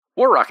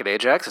War Rocket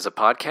Ajax is a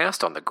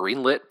podcast on the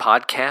Greenlit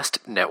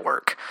Podcast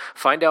Network.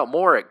 Find out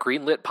more at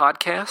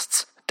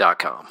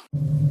greenlitpodcasts.com.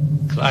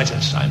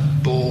 Clytus,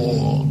 I'm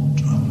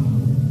bored.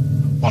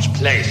 What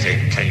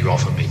plaything can you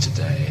offer me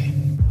today?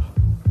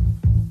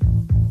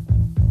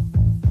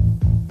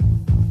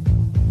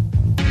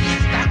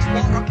 That's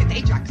War Rocket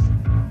Ajax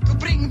to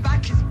bring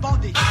back his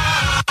body.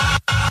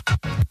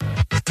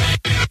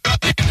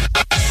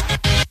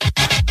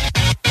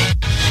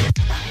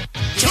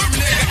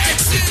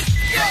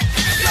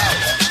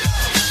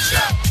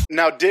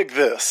 Now dig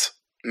this,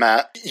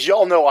 Matt.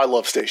 Y'all know I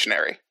love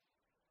stationery.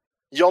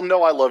 Y'all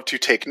know I love to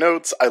take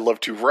notes. I love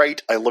to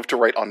write. I love to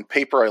write on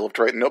paper. I love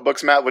to write in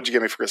notebooks. Matt, what'd you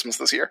get me for Christmas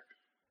this year?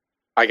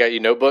 I got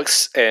you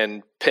notebooks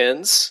and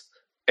pens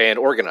and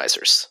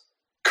organizers.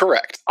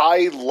 Correct.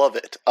 I love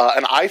it.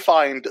 And I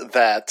find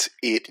that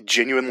it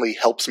genuinely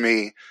helps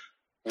me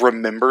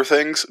remember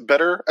things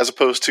better as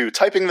opposed to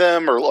typing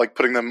them or like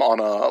putting them on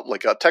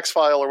a text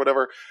file or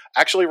whatever.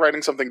 Actually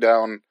writing something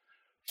down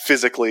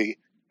physically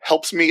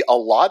helps me a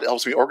lot. It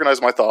helps me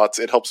organize my thoughts.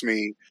 It helps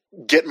me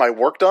get my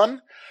work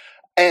done.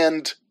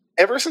 And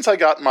ever since I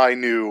got my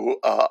new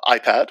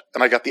iPad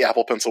and I got the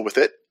Apple Pencil with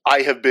it,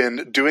 I have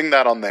been doing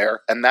that on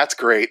there, and that's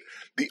great.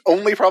 The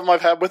only problem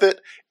I've had with it,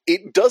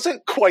 it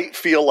doesn't quite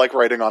feel like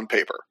writing on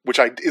paper, which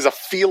is a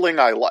feeling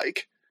I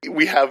like.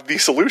 We have the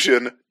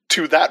solution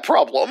to that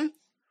problem.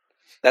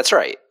 That's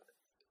right.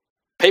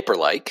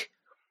 Paperlike,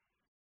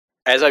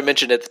 as I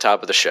mentioned at the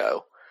top of the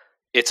show,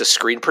 it's a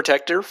screen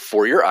protector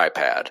for your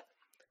iPad.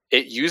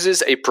 It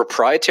uses a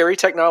proprietary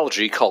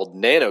technology called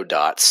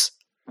nanodots.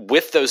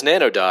 With those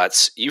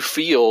nanodots, you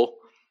feel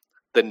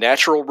the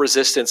natural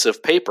resistance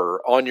of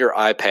paper on your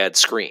iPad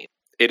screen.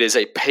 It is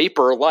a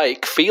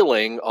paper-like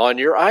feeling on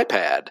your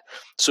iPad.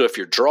 So if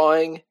you're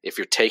drawing, if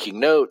you're taking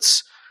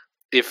notes,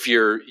 if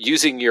you're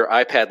using your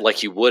iPad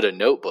like you would a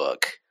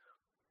notebook,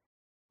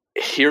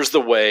 here's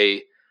the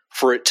way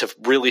for it to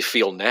really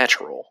feel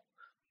natural.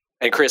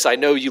 And Chris, I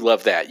know you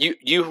love that.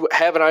 You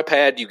have an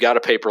iPad, you got a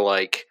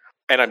paper-like,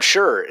 and I'm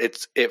sure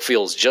it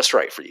feels just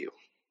right for you.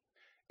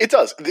 It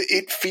does.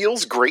 It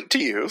feels great to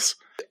use.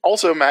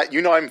 Also, Matt,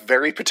 you know I'm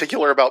very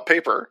particular about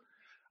paper.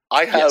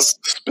 I have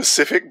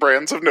specific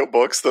brands of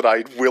notebooks that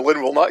I will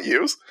and will not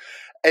use,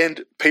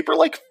 and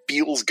paper-like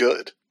feels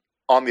good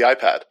on the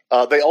iPad.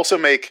 They also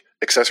make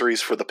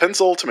accessories for the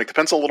pencil to make the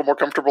pencil a little more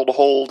comfortable to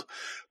hold.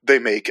 They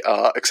make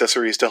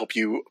accessories to help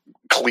you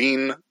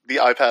clean the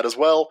iPad as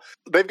well.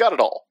 They've got it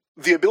all.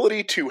 The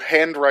ability to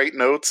handwrite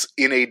notes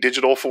in a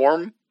digital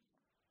form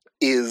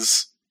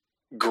is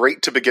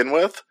great to begin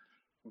with,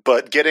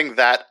 but getting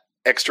that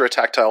extra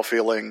tactile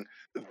feeling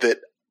that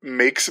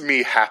makes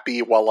me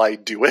happy while I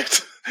do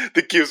it,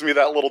 that gives me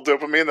that little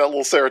dopamine, that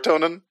little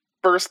serotonin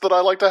burst that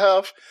I like to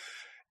have,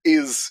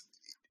 is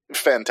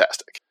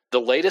fantastic.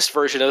 The latest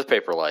version of the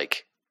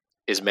Paperlike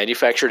is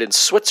manufactured in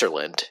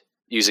Switzerland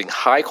using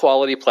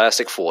high-quality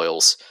plastic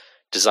foils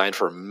designed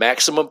for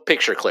maximum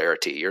picture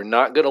clarity. You're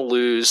not going to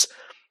lose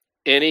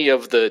any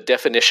of the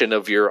definition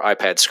of your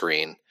iPad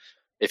screen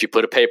if you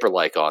put a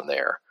Paperlike on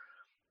there.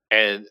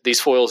 And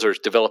these foils are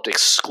developed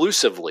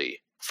exclusively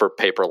for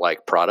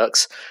Paperlike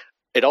products.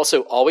 It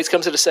also always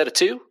comes in a set of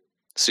 2,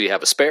 so you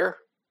have a spare.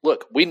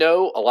 Look, we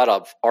know a lot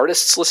of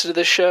artists listen to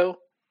this show.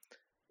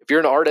 If you're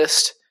an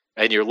artist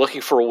and you're looking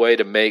for a way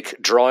to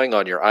make drawing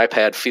on your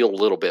iPad feel a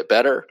little bit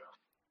better,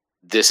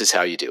 this is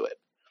how you do it.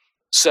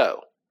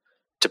 So,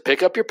 to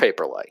pick up your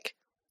Paperlike,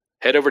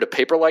 head over to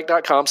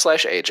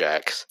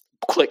paperlike.com/Ajax,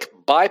 click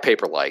Buy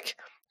Paperlike,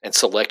 and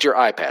select your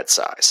iPad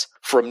size.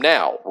 From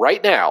now,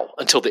 right now,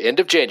 until the end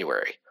of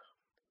January,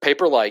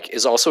 Paperlike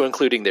is also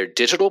including their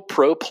Digital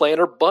Pro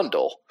Planner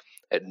bundle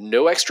at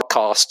no extra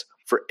cost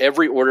for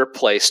every order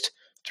placed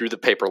through the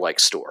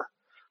Paperlike store.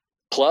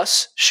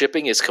 Plus,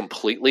 shipping is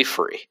completely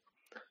free.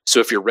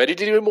 So if you're ready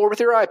to do more with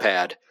your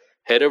iPad,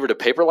 head over to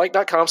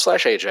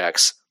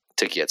paperlike.com/Ajax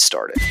to get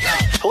started.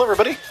 Hello,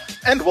 everybody,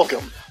 and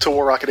welcome to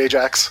War Rocket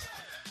Ajax.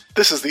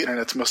 This is the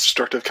internet's most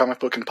destructive comic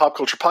book and pop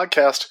culture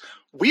podcast.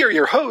 We are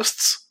your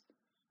hosts.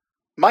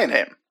 My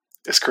name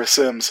is Chris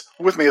Sims.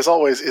 With me, as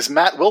always, is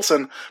Matt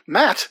Wilson.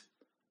 Matt,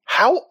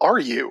 how are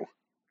you?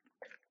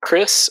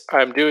 Chris,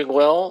 I'm doing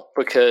well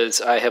because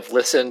I have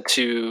listened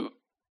to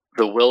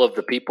the will of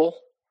the people.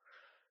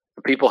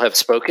 The people have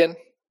spoken,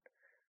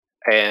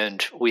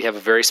 and we have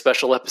a very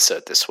special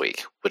episode this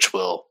week, which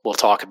we'll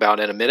talk about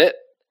in a minute.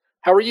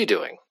 How are you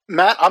doing?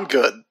 Matt, I'm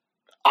good.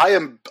 I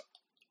am,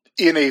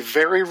 in a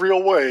very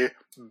real way,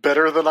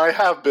 better than I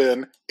have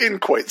been in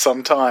quite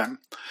some time.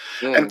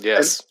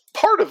 Yes. And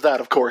part of that,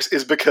 of course,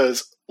 is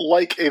because,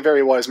 like a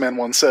very wise man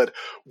once said,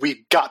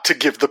 we got to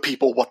give the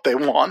people what they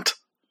want.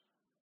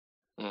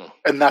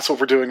 And that's what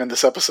we're doing in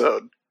this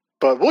episode.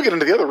 But we'll get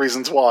into the other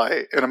reasons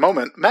why in a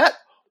moment. Matt,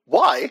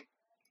 why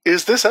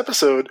is this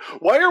episode,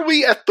 why are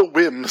we at the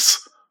whims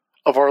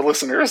of our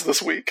listeners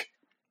this week?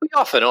 We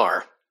often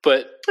are,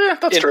 but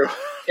that's true.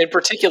 In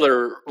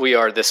particular, we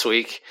are this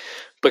week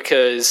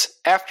because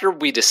after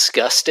we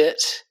discussed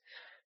it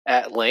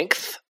at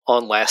length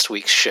on last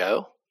week's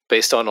show,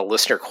 based on a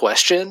listener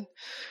question,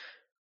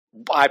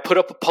 I put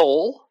up a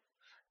poll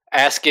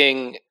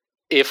asking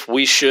if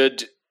we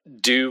should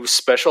do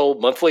special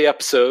monthly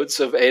episodes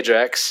of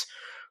Ajax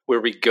where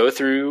we go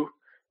through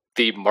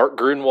the Mark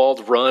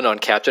Grunwald run on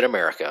Captain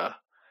America,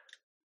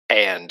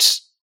 and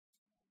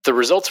the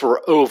results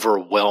were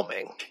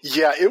overwhelming.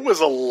 Yeah, it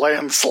was a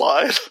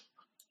landslide.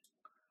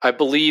 I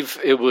believe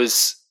it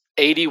was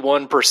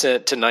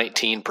 81% to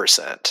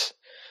 19%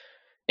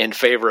 in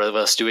favor of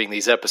us doing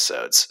these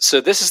episodes.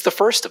 So this is the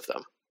first of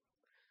them.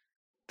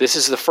 This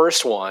is the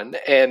first one,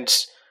 and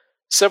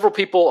several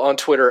people on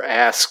Twitter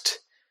asked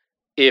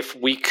if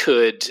we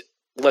could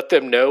let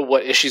them know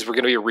what issues we're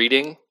going to be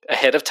reading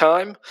ahead of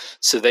time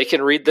so they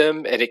can read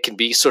them, and it can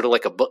be sort of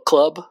like a book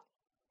club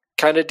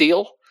kind of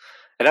deal.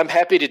 And I'm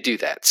happy to do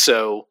that.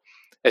 So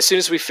as soon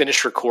as we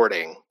finish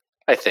recording,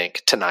 I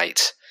think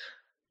tonight,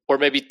 or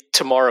maybe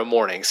tomorrow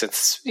morning,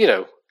 since,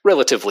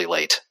 relatively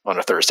late on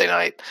a Thursday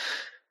night,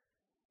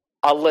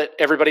 I'll let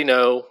everybody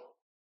know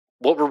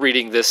what we're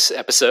reading this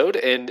episode,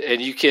 and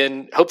you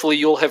can, hopefully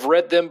you'll have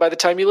read them by the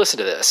time you listen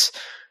to this.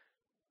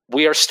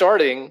 We are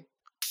starting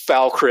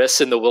Foul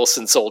Chris and the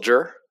Wilson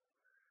Soldier,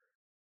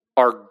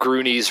 our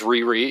Groonies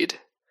reread,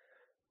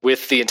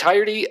 with the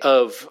entirety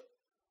of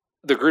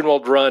the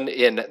Grunwald run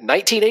in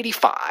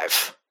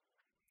 1985,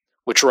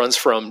 which runs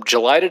from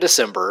July to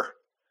December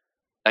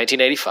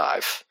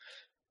 1985.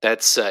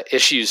 That's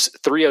issues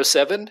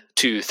 307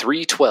 to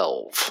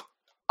 312.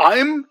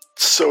 I'm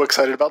so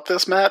excited about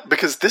this, Matt,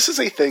 because this is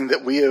a thing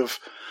that we have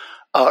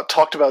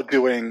talked about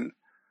doing,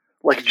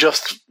 like,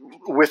 just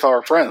with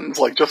our friends,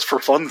 like, just for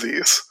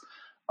funsies,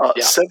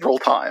 several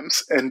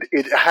times. And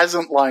it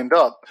hasn't lined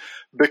up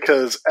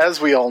because, as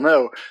we all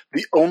know,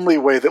 the only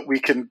way that we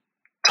can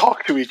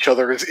talk to each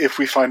other is if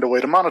we find a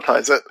way to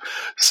monetize it.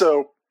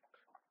 So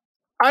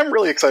I'm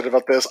really excited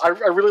about this. I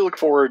really look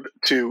forward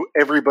to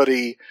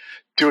everybody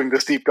doing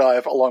this deep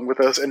dive along with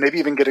us, and maybe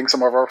even getting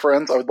some of our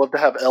friends. I would love to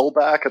have Elle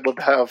back. I'd love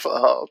to have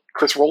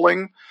Chris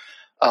Rowling,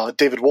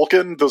 David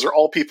Wolkin. Those are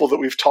all people that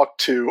we've talked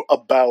to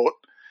about,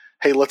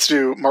 hey, let's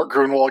do Mark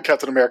Grunwald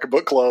Captain America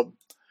Book Club,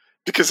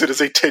 because it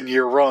is a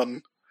 10-year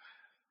run.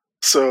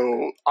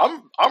 So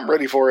I'm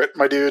ready for it,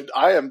 my dude.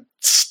 I am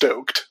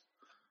stoked.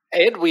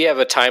 And we have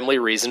a timely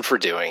reason for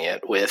doing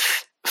it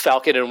with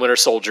Falcon and Winter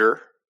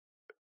Soldier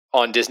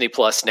on Disney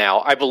Plus now.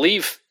 I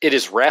believe it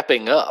is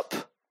wrapping up.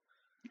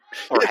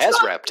 Or it's has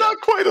wrapped up.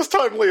 Not quite as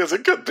timely as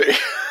it could be.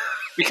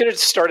 We could have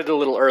started a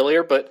little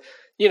earlier, but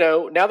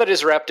now that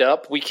it's wrapped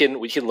up, we can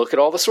look at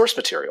all the source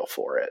material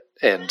for it,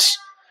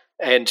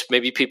 and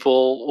maybe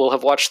people will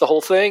have watched the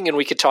whole thing, and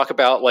we could talk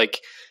about like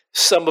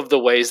some of the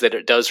ways that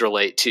it does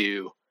relate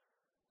to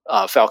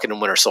Falcon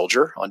and Winter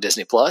Soldier on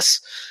Disney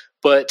Plus.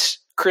 But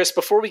Chris,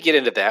 before we get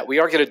into that, we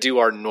are going to do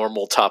our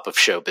normal top of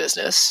show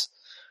business.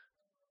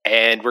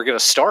 And we're going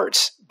to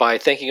start by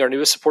thanking our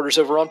newest supporters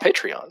over on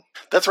Patreon.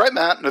 That's right,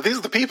 Matt. Now, these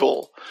are the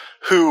people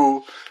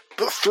who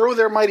throw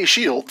their mighty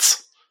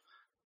shields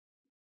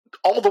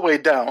all the way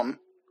down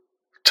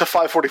to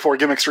 544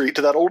 Gimmick Street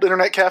to that old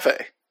internet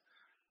cafe.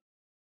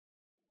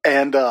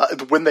 And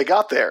when they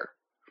got there,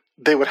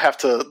 they would have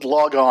to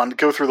log on,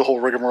 go through the whole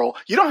rigmarole.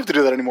 You don't have to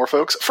do that anymore,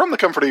 folks. From the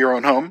comfort of your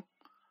own home,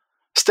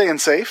 staying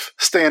safe,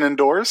 staying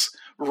indoors,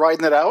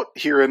 riding it out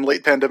here in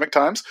late pandemic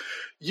times,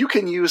 you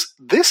can use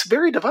this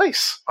very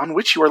device on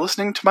which you are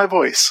listening to my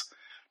voice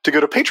to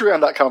go to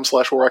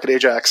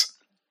patreon.com/WarRocketAjax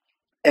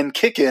and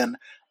kick in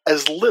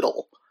as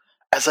little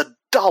as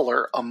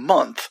 $1 a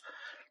month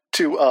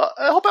to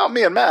help out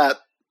me and Matt,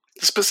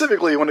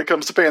 specifically when it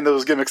comes to paying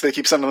those gimmicks they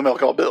keep sending in the mail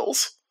called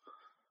bills.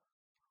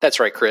 That's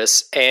right,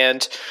 Chris.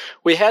 And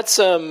we had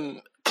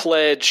some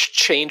pledge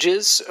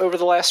changes over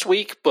the last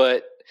week,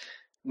 but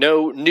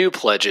no new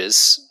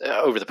pledges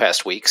over the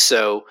past week.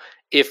 So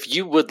if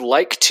you would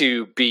like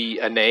to be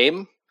a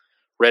name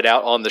read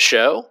out on the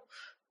show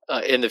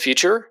in the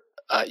future,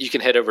 you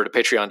can head over to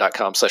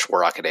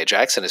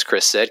patreon.com/WarRocketAjax. And as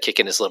Chris said, kick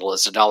in as little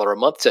as $1 a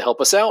month to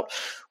help us out.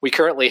 We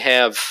currently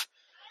have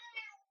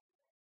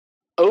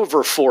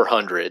over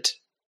 400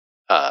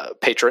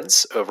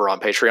 patrons over on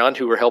Patreon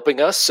who are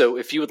helping us. So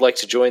if you would like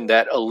to join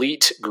that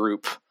elite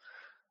group,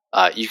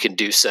 you can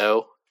do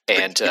so.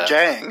 And the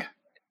gang.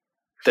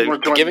 The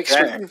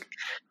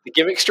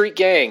Gimmick Street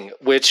Gang,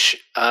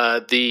 which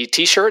the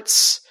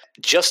T-shirts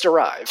just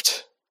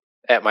arrived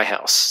at my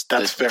house.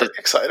 That's very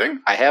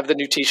exciting. I have the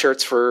new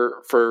T-shirts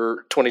for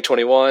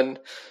 2021.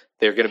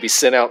 They're going to be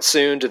sent out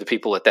soon to the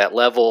people at that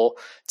level.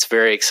 It's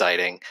very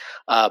exciting.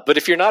 But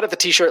if you're not at the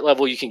T-shirt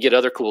level, you can get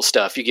other cool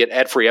stuff. You get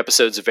ad-free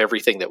episodes of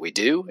everything that we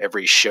do,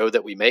 every show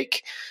that we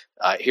make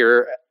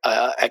here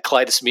at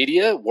Kaleidus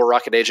Media, War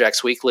Rocket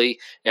Ajax Weekly,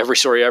 Every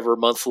Story Ever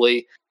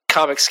Monthly,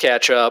 Comics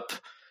Catch Up,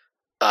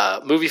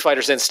 Movie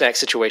Fighters and Snack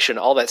Situation.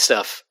 All that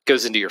stuff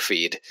goes into your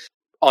feed.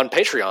 On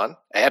Patreon,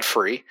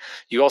 ad-free,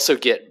 you also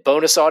get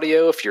bonus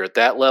audio if you're at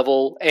that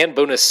level, and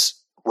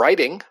bonus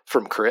writing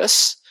from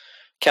Chris.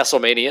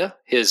 Castlemania,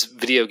 his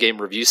video game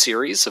review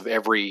series of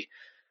every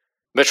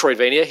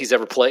Metroidvania he's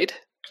ever played.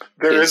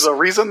 There is a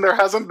reason there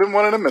hasn't been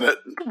one in a minute.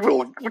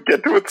 We'll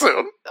get to it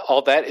soon.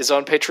 All that is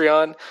on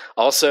Patreon.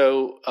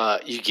 Also,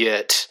 you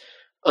get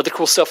other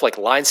cool stuff like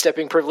line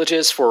stepping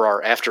privileges for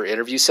our after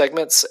interview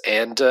segments,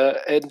 and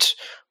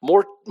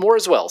more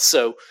as well.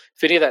 So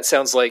if any of that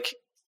sounds like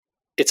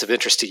it's of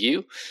interest to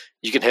you,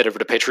 you can head over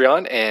to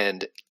Patreon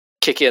and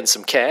kick in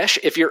some cash.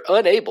 If you're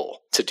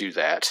unable to do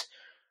that,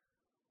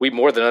 we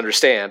more than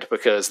understand,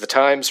 because the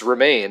times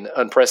remain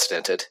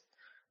unprecedented,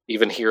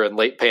 even here in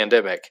late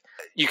pandemic.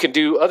 You can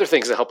do other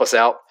things to help us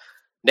out.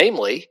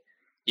 Namely,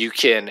 you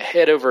can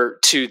head over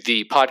to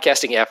the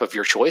podcasting app of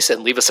your choice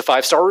and leave us a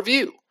 5-star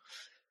review.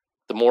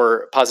 The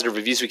more positive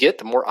reviews we get,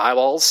 the more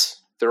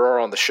eyeballs there are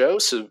on the show,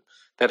 so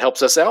that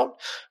helps us out.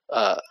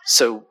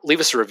 So leave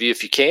us a review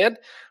if you can,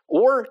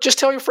 or just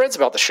tell your friends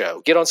about the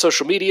show. Get on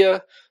social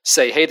media,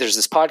 say, hey, there's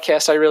this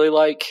podcast I really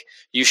like.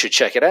 You should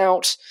check it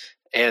out.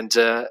 And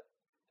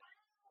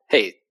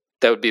hey,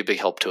 that would be a big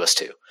help to us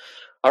too.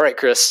 All right,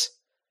 Chris,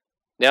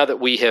 now that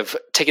we have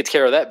taken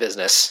care of that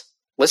business,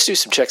 let's do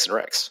some checks and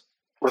recs.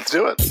 Let's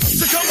do it.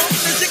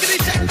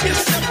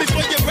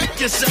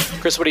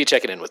 Chris, what are you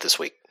checking in with this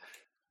week?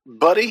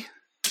 Buddy,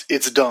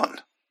 it's done.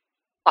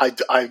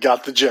 I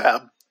got the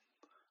jab.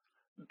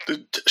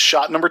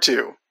 Shot number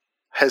 2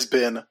 has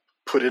been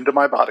put into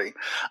my body.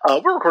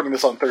 We're recording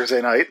this on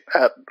Thursday night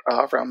at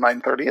around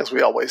 9:30, as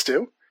we always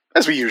do,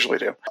 as we usually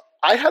do.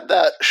 I had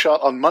that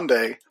shot on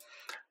Monday.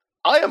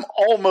 I am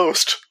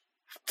almost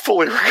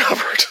fully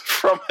recovered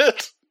from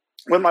it.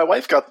 When my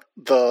wife got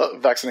the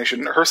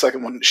vaccination, her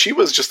second one, she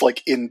was just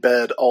like in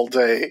bed all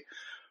day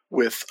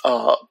with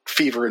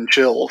fever and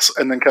chills,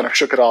 and then kind of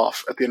shook it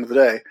off at the end of the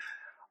day.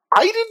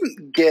 I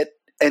didn't get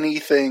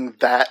anything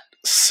that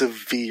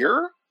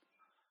severe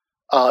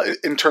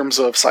in terms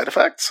of side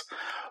effects,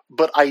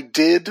 but I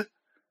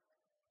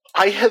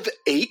have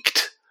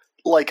ached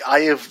like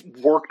I have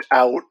worked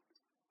out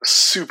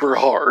super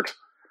hard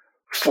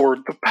for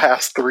the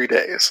past 3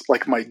 days.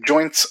 Like, my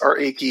joints are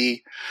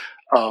achy.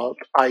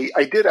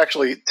 I did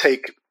actually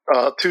take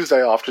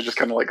Tuesday off to just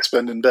kind of like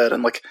spend in bed,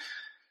 and like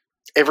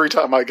every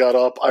time I got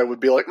up, I would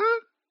be like,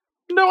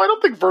 no, I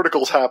don't think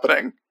vertical's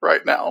happening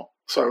right now.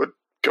 So I would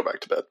go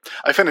back to bed.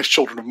 I finished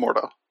Children of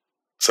Morta,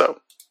 so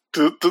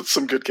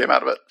some good came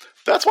out of it.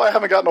 That's why I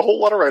haven't gotten a whole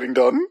lot of writing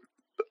done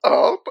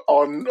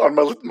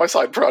on my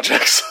side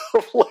projects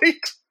of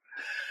late.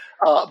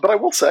 But I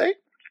will say,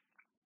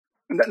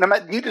 now,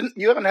 Matt,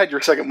 you haven't had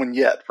your second one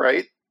yet,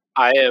 right?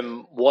 I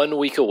am 1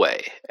 week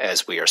away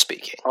as we are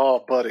speaking.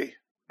 Oh, buddy.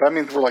 That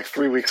means we're like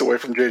 3 weeks away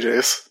from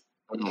JJ's.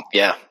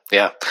 Yeah.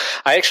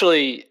 I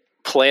actually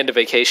planned a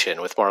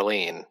vacation with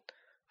Marlene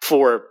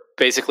for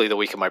basically the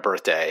week of my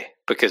birthday,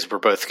 because we're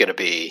both going to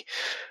be...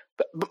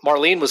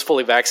 Marlene was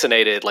fully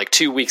vaccinated like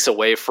 2 weeks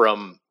away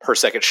from her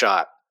second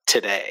shot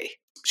today.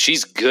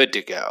 She's good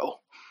to go.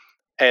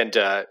 And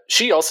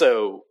she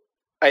also,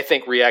 I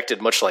think,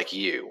 reacted much like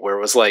you, where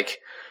it was like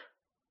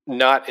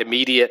not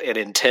immediate and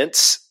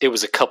intense. It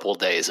was a couple of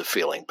days of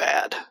feeling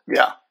bad.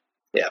 Yeah.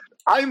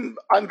 I'm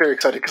very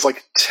excited because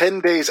like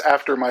 10 days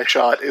after my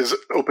shot is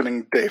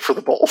opening day for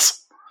the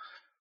Bulls.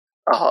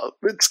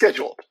 It's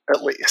scheduled,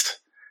 at least.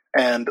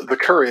 And the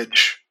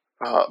Courage,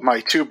 my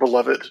 2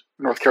 beloved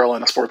North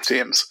Carolina sports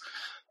teams,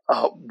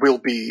 will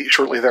be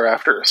shortly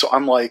thereafter. So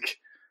I'm like,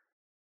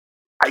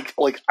 I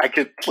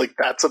could, like,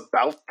 that's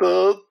about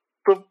the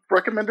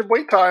recommended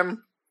wait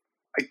time.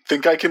 I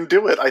think I can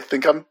do it. I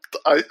think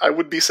I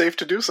would be safe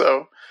to do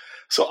so.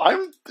 So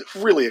I'm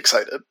really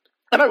excited.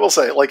 And I will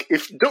say, like,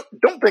 if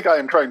don't think I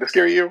am trying to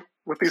scare you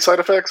with these side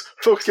effects.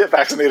 Folks, get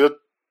vaccinated.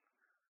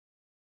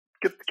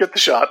 Get the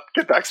shot.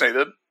 Get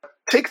vaccinated.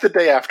 Take the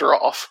day after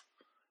off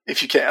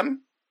if you can.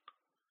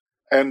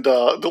 And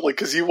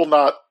because you will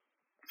not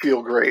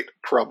feel great,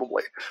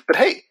 probably. But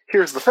hey,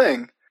 here's the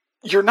thing: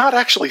 you're not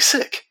actually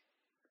sick.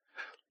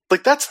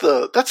 Like, that's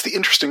the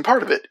interesting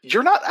part of it.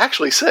 You're not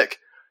actually sick.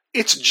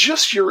 It's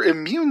just your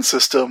immune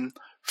system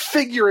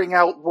figuring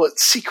out what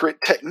secret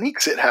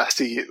techniques it has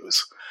to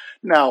use.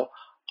 Now,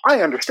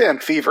 I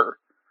understand fever.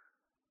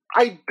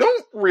 I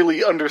don't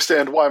really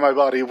understand why my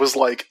body was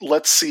like,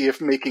 let's see if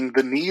making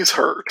the knees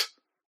hurt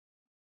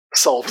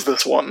solves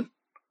this one.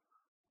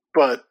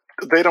 But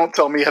they don't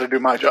tell me how to do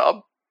my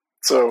job,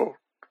 so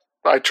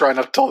I try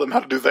not to tell them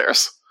how to do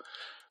theirs.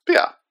 But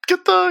yeah,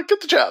 get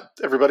the jab,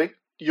 everybody.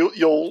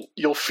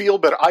 You'll feel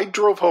better. I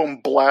drove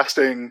home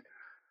blasting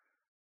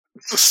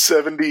the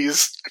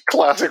 70s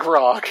classic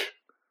rock,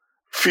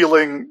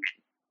 feeling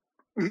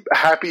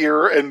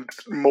happier and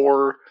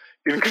more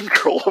in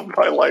control of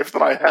my life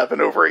than I have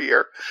in over a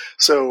year.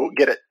 So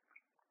get it.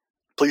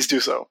 Please do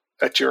so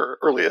at your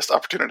earliest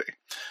opportunity.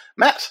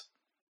 Matt,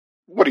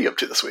 what are you up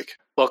to this week?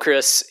 Well,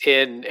 Chris,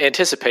 in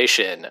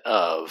anticipation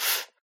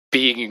of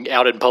being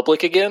out in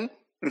public again,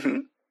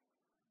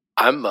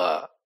 I'm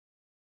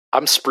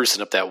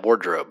sprucing up that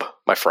wardrobe,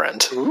 my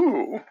friend.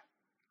 Ooh.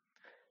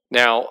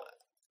 Now,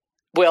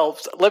 well,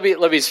 let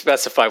me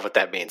specify what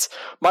that means.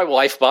 My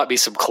wife bought me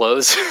some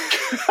clothes.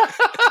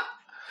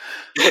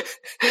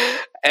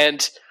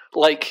 And,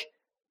 like,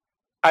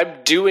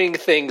 I'm doing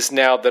things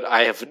now that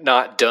I have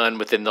not done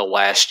within the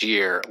last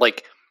year.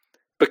 Like,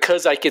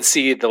 because I can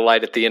see the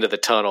light at the end of the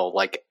tunnel,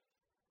 like,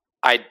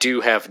 I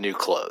do have new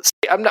clothes.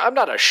 I'm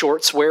not a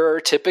shorts wearer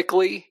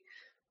typically,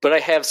 but I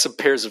have some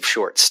pairs of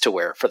shorts to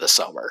wear for the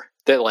summer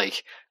that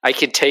like I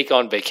can take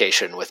on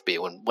vacation with me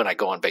when I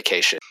go on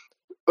vacation.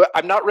 But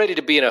I'm not ready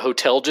to be in a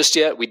hotel just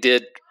yet. We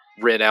did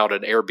rent out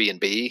an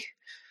Airbnb,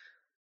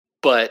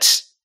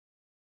 but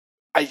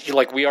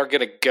we are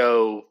going to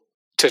go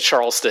to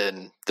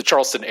Charleston, the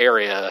Charleston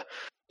area,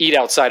 eat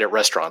outside at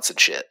restaurants and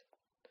shit.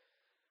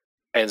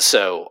 And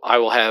so I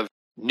will have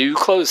new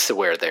clothes to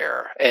wear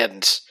there.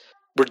 And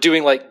we're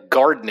doing like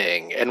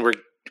gardening, and we're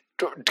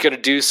going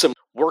to do some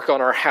work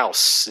on our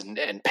house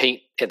and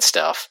paint and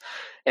stuff.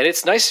 And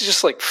it's nice to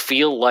just like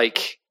feel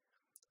like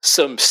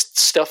some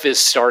stuff is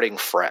starting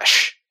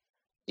fresh,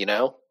 you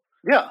know?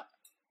 Yeah.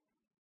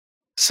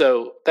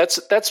 So that's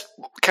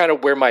kind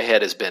of where my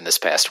head has been this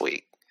past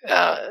week.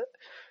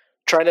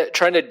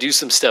 Trying to do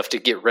some stuff to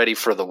get ready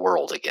for the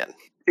world again.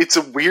 It's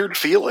a weird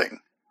feeling,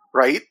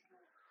 right?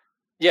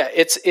 Yeah,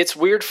 it's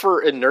weird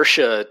for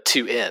inertia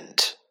to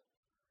end.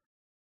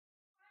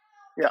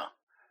 Yeah.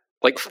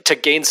 Like to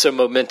gain some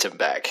momentum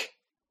back.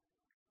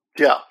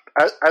 Yeah,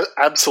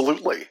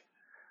 absolutely.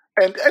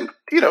 And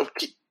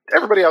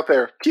everybody out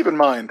there, keep in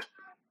mind,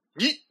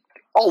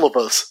 all of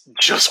us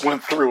just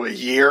went through a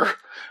year.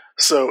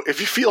 So if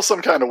you feel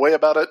some kind of way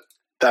about it,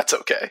 that's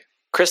okay.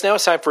 Chris, now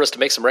it's time for us to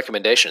make some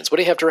recommendations. What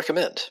do you have to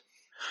recommend?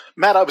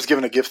 Matt, I was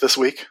given a gift this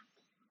week.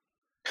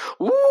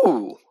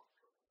 Ooh.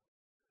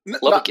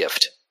 Love a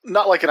gift.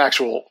 Not like an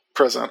actual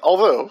present.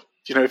 Although,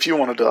 if you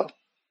wanted to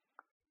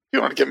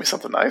give me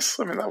something nice,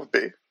 I mean, that would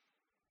be...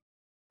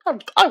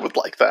 I would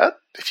like that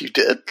if you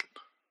did.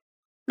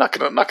 Not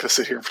gonna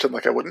sit here and pretend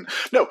like I wouldn't.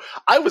 No,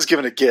 I was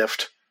given a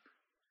gift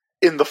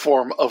in the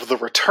form of the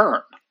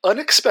return,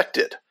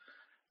 unexpected,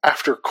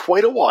 after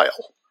quite a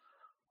while,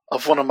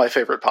 of one of my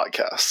favorite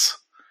podcasts.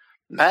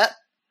 Matt,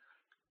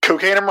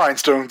 Cocaine and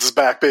Rhinestones is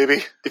back,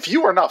 baby. If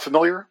you are not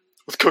familiar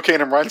with Cocaine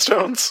and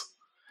Rhinestones,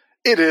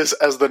 it is,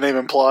 as the name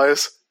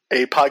implies,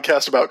 a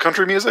podcast about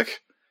country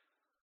music,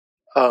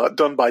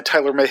 done by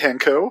Tyler Mahan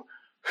Coe,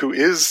 who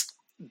is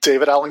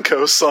David Allan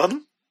Coe's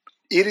son.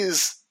 It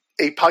is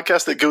a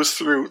podcast that goes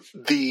through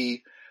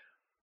the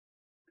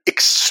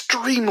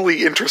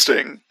extremely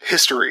interesting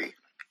history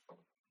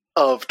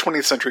of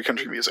 20th century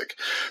country music.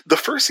 The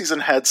first season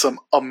had some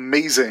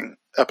amazing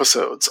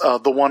episodes.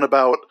 The one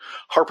about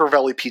Harper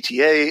Valley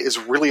PTA is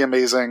really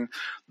amazing.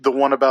 The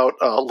one about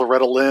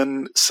Loretta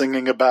Lynn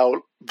singing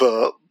about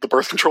the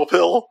birth control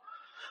pill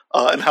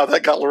and how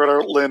that got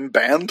Loretta Lynn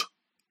banned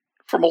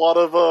from a lot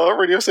of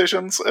radio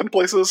stations and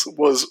places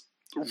was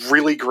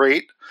really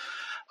great.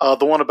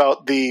 The one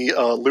about the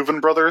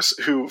Louvin brothers,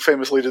 who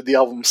famously did the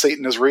album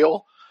Satan is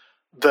Real,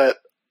 that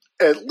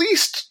at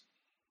least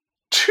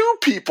two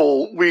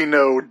people we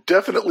know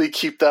definitely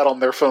keep that on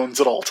their phones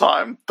at all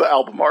time, the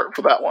album art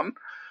for that one.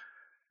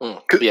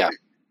 Yeah.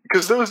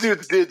 Because those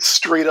dudes did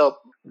straight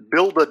up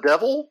build a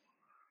devil,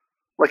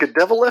 like a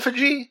devil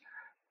effigy,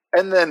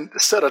 and then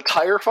set a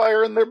tire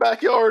fire in their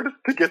backyard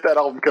to get that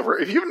album cover.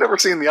 If you've never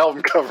seen the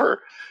album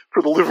cover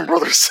for the Louvin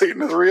brothers'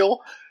 Satan is Real,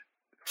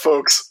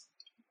 folks,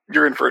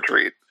 you're in for a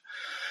treat.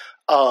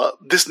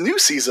 This new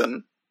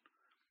season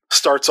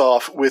starts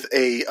off with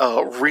a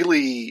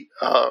really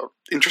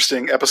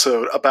interesting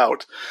episode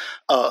about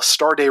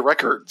Starday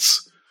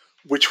Records,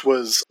 which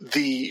was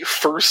the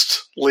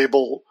first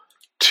label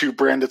to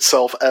brand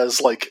itself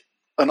as like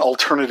an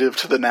alternative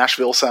to the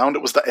Nashville sound.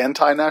 It was the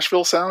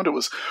anti-Nashville sound. It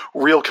was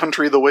real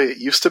country the way it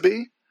used to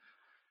be.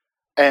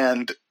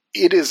 And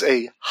it is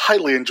a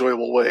highly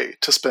enjoyable way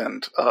to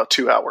spend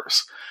 2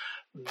 hours.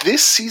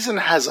 This season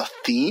has a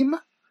theme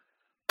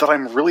that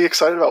I'm really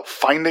excited about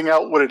finding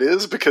out what it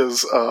is,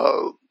 because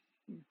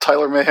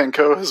Tyler Mahan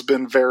Coe has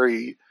been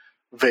very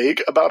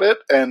vague about it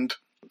and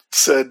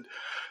said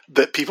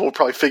that people will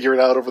probably figure it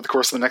out over the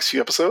course of the next few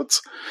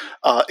episodes.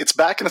 It's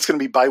back, and it's going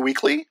to be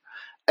bi-weekly.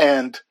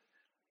 And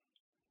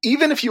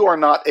even if you are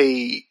not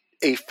a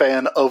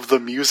fan of the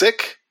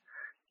music,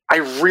 I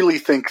really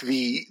think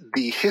the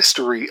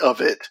history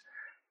of it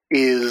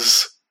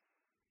is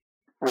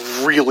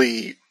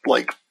really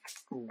like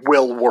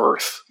well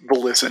worth the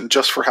listen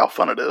just for how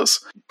fun it is.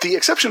 The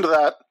exception to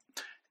that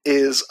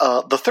is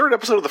the third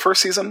episode of the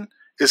first season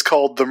is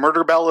called The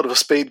Murder Ballad of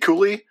Spade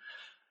Cooley.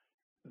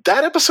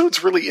 That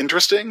episode's really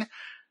interesting.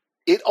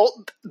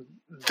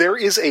 There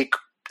is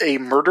a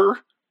murder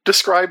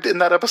described in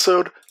that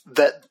episode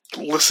that,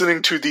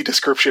 listening to the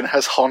description,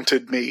 has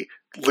haunted me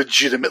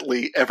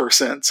legitimately ever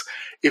since.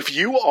 If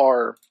you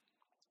are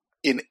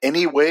in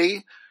any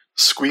way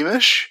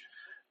squeamish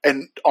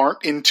and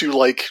aren't into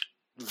like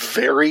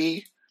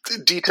very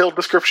detailed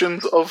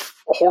descriptions of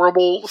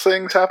horrible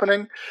things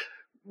happening,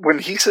 when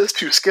he says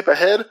to skip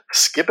ahead,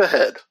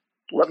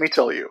 let me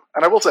tell you.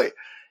 And I will say,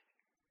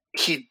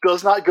 he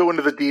does not go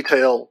into the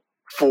detail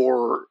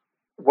for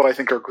what I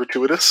think are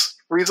gratuitous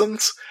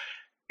reasons.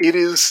 It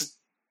is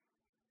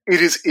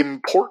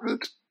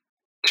important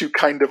to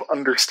kind of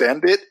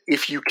understand it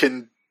if you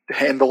can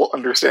handle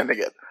understanding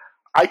it.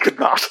 I could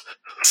not,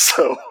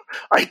 so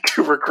I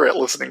do regret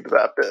listening to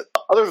that bit.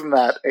 Other than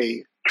that,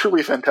 a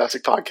truly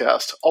fantastic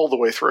podcast all the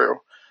way through.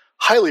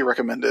 Highly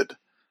recommended.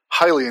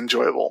 highly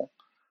enjoyable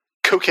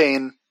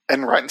Cocaine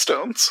and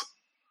Rhinestones,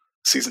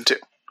 Season 2,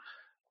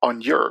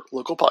 on your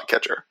local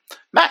podcatcher.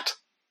 Matt,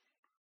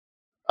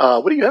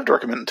 what do you have to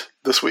recommend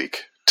this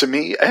week to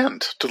me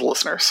and to the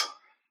listeners?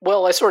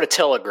 Well, I sort of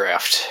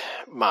telegraphed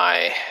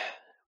my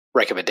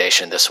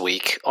recommendation this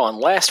week on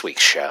last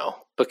week's show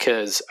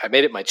because I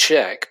made it my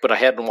check, but I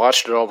hadn't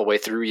watched it all the way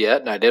through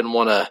yet, and I didn't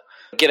want to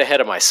get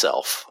ahead of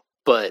myself.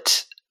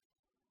 But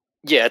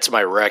yeah, it's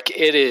my rec.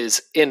 It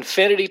is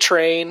Infinity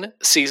Train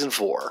Season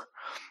 4.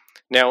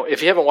 Now,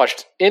 if you haven't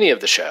watched any of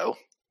the show,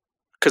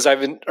 because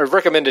I've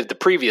recommended the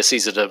previous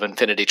season of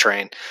Infinity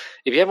Train,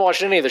 if you haven't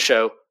watched any of the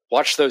show,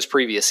 watch those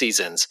previous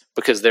seasons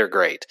because they're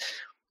great.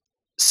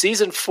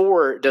 Season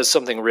 4 does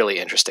something really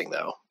interesting,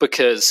 though,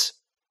 because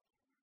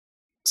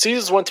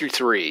seasons 1 through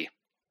 3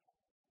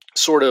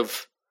 sort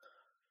of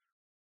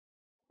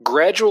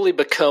gradually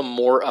become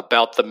more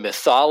about the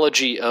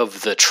mythology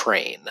of the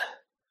train,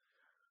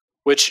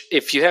 which,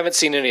 if you haven't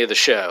seen any of the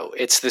show,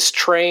 it's this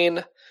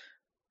train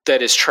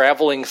that is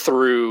traveling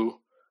through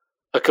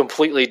a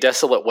completely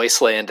desolate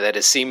wasteland that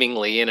is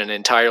seemingly in an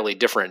entirely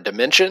different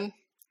dimension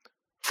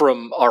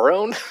from our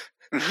own,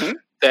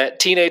 that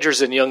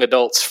teenagers and young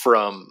adults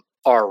from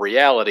our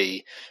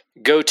reality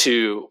go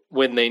to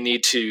when they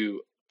need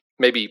to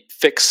maybe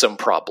fix some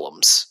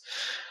problems.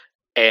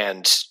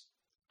 And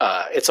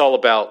it's all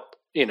about,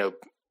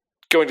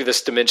 going to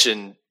this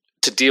dimension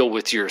to deal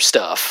with your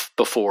stuff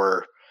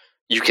before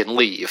you can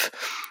leave.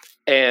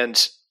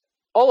 And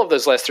all of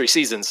those last 3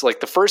 seasons, like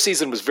the first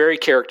season was very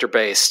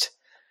character-based,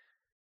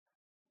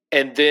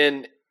 and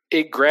then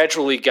it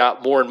gradually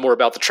got more and more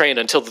about the train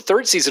until the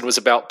third season was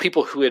about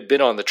people who had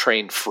been on the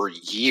train for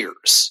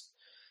years.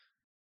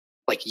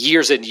 Like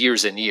years and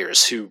years and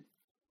years, who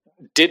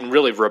didn't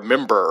really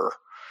remember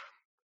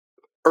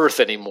Earth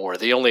anymore.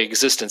 The only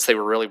existence they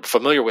were really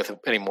familiar with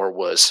anymore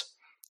was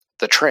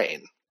the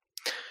train.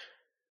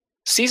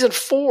 Season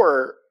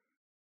 4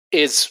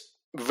 is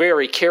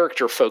very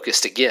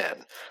character-focused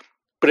again,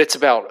 but it's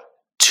about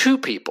 2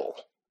 people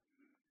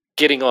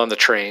getting on the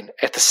train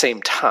at the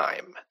same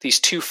time. These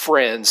 2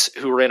 friends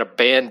who are in a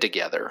band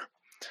together.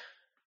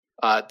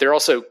 They're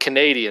also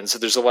Canadian, so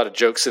there's a lot of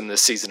jokes in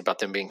this season about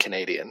them being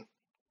Canadian.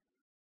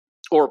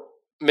 Or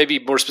maybe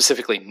more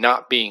specifically,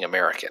 not being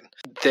American.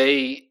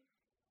 They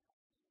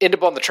end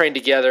up on the train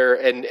together,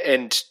 and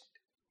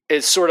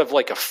it's sort of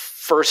like a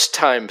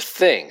first-time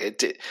thing.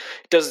 It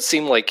doesn't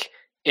seem like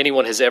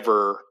anyone has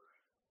ever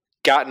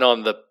gotten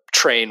on the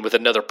train with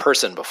another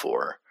person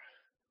before.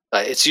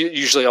 It's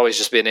usually always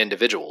just been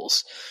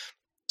individuals.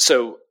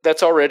 So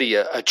that's already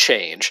a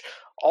change.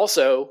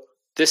 Also,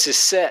 this is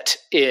set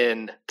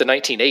in the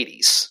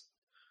 1980s,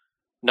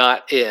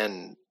 not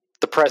in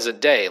the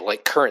present day,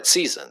 like current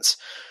seasons.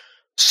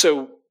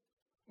 So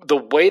the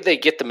way they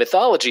get the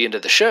mythology into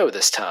the show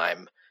this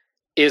time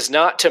is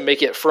not to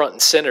make it front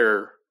and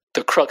center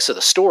the crux of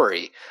the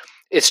story.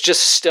 It's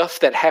just stuff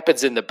that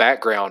happens in the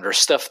background or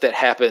stuff that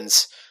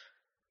happens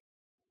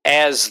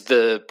as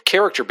the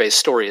character-based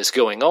story is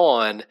going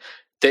on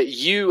that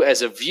you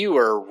as a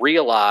viewer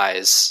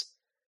realize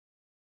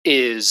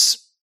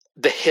is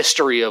the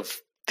history of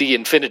the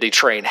Infinity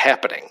Train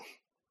happening.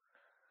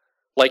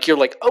 Like, you're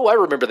like, oh, I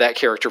remember that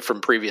character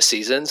from previous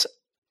seasons.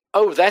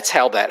 Oh, that's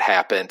how that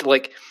happened.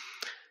 Like,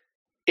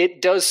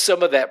 it does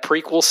some of that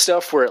prequel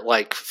stuff where it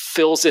like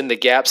fills in the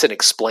gaps and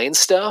explains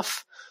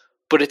stuff,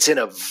 but it's in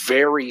a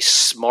very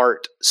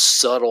smart,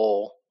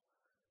 subtle,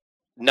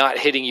 not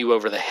hitting you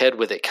over the head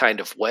with it kind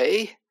of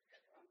way.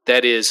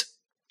 That is,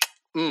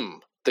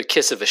 the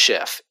kiss of a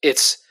chef.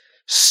 It's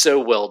so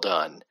well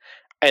done.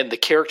 And the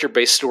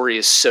character-based story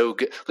is so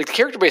good. Like, the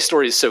character-based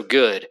story is so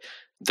good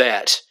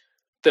that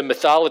the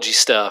mythology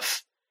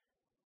stuff,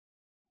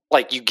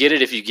 like, you get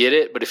it if you get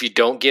it, but if you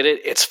don't get it,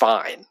 it's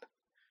fine.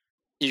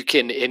 You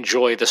can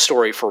enjoy the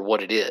story for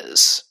what it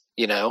is,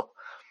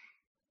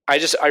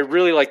 I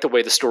really like the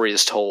way the story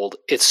is told.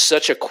 It's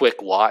such a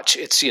quick watch.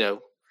 It's,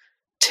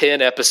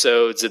 10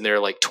 episodes and they're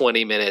like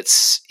 20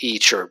 minutes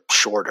each or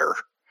shorter.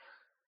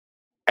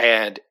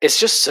 And it's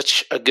just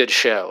such a good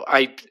show.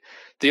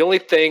 The only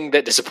thing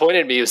that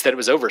disappointed me was that it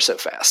was over so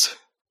fast.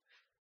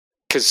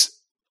 Because,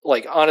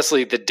 like,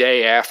 honestly, the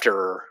day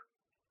after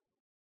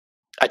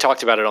I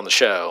talked about it on the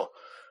show,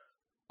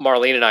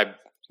 Marlene and I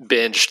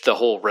binged the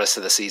whole rest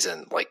of the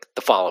season, like,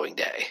 the following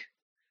day.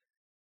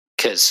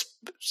 Because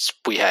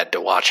we had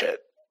to watch it.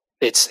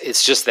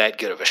 It's just that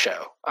good of a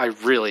show. I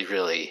really,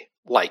 really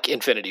like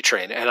Infinity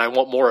Train, and I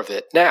want more of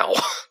it now.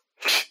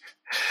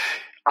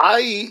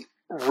 I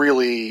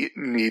really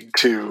need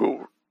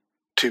to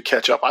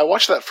catch up. I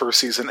watched that first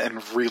season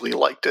and really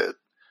liked it.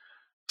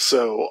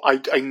 So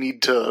I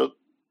need to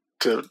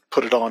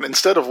put it on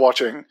instead of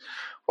watching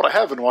what I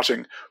have been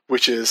watching,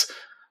 which is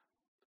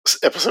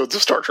episodes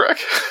of Star Trek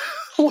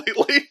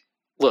lately.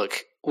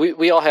 Look,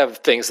 we all have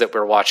things that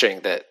we're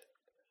watching that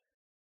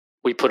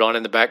we put on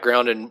in the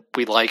background and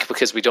we like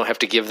because we don't have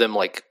to give them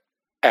like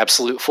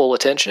absolute full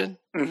attention.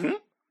 Mm-hmm.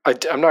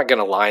 I'm not going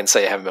to lie and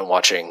say I haven't been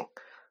watching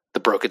the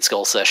Broken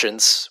Skull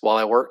sessions while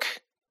I work.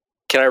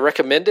 Can I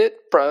recommend it?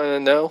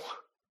 No.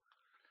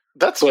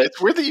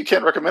 It's weird that you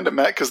can't recommend it,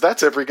 Matt, because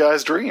that's every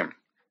guy's dream.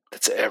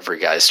 That's every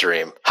guy's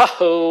dream.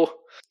 Ha-ho!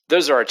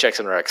 Those are our checks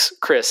and recs.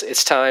 Chris,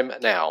 it's time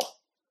now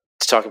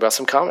to talk about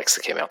some comics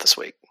that came out this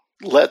week.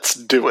 Let's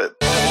do it.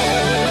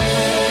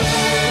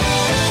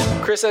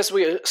 Chris, as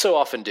we so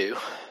often do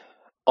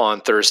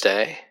on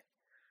Thursday,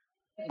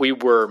 we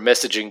were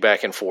messaging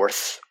back and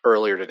forth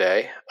earlier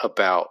today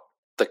about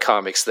the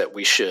comics that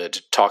we should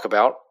talk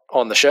about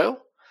on the show.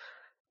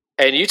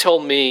 And you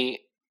told me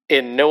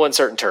in no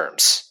uncertain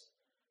terms,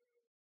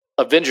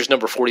 Avengers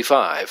number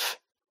 45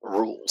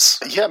 rules.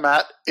 Yeah,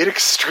 Matt, it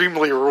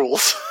extremely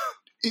rules.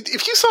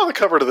 If you saw the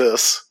cover to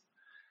this,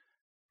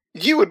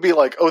 you would be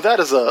like, oh,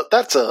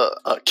 that's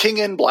a King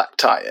in Black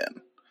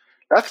tie-in.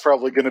 That's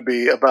probably going to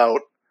be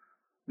about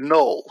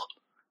Null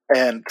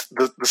and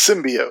the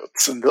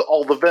symbiotes and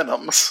all the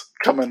Venoms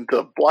coming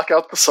to block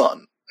out the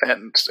sun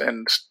and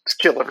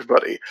kill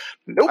everybody.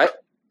 Nope.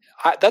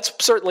 That's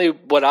certainly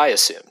what I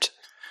assumed.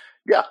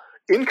 Yeah,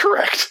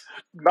 incorrect.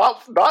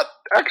 Not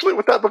actually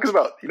what that book is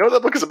about. You know what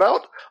that book is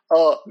about?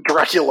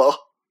 Dracula.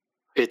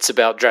 It's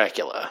about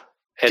Dracula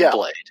and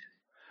Blade.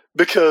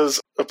 Because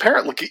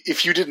apparently,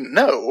 if you didn't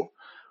know,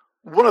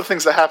 one of the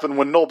things that happened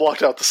when Null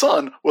blocked out the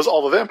sun was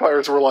all the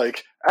vampires were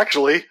like,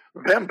 actually,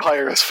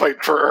 vampires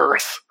fight for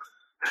Earth.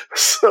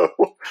 So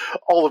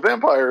all the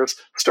vampires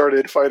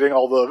started fighting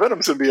all the Venom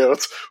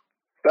symbiotes.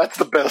 That's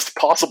the best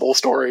possible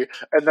story.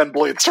 And then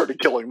Blade started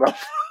killing them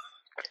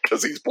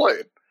because he's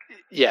Blade.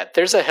 Yeah,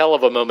 there's a hell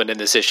of a moment in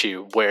this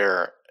issue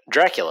where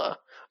Dracula,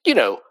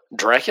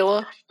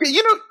 Dracula?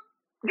 Yeah,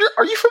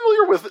 are you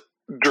familiar with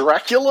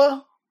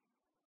Dracula?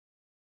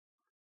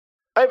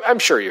 I'm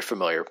sure you're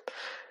familiar.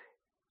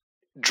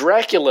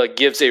 Dracula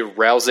gives a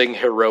rousing,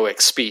 heroic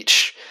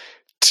speech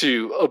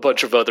to a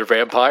bunch of other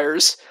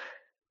vampires.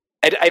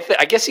 And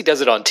I guess he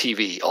does it on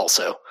TV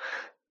also.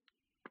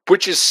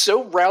 Which is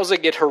so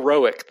rousing and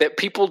heroic that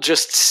people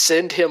just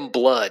send him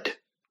blood.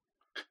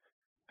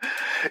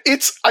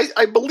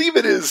 I believe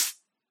it is.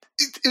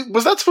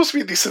 Was that supposed to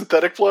be the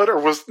synthetic blood, or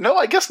was no?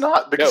 I guess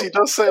not, because he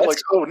does say like,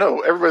 "Oh no,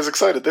 everybody's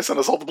excited. They sent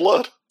us all the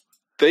blood."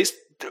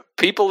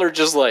 People are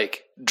just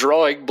like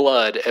drawing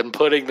blood and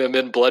putting them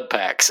in blood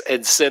packs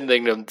and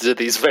sending them to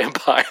these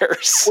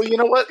vampires. Well, you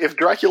know what? If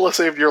Dracula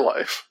saved your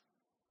life,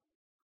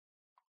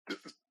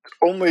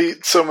 only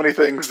so many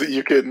things that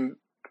you can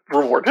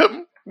reward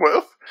him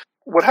with.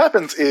 What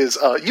happens is,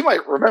 you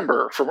might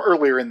remember from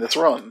earlier in this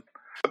run,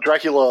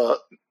 Dracula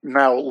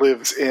now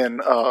lives in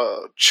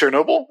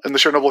Chernobyl, in the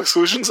Chernobyl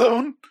exclusion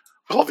zone,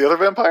 with all the other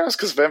vampires,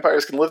 because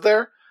vampires can live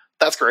there.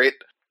 That's great.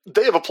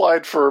 They have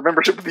applied for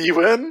membership of the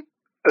UN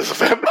as a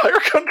vampire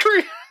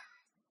country.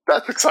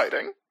 That's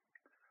exciting.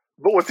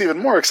 But what's even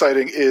more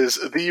exciting is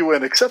the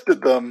UN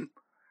accepted them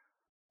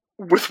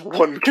with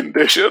one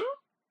condition.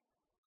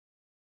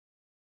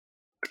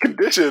 The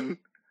condition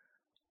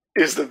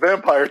is that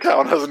Vampire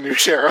Town has a new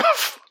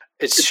sheriff.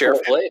 It's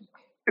Sheriff Blade.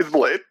 It's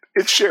Blade.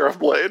 It's Sheriff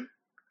Blade.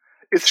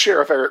 It's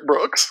Sheriff Eric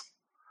Brooks.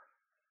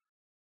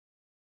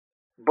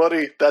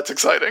 Buddy, that's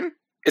exciting.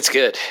 It's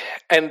good.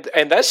 And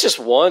that's just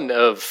one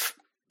of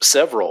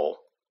several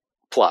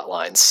plot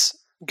lines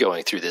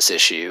going through this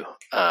issue.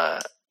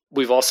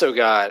 We've also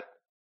got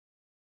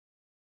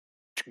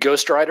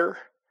Ghost Rider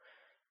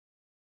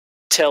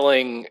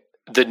telling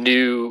the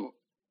new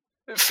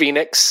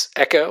Phoenix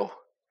Echo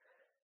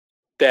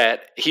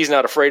that he's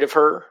not afraid of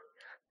her.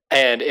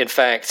 And in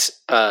fact,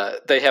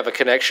 they have a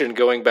connection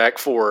going back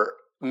for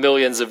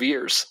millions of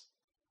years.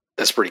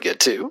 That's pretty good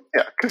too.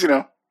 Yeah, because,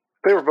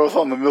 they were both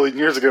on the Million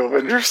Years Ago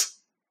Avengers.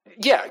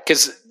 Yeah,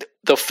 because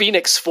the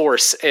Phoenix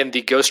Force and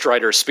the Ghost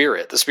Rider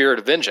spirit, the spirit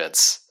of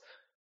vengeance,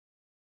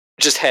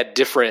 just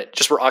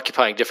were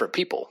occupying different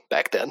people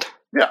back then.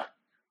 Yeah.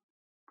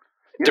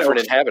 Different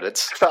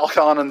inhabitants.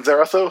 Falcon and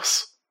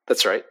Zarathos.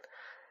 That's right.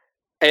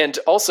 And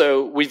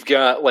also, we've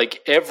got,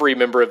 every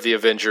member of the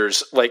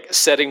Avengers,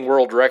 setting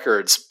world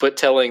records, but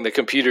telling the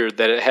computer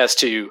that it has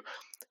to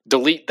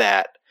delete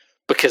that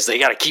because they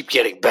got to keep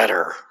getting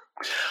better.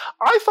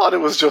 I thought it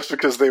was just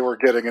because they were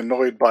getting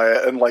annoyed by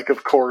it, and,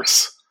 of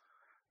course,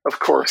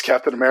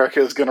 Captain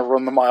America is going to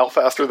run the mile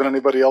faster than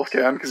anybody else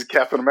can, because he's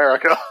Captain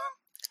America.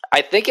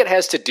 I think it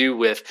has to do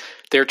with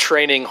they're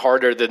training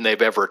harder than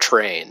they've ever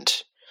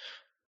trained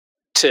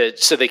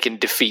so they can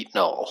defeat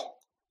Null.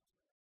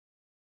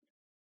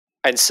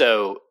 And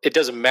so it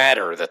doesn't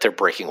matter that they're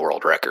breaking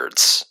world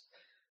records.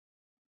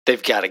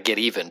 They've got to get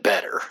even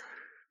better.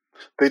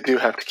 They do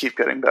have to keep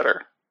getting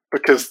better,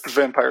 because the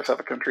vampires have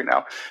a country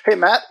now. Hey,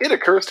 Matt, it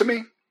occurs to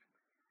me,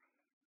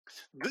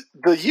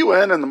 the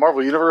UN and the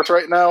Marvel Universe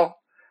right now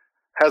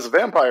has a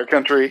vampire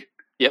country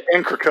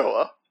and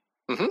Krakoa.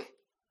 Mm-hmm.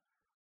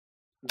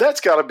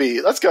 That's got to be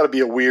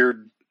a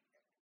weird,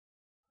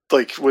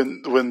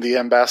 when the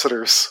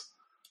ambassadors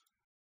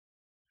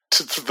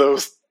to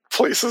those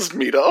places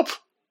meet up.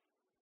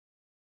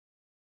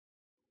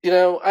 I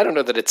don't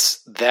know that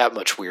it's that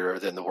much weirder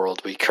than the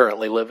world we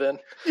currently live in.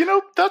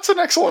 That's an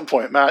excellent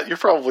point, Matt. You're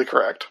probably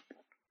correct.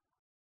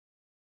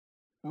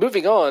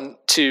 Moving on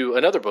to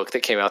another book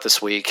that came out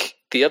this week,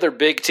 the other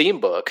big team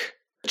book,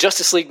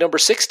 Justice League number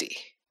 60.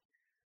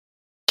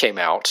 came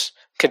out,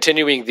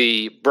 continuing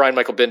the Brian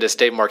Michael Bendis,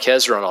 Dave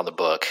Marquez run on the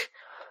book.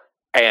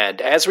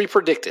 And as we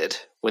predicted,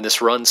 when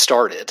this run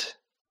started,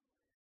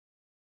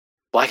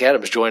 Black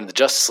Adam's joined the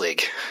Justice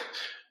League.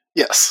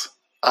 Yes.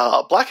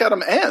 Black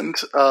Adam and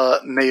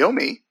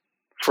Naomi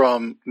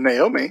from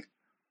Naomi,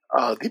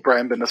 the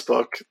Brian Bendis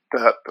book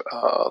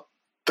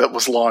that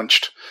was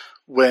launched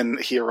when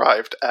he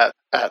arrived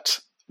at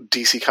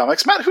DC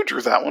Comics. Matt, who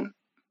drew that one?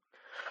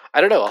 I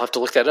don't know. I'll have to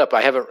look that up.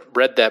 I haven't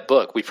read that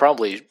book. We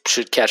probably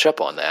should catch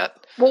up on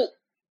that. Well,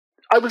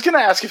 I was going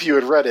to ask if you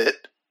had read it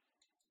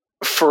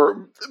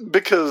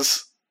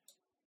because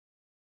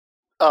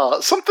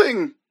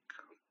something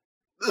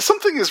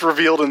is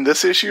revealed in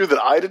this issue that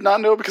I did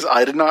not know because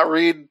I did not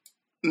read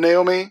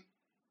Naomi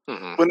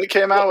when it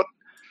came out.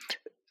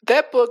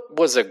 That book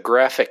was a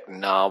graphic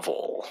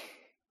novel.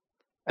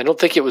 I don't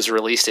think it was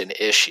released in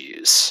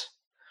issues.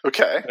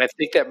 Okay. And I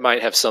think that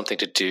might have something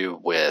to do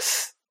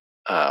with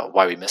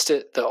why we missed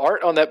it. The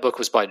art on that book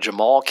was by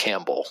Jamal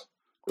Campbell.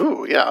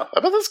 Ooh, yeah. I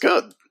bet that's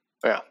good.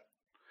 Yeah.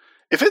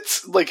 If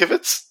it's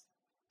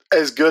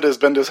as good as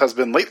Bendis has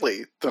been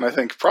lately, then I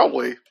think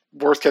probably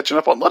worth catching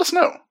up on. Let us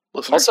know.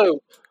 Listener.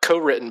 Also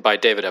co-written by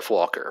David F.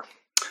 Walker.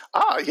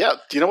 Ah, yeah.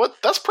 You know what?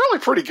 That's probably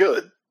pretty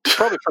good.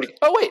 Probably pretty.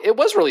 Oh wait, it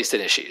was released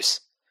in issues.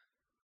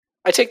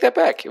 I take that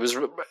back. It was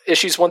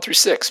issues 1 through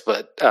 6,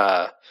 but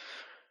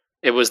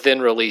it was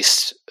then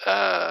released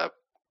when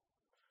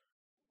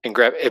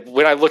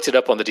I looked it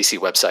up on the DC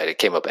website, it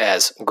came up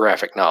as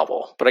graphic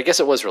novel. But I guess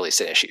it was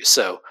released in issues.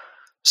 So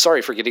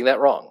sorry for getting that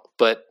wrong.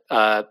 But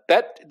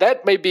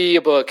that may be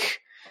a book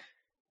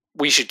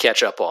we should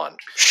catch up on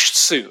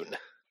soon.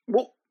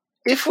 Well,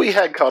 if we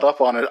had caught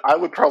up on it, I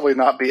would probably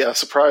not be as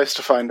surprised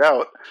to find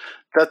out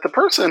that the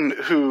person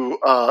who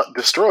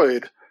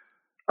destroyed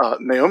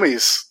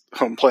Naomi's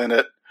home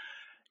planet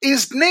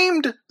is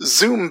named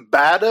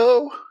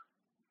Zumbado.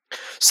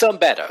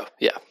 Zumbado,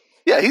 yeah.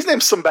 Yeah, he's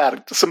named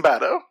Zumbado.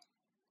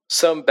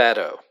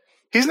 Zumbado.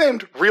 He's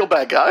named Real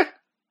Bad Guy.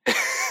 I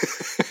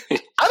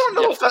don't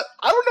know if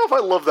I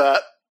love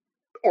that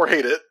or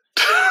hate it.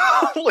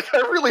 Like, I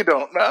really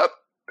don't, Matt.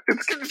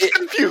 It's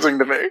confusing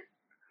to me.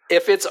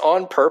 If it's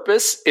on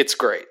purpose, it's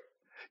great.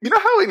 You know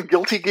how in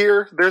Guilty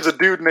Gear, there's a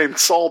dude named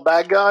Saul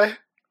Bad Guy?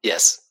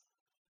 Yes.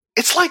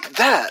 It's like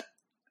that.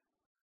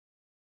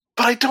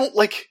 But I don't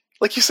like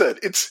you said,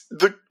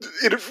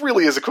 it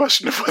really is a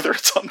question of whether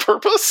it's on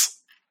purpose.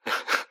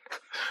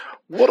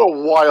 What a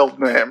wild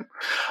name.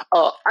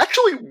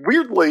 Actually,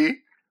 weirdly,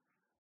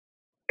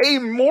 a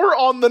more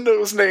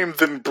on-the-nose name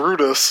than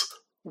Brutus,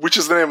 which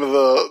is the name of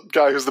the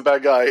guy who's the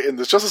bad guy in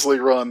this Justice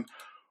League run,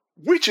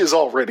 which is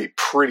already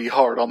pretty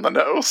hard on the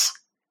nose.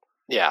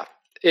 Yeah.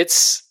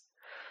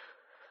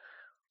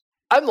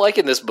 I'm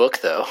liking this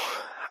book, though.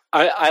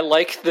 I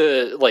like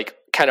the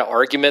kind of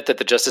argument that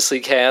the Justice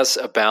League has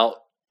about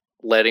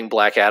letting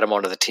Black Adam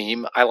onto the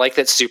team. I like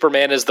that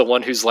Superman is the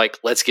one who's like,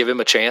 let's give him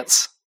a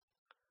chance.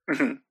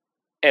 Mm-hmm.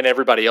 And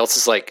everybody else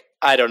is like,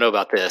 I don't know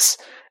about this.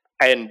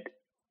 And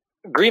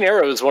Green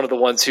Arrow is one of the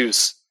ones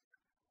who's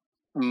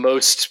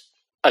most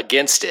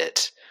against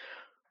it.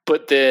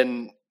 But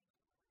then,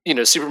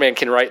 Superman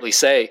can rightly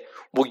say,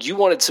 well, you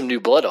wanted some new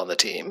blood on the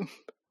team.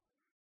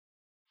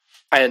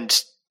 And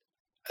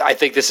I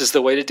think this is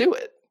the way to do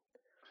it.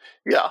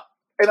 Yeah.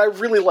 And I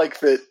really like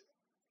that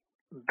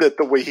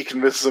the way he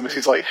convinces him is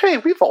he's like, hey,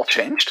 we've all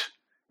changed.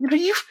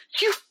 You've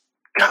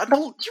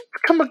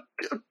become a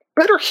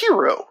better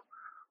hero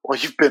while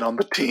you've been on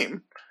the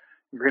team.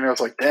 Green Arrow's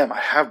like, damn,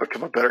 I have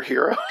become a better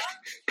hero.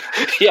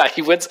 Yeah,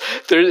 he wins.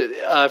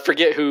 I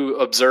forget who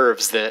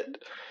observes that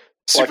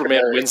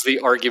Superman wins the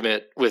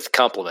argument with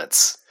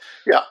compliments.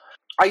 Yeah.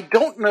 I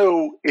don't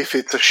know if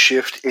it's a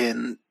shift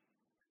in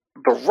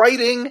the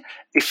writing,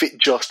 if it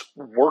just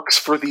works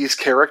for these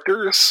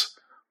characters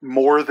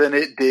more than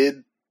it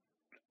did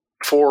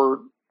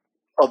for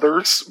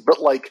others, but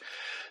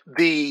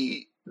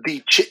the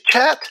chit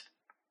chat,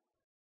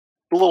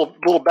 the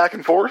little back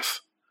and forth,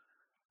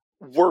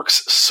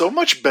 works so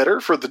much better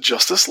for the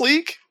Justice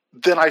League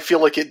than I feel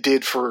like it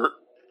did for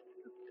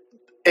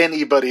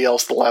anybody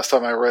else the last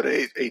time I read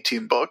a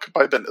team book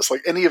by Bendis,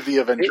 like any of the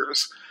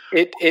Avengers.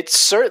 It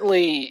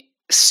certainly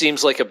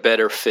seems like a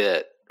better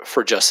fit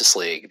for Justice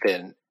League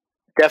than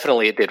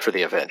definitely it did for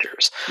the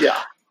Avengers. Yeah.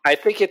 I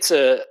think it's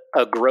a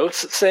growth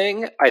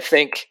thing. I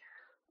think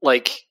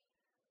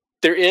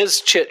there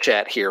is chit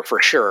chat here for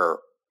sure,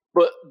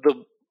 but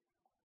the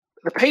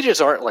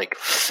pages aren't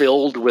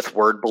filled with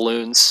word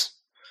balloons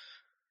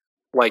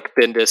like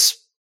Bendis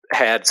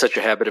had such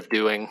a habit of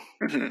doing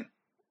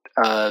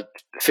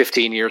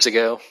 15 years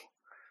ago.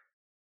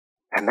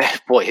 And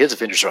his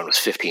Avengers run was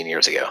 15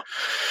 years ago.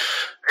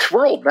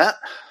 We're old, Matt.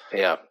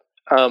 Yeah.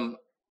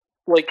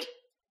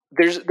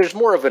 There's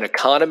more of an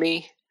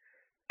economy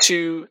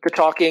to the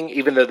talking,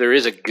 even though there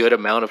is a good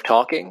amount of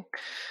talking.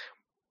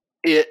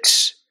 I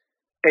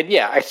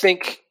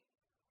think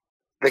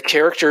the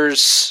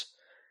characters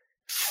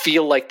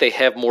feel like they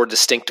have more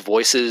distinct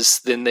voices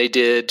than they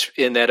did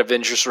in that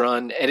Avengers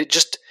run, and it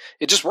just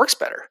works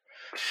better.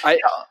 I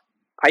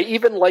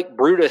even like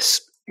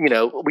Brutus,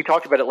 we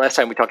talked about it last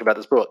time we talked about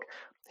this book.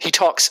 He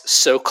talks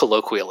so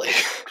colloquially.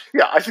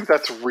 Yeah, I think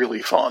that's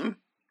really fun.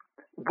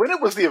 When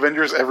it was the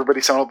Avengers, everybody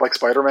sounded like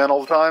Spider-Man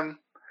all the time.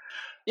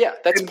 Yeah,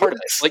 that's part of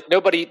it. Like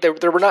nobody,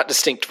 there were not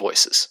distinct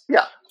voices.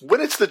 Yeah, when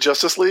it's the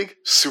Justice League,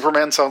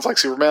 Superman sounds like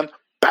Superman,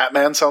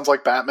 Batman sounds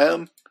like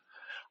Batman.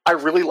 I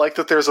really like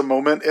that there's a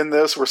moment in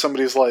this where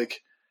somebody's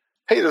like,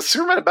 hey, does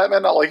Superman and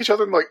Batman not like each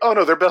other? And I'm like, oh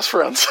no, they're best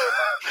friends.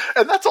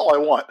 And that's all I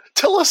want.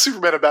 Tell us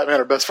Superman and Batman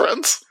are best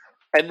friends.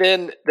 And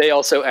then they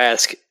also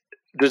ask,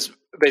 does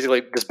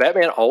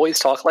Batman always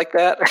talk like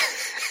that?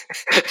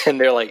 And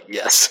they're like,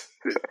 yes.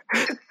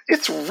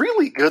 It's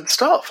really good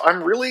stuff.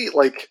 I'm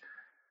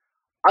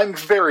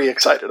very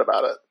excited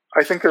about it.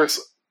 I think there's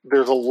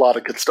a lot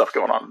of good stuff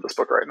going on in this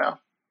book right now.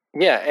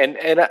 Yeah,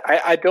 and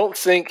I don't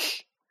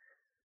think,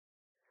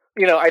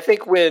 I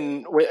think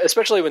when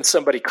especially when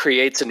somebody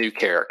creates a new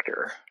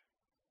character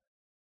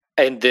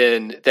and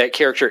then that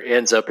character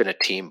ends up in a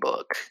team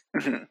book,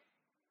 mm-hmm.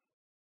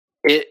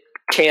 it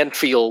can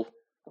feel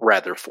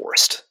rather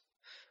forced.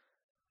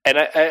 And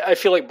I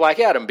feel like Black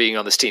Adam being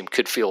on this team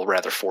could feel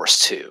rather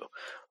forced too.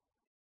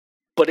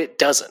 But it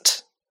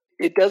doesn't.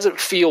 It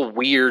doesn't feel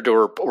weird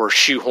or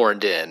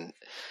shoehorned in.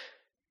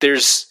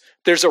 There's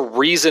a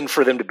reason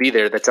for them to be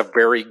there that's a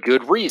very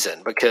good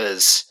reason,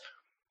 because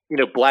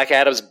Black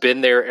Adam's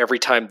been there every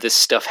time this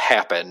stuff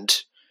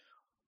happened.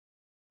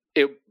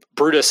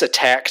 Brutus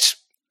attacked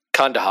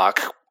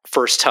Kandahak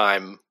first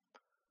time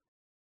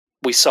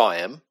we saw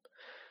him,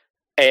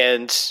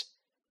 and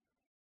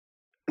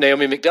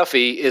Naomi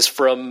McDuffie is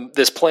from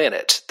this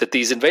planet that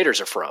these invaders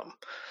are from,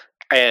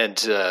 and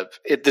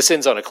this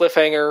ends on a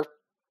cliffhanger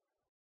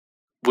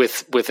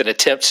with an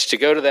attempt to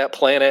go to that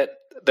planet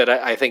that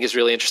I think is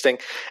really interesting.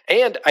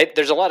 And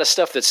there's a lot of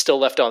stuff that's still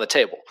left on the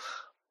table.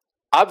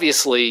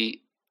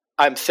 Obviously,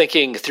 I'm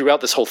thinking throughout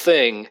this whole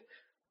thing,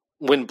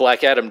 when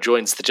Black Adam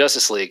joins the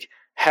Justice League,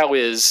 how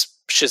is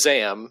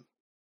Shazam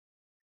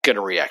going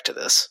to react to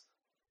this?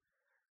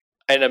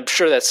 And I'm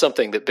sure that's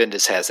something that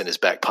Bendis has in his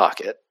back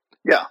pocket.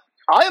 Yeah,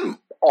 I'm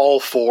all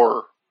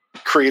for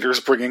creators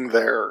bringing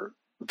their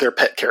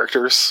pet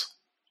characters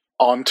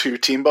onto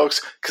team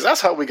books, because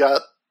that's how we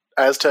got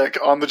Aztec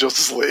on the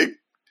Justice League.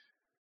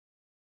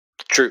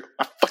 True.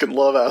 I fucking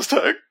love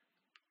Aztec.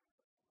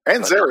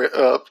 And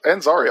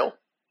Zariel.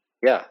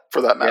 Yeah.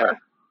 For that matter.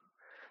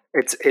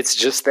 Yeah. It's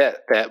just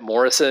that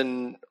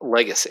Morrison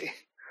legacy.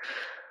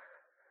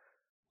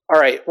 All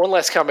right, one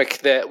last comic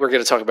that we're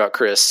going to talk about,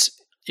 Chris.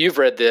 You've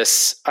read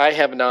this. I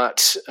have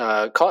not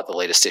caught the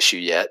latest issue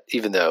yet,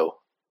 even though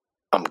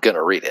I'm going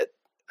to read it.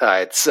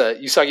 It's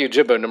Usagi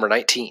Yojimbo number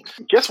 19.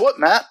 Guess what,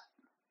 Matt?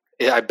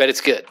 Yeah, I bet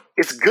it's good.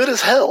 It's good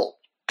as hell.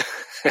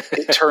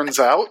 It turns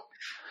out.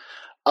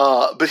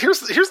 But here's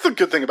the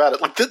good thing about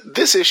it. Like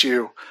this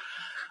issue,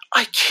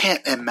 I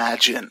can't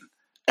imagine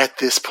at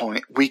this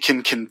point we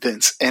can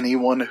convince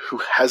anyone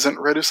who hasn't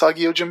read Usagi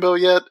Yojimbo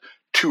yet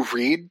to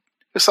read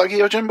Usagi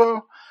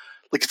Yojimbo.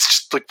 Like it's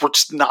just like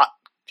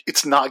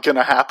it's not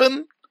gonna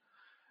happen,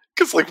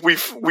 because like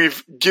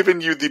we've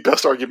given you the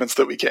best arguments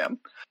that we can.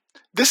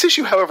 This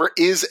issue, however,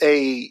 is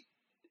a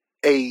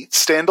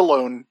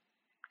standalone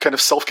kind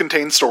of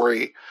self-contained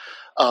story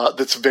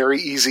that's very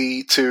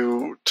easy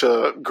to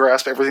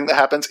grasp everything that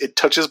happens. It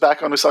touches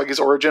back on Usagi's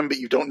origin, but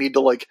you don't need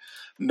to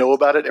know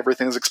about it.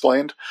 Everything is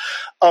explained.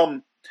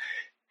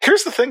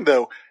 Here's the thing,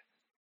 though.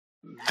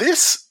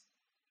 This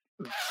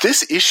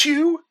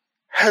issue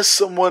has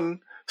someone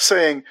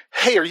saying,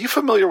 hey, are you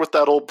familiar with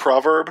that old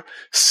proverb?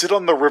 Sit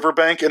on the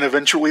riverbank and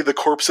eventually the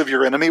corpse of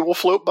your enemy will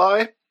float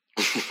by?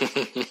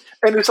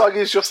 And Usagi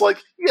is just like,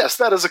 yes,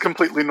 that is a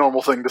completely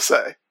normal thing to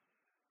say.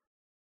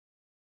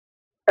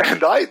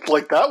 And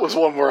that was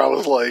one where I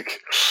was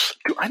like,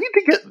 do I need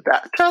to get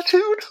that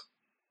tattooed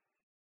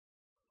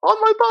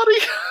on my body?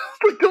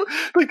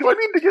 do I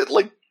need to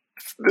get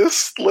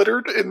this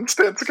lettered in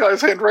Stan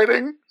Sakai's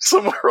handwriting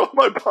somewhere on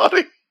my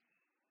body?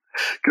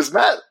 Because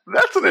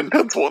that's an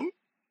intense one.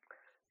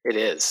 It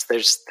is.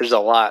 There's a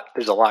lot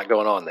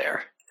going on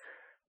there.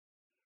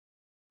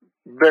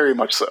 Very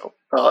much so.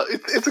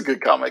 It's a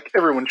good comic.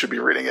 Everyone should be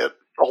reading it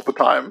all the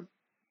time.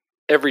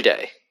 Every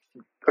day.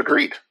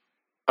 Agreed.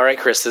 All right,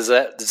 Chris, does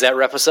that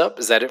wrap us up?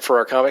 Is that it for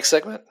our comic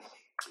segment?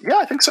 Yeah,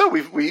 I think so.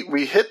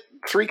 We hit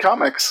 3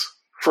 comics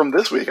from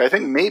this week. I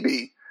think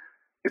maybe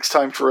it's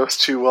time for us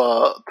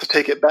to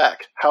take it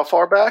back. How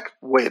far back?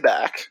 Way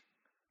back.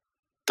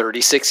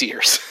 36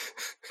 years.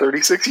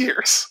 36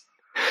 years.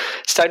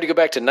 It's time to go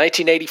back to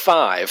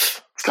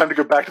 1985. It's time to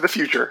go back to the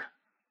future.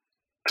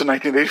 To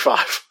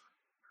 1985.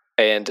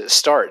 And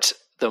start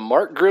the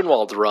Mark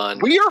Gruenwald run.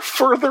 We are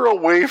further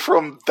away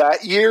from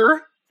that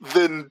year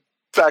than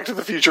Back to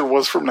the Future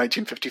was from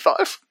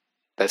 1955.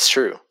 That's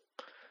true.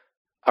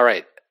 All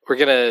right, we're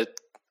gonna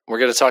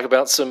talk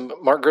about some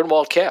Mark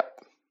Gruenwald Cap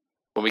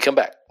when we come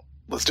back.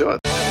 Let's do it.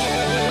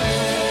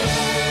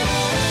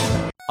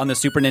 On the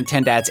Super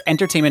Nintendad's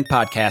Entertainment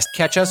Podcast,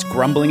 catch us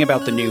grumbling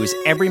about the news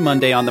every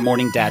Monday on the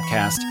Morning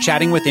Dadcast,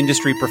 chatting with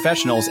industry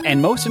professionals,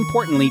 and most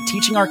importantly,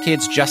 teaching our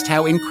kids just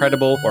how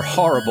incredible or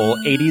horrible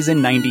 80s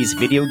and 90s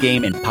video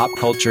game and pop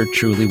culture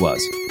truly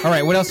was. All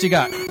right, what else you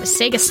got? The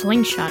Sega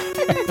Slingshot.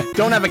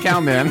 Don't have a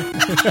count, man.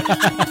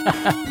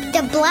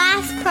 The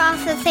blast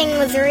processing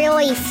was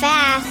really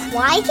fast.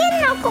 Why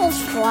can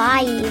Knuckles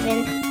fly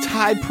even?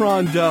 Tide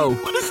prawn dough.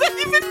 What does that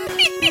even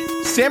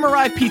mean?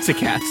 Samurai pizza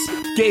cats.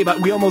 Gabe,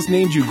 we almost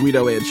named you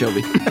Guido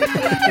Anchovy.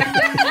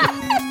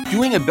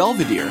 Doing a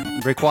Belvedere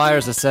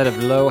Requires a set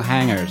of low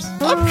hangers.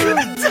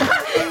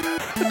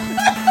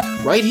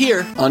 right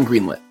here on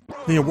Greenlit.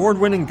 The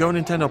award-winning Go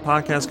Nintendo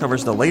podcast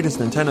covers the latest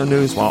Nintendo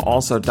news while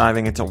also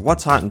diving into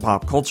what's hot in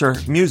pop culture,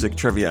 music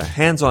trivia,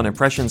 hands-on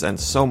impressions, and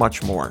so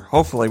much more.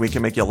 Hopefully we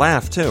can make you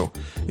laugh, too.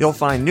 You'll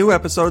find new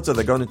episodes of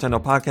the Go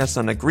Nintendo podcast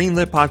on the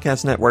Greenlit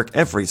Podcast Network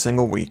every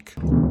single week.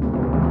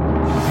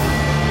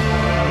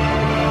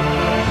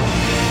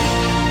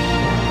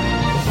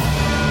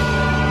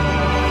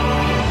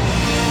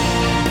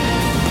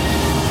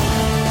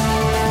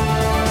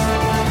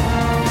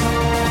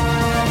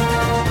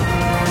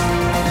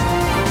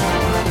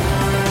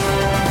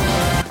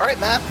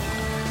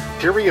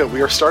 Here we go.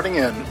 We are starting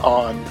in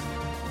on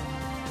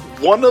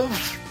one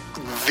of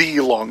the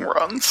long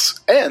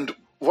runs, and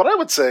what I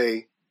would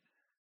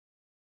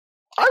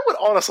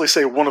honestly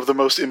say one of the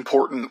most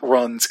important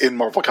runs in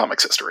Marvel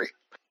Comics history.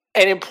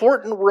 An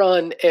important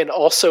run, and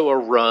also a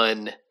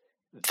run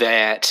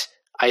that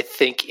I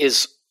think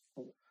is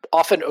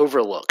often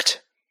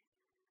overlooked,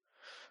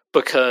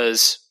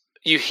 because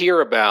you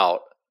hear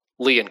about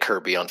Lee and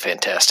Kirby on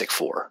Fantastic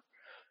Four.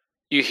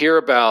 You hear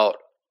about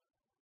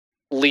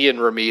Lee and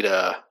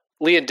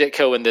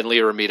Ditko and then Lee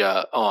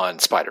Romita on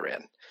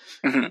Spider-Man.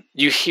 Mm-hmm.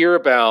 You hear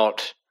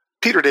about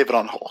Peter David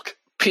on Hulk.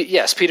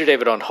 Peter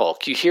David on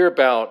Hulk. You hear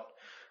about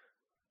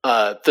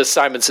the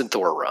Simonson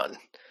Thor run.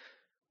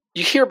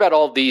 You hear about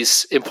all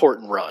these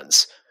important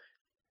runs.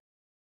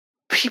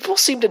 People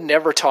seem to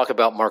never talk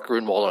about Mark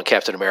Gruenwald on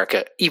Captain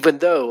America, even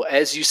though,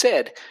 as you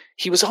said,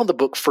 he was on the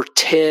book for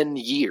 10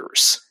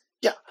 years.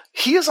 Yeah,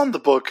 he is on the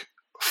book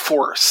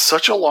for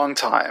such a long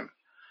time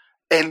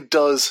and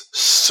does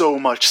so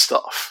much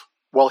stuff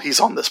while he's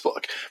on this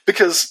book.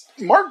 Because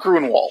Mark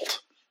Gruenwald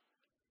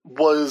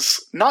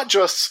was not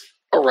just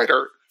a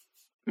writer.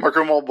 Mark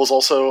Gruenwald was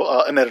also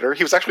an editor.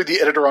 He was actually the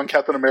editor on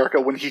Captain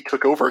America when he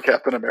took over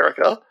Captain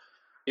America.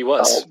 He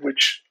was.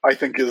 Which I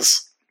think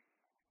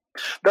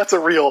that's a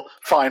real,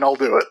 fine, I'll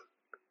do it.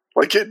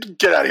 Like,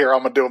 get out of here,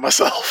 I'm going to do it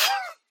myself.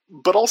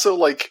 But also,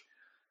 like,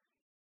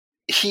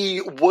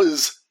 he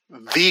was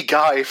the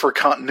guy for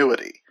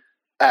continuity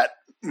at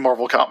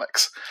Marvel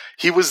Comics.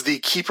 He was the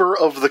keeper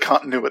of the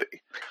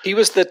continuity. He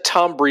was the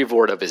Tom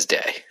Brevoort of his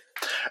day.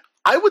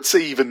 I would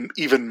say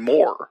even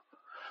more.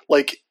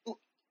 Like,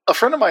 a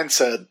friend of mine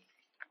said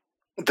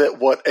that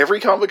what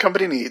every comic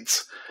company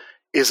needs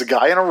is a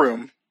guy in a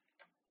room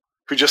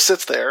who just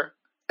sits there,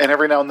 and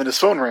every now and then his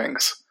phone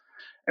rings,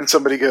 and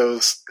somebody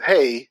goes,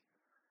 "Hey,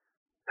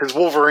 has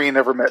Wolverine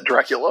ever met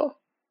Dracula?"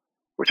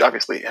 Which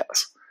obviously he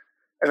has.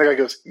 And the guy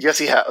goes, "Yes,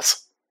 he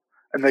has."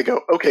 And they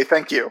go, "Okay,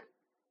 thank you."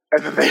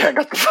 And then they hang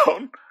up the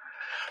phone.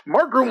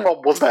 Mark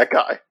Gruenwald was that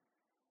guy.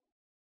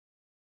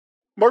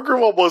 Mark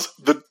Gruenwald was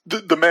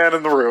the man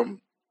in the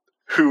room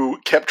who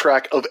kept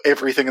track of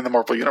everything in the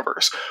Marvel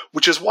Universe,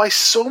 which is why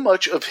so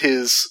much of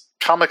his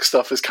comic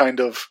stuff is kind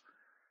of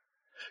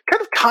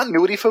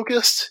continuity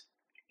focused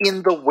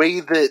in the way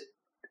that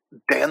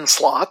Dan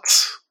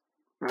Slott's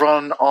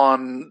run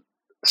on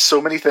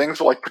so many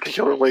things, like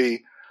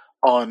particularly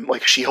on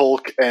like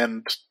She-Hulk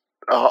and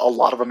a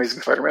lot of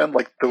Amazing Spider-Man.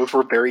 Like, those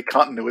were very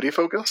continuity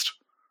focused,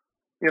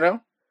 you know?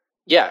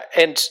 Yeah,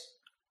 and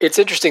it's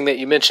interesting that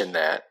you mentioned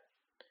that,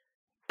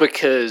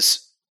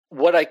 because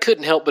what I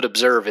couldn't help but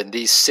observe in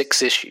these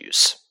 6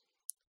 issues,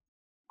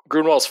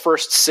 Gruenwald's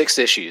first 6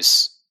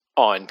 issues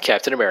on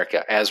Captain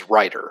America as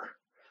writer,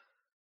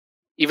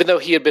 even though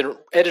he had been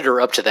editor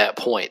up to that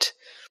point,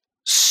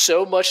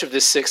 so much of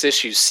this 6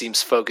 issues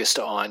seems focused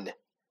on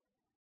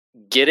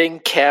getting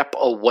Cap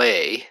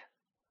away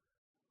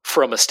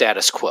from a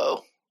status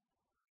quo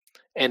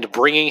and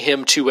bringing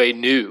him to a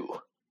new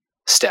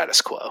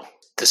status quo.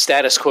 The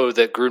status quo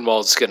that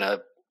Gruenwald's going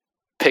to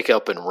pick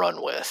up and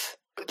run with.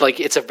 Like,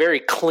 it's a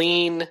very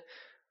clean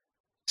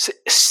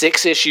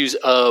 6 issues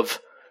of,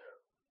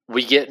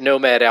 we get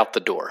Nomad out the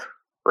door,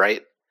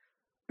 right?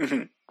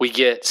 Mm-hmm. We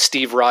get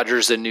Steve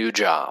Rogers a new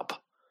job.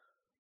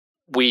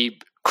 We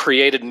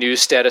create a new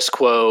status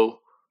quo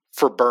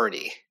for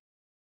Bernie,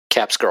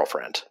 Cap's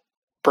girlfriend,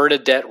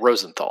 Bernadette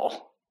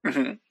Rosenthal.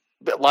 Mm-hmm.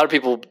 A lot of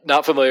people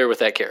not familiar with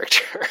that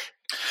character.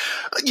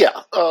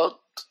 Yeah,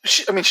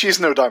 she's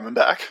no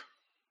Diamondback.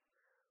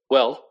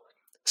 Well,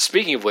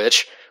 speaking of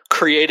which,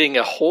 creating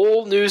a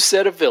whole new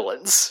set of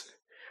villains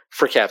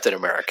for Captain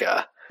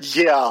America.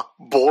 Yeah,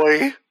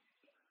 boy.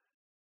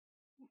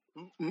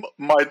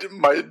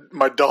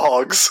 My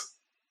dogs,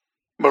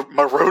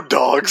 my road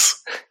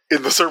dogs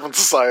in the Serpent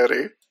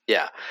Society.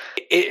 Yeah,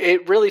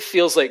 it really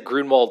feels like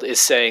Gruenwald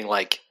is saying,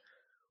 like,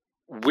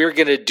 we're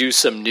going to do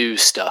some new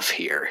stuff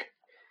here.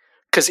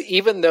 Because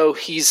even though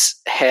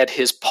he's had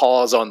his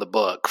paws on the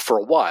book for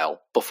a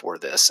while before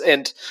this,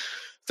 and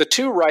the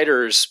two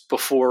writers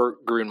before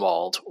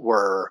Grunwald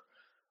were,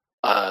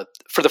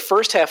 for the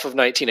first half of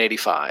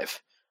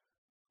 1985,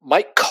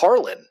 Mike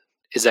Carlin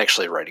is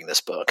actually writing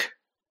this book.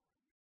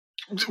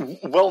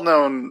 Well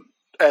known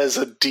as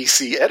a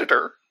DC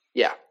editor.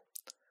 Yeah.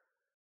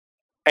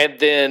 And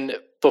then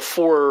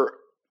before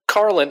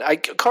Carlin,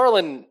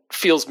 Carlin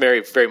feels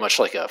very much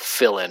like a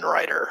fill-in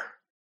writer,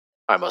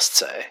 I must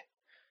say.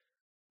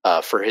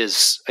 For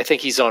his, I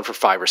think he's on for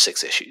 5 or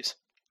 6 issues.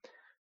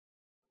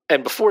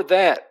 And before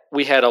that,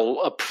 we had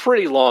a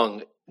pretty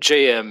long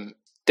J.M.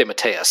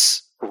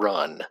 DeMatteis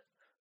run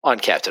on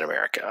Captain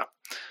America.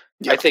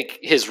 Yeah. I think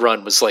his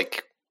run was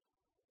like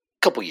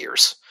a couple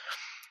years.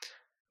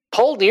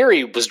 Paul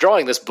Neary was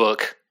drawing this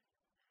book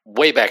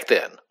way back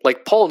then.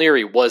 Like, Paul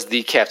Neary was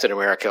the Captain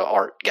America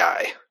art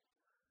guy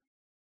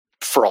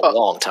for a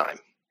long time.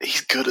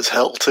 He's good as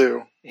hell,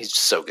 too. He's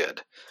so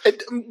good.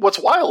 And what's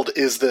wild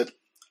is that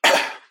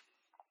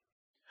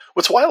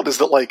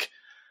like,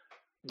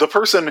 the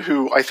person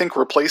who I think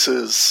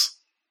replaces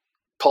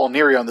Paul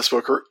Neary on this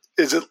book, or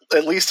is it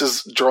at least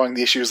is drawing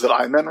the issues that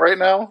I'm in right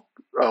now,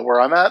 where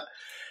I'm at,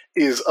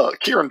 is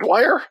Kieran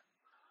Dwyer.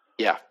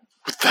 Yeah.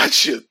 That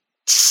shit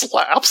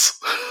slaps.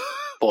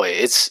 Boy,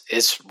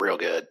 it's real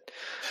good.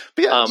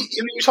 But yeah,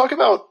 you talk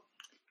about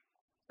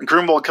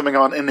Grunwald coming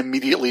on and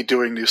immediately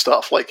doing new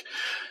stuff, like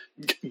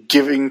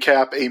giving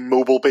Cap a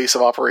mobile base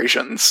of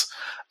operations.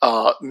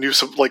 We're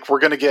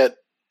going to get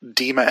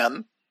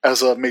D-Man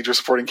as a major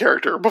supporting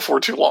character before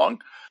too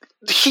long.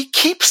 He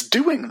keeps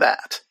doing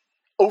that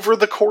over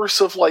the course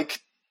of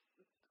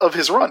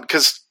his run,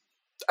 because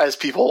as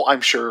people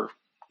I'm sure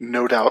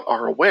no doubt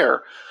are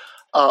aware,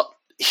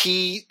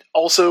 he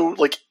also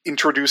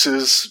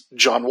introduces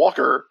John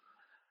Walker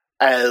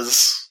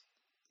as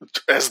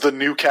the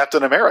new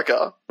Captain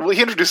America. Well,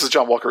 he introduces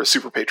John Walker as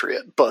Super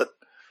Patriot, but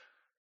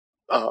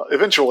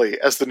eventually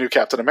as the new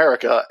Captain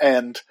America,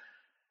 and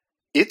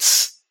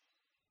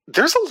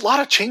there's a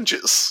lot of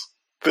changes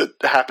that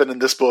happen in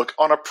this book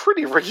on a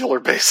pretty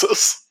regular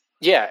basis.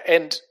 Yeah,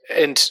 and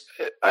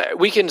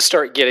we can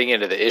start getting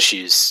into the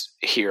issues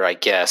here, I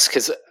guess,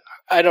 because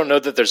I don't know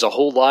that there's a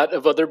whole lot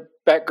of other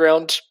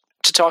background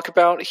to talk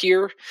about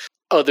here,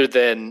 other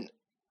than,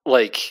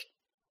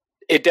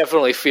 it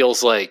definitely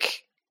feels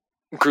like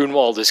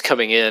Grunwald is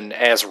coming in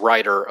as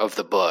writer of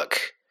the book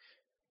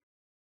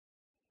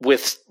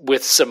with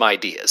some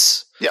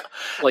ideas. Yeah.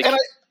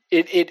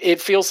 It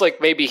feels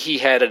like maybe he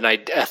had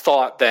a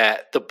thought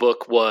that the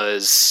book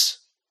was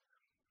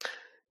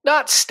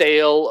not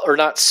stale or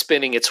not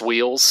spinning its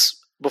wheels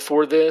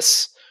before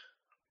this,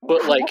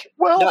 but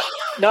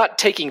not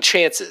taking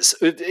chances.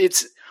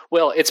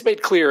 It's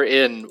made clear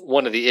in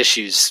one of the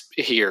issues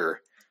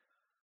here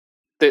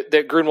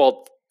that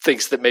Grunwald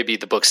thinks that maybe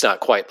the book's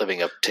not quite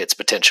living up to its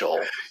potential.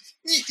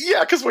 Yeah,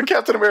 because when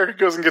Captain America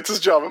goes and gets his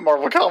job at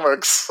Marvel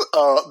Comics,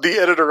 the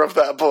editor of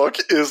that book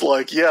is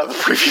like, yeah, the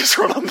previous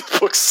run on the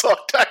book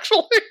sucked,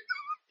 actually.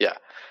 Yeah.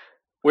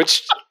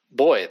 Which,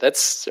 boy,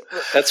 that's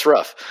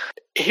rough.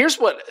 Here's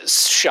what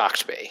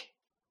shocked me,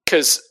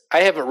 because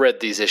I haven't read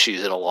these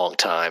issues in a long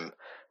time,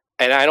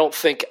 and I don't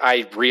think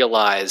I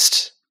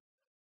realized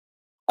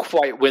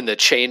quite when the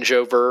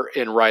changeover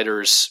in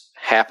writers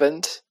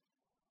happened.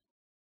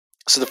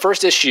 So the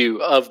first issue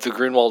of the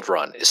Grunwald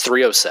run is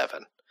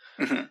 307.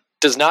 Mm-hmm.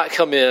 Does not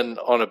come in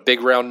on a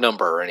big round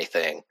number or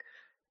anything.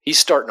 He's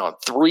starting on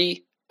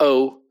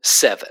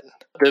 307.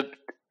 The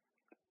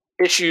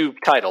issue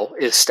title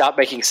is Stop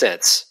Making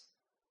Sense,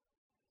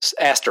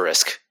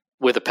 asterisk,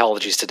 with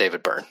apologies to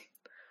David Byrne.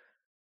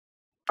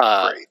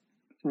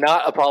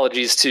 Not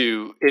apologies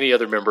to any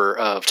other member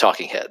of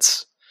Talking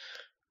Heads,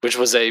 which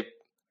was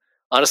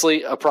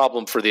honestly a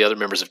problem for the other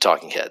members of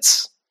Talking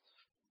Heads.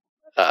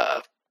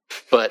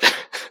 But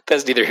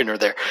that's neither here nor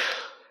there.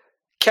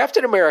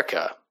 Captain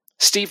America,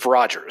 Steve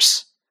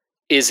Rogers,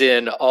 is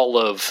in all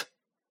of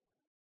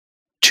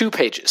 2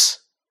 pages,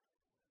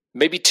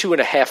 maybe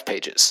 2.5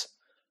 pages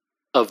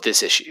of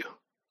this issue.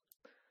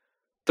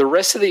 The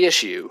rest of the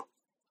issue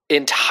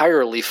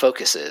entirely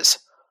focuses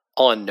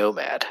on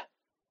Nomad,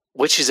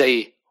 which is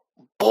a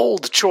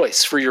bold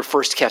choice for your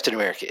first Captain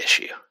America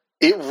issue.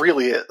 It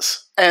really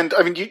is. And,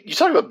 I mean, you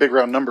talk about big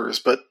round numbers,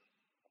 but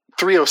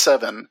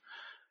 307...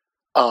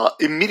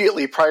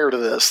 immediately prior to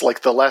this,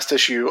 the last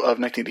issue of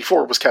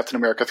 1984 was Captain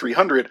America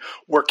 300,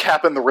 where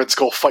Cap and the Red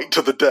Skull fight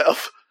to the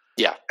death.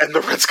 Yeah. And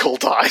the Red Skull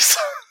dies.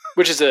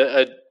 Which is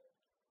a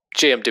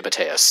J.M.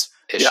 DeMatteis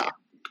issue. Yeah.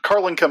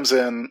 Carlin comes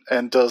in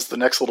and does the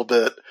next little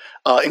bit,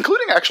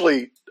 including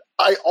actually,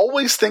 I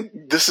always think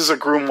this is a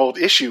Grunwald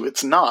issue.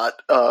 It's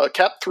not.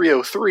 Cap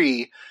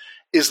 303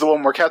 is the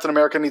one where Captain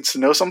America needs to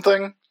know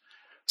something.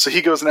 So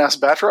he goes and asks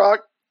Batroc,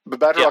 but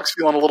Batroc's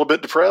feeling a little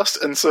bit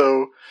depressed, and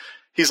so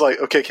he's like,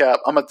 okay, Cap,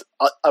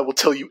 I will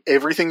tell you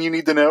everything you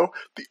need to know.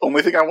 The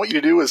only thing I want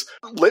you to do is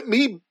let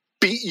me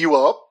beat you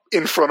up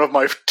in front of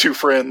my 2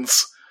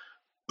 friends,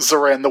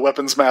 Zoran the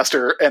Weapons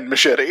Master and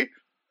Machete.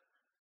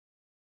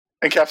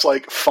 And Cap's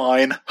like,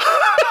 fine.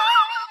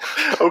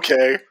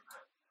 Okay.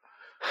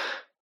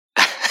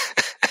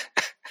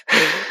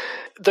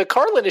 The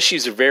Carlin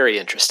issues are very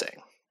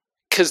interesting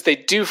because they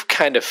do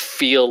kind of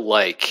feel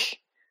like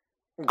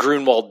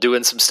Grunwald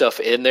doing some stuff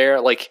in there.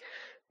 Like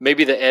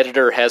maybe the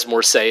editor has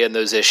more say in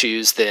those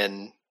issues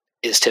than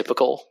is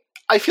typical.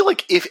 I feel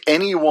like if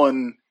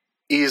anyone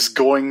is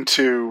going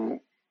to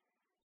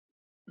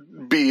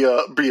be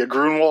a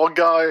Grunwald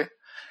guy,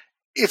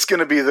 it's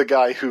going to be the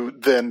guy who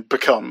then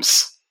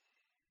becomes,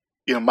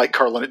 Mike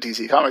Carlin at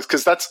DC Comics,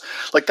 because that's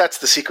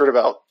the secret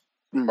about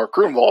Mark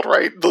Grunwald,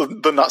 right?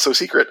 The not so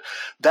secret.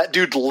 That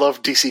dude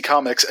loved DC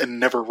Comics and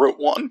never wrote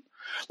one.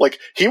 Like,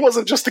 he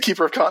wasn't just the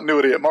keeper of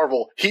continuity at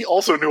Marvel. He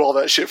also knew all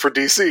that shit for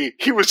DC.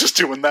 He was just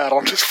doing that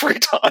on his free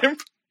time.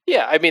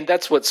 Yeah, I mean,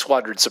 that's what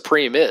Squadron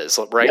Supreme is,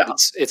 right? Yeah.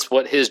 It's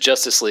what his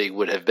Justice League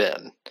would have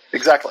been.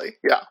 Exactly,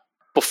 yeah.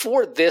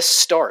 Before this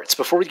starts,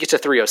 before we get to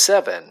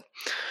 307,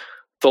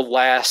 the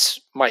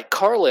last Mike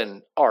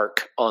Carlin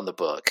arc on the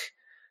book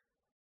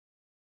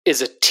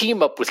is a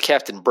team-up with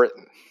Captain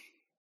Britain,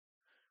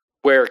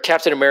 where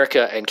Captain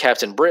America and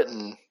Captain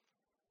Britain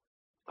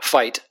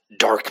fight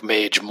Dark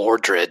Mage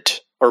Modred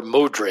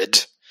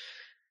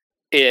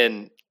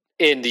in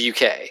the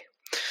UK.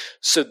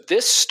 So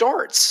this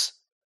starts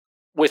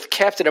with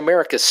Captain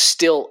America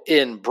still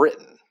in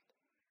Britain.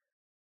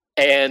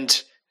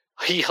 And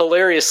he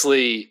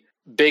hilariously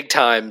big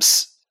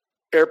times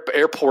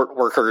airport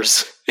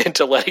workers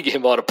into letting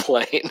him on a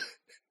plane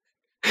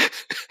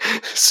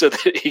so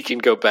that he can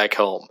go back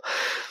home.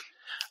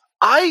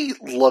 I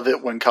love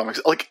it when comics,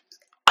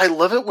 I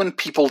love it when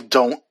people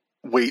don't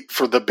wait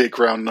for the big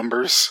round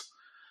numbers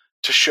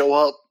to show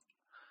up.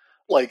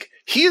 Like,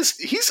 he's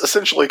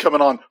essentially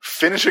coming on,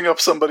 finishing up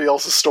somebody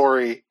else's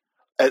story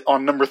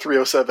on number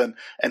 307,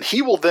 and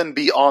he will then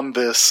be on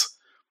this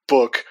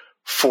book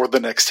for the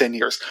next 10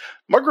 years.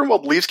 Mark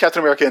Grunwald leaves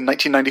Captain America in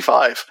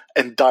 1995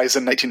 and dies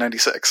in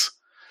 1996.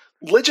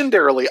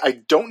 Legendarily,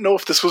 I don't know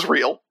if this was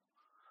real.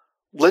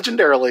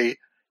 Legendarily,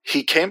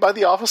 he came by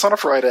the office on a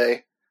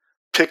Friday,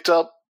 picked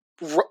up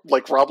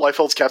Rob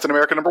Liefeld's Captain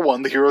America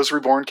 #1, The Heroes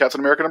Reborn Captain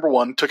America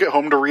 #1, took it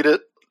home to read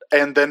it,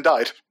 and then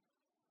died.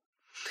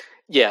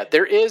 Yeah,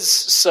 there is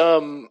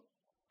some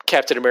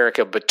Captain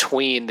America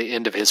between the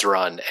end of his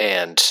run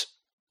and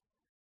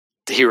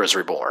The Heroes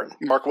Reborn.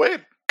 Mark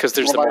Waid. Because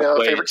there's one the of Mark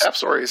my Waid favorite Cap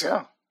stories,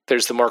 yeah.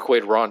 There's the Mark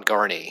Waid Ron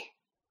Garney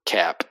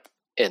Cap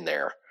in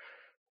there.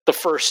 Their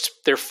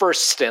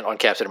first stint on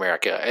Captain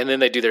America, and then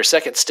they do their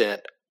second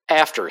stint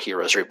after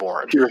Heroes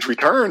Reborn. Heroes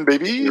Return,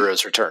 baby.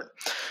 Heroes Return.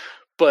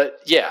 But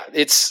yeah,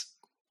 it's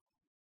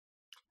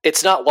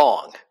not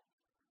long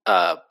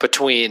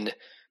between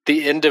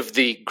the end of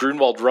the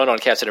Grunwald run on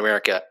Captain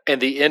America and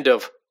the end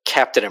of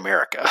Captain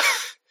America.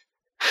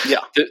 Yeah.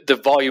 The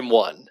volume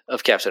 1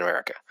 of Captain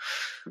America.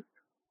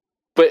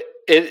 But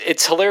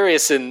it's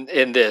hilarious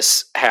in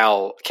this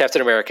how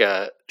Captain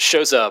America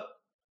shows up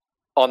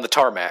on the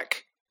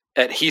tarmac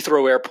at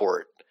Heathrow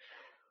Airport,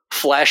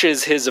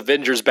 flashes his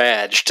Avengers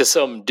badge to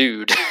some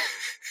dude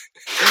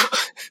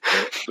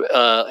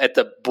at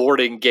the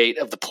boarding gate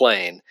of the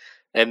plane,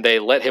 and they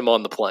let him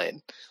on the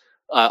plane.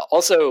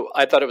 Also,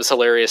 I thought it was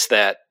hilarious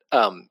that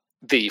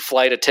the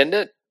flight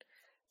attendant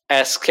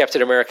asked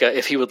Captain America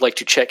if he would like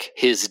to check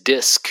his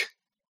disc.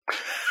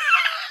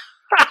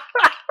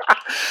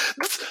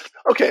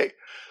 Okay,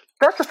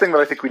 that's the thing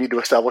that I think we need to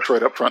establish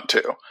right up front,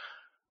 too.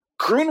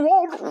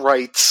 Grunwald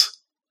writes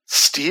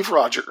Steve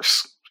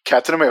Rogers,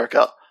 Captain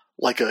America,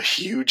 like a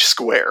huge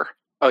square.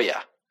 Oh,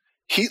 yeah.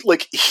 He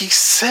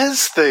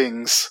says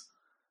things.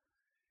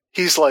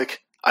 He's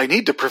like, I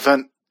need to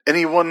prevent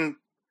anyone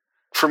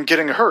from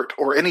getting hurt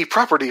or any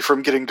property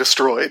from getting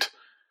destroyed.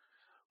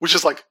 Which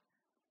is,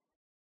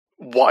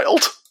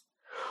 wild.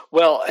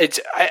 Well,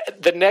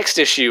 the next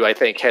issue, I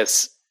think,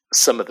 has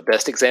some of the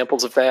best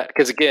examples of that.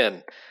 Because,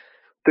 again,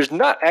 there's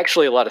not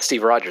actually a lot of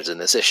Steve Rogers in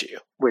this issue,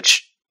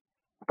 which,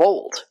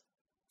 bold.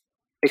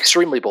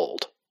 Extremely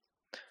bold.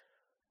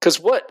 Because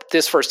what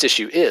this first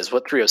issue is,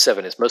 what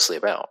 307 is mostly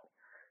about,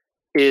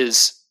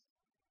 is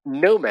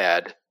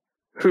Nomad,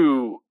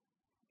 who,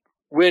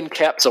 when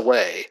Cap's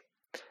away,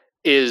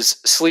 is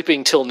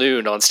sleeping till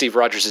noon on Steve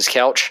Rogers'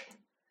 couch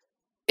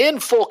in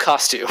full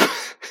costume.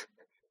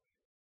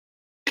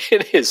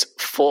 In his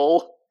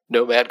full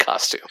Nomad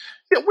costume.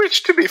 Yeah,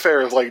 which, to be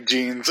fair, is like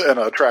jeans and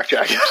a track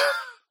jacket.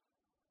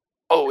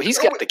 Oh, he's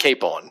got the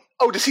cape on.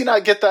 Oh, does he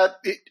not get that?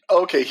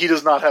 Okay, he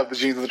does not have the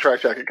jeans and the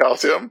track jacket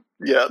costume.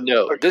 Yeah.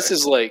 No, okay. This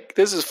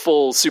is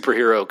full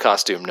superhero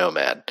costume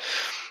Nomad.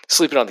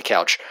 Sleeping on the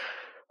couch.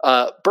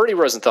 Bernie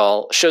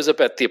Rosenthal shows up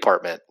at the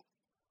apartment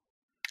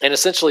and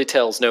essentially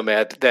tells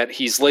Nomad that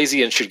he's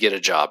lazy and should get a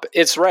job.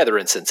 It's rather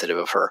insensitive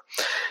of her.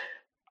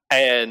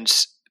 And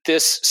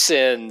this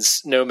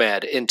sends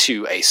Nomad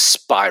into a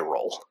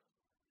spiral.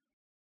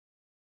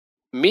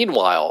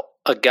 Meanwhile,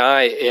 a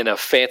guy in a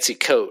fancy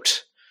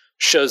coat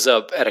shows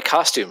up at a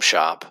costume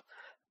shop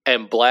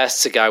and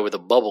blasts a guy with a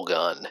bubble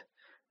gun,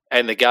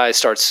 and the guy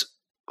starts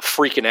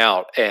freaking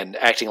out and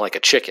acting like a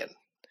chicken.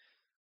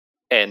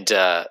 And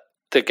the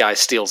guy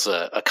steals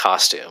a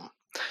costume.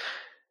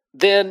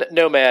 Then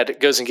Nomad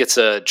goes and gets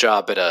a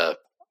job at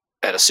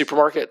a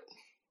supermarket.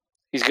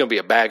 He's going to be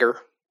a bagger.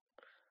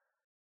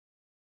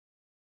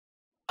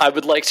 I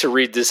would like to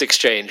read this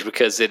exchange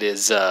because it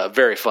is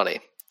very funny.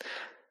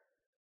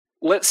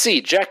 Let's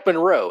see. Jack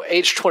Monroe,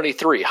 age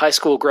 23, high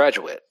school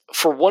graduate.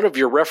 For one of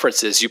your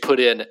references, you put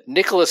in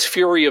Nicholas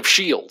Fury of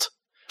S.H.I.E.L.D.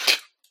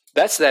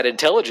 That's that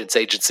intelligence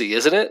agency,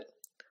 isn't it?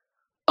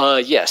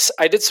 Yes,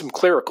 I did some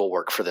clerical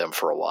work for them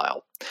for a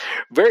while.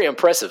 Very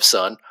impressive,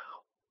 son.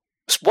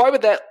 Why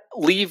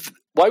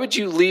would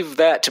you leave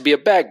that to be a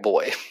bag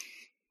boy?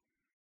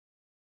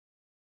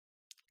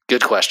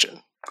 Good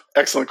question.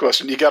 Excellent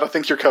question. You got to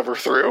think your cover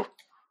through,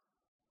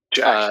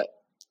 Jack.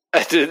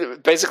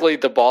 Basically,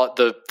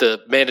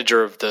 the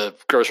manager of the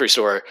grocery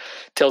store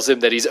tells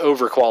him that he's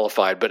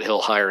overqualified, but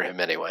he'll hire him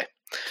anyway.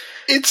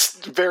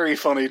 It's very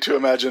funny to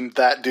imagine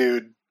that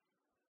dude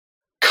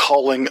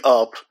calling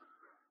up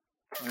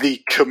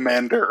the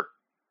commander,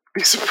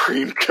 the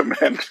supreme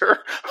commander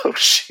of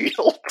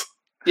S.H.I.E.L.D.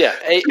 Yeah.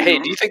 Hey,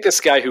 do you think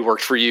this guy who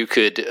worked for you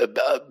could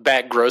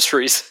bag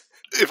groceries?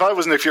 If I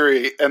was Nick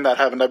Fury and that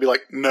happened, I'd be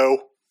like,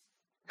 no.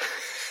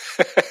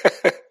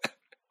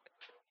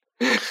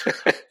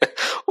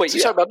 Wait,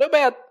 you talking about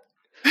Nomad?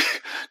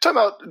 Talking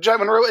about Jack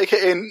Monroe,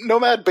 a.k.a.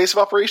 Nomad, Base of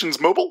Operations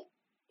Mobile.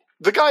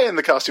 The guy in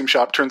the costume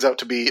shop turns out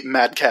to be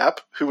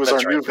Madcap, who was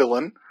our new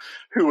villain,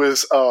 who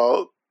is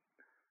the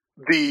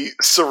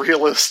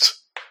surrealist,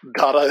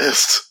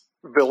 Dadaist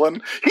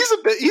villain. He's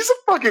a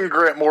fucking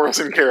Grant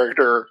Morrison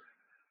character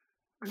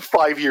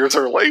 5 years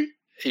early.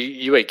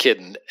 You ain't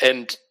kidding.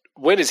 And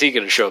when is he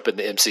going to show up in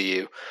the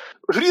MCU?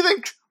 Who do you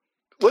think?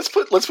 Let's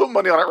put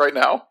money on it right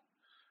now.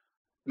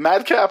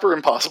 Madcap or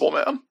Impossible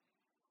Man?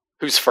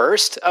 Who's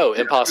first? Oh,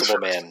 Impossible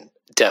Man,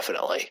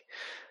 definitely.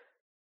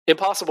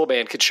 Impossible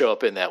Man could show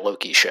up in that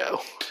Loki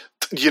show.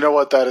 You know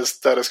what? That is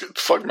good.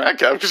 Fuck,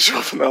 Madcap could show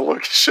up in that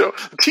Loki show.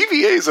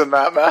 TVA's in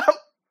that, man.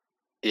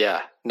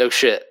 Yeah, no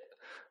shit.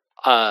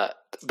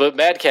 But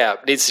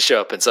Madcap needs to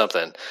show up in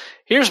something.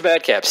 Here's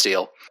Madcap's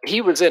deal. He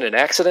was in an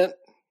accident.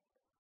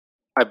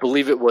 I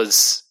believe it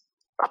was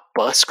a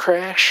bus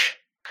crash,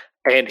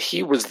 and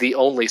he was the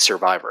only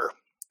survivor.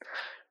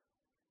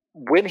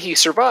 When he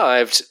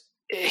survived,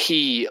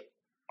 he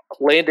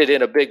landed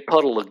in a big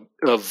puddle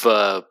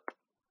of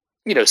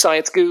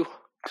science goo.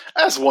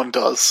 As one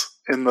does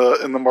in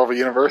the Marvel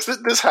Universe.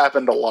 This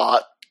happened a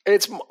lot.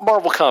 It's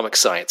Marvel Comics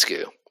science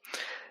goo.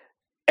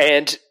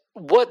 And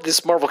what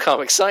this Marvel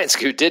Comics science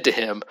goo did to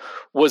him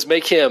was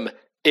make him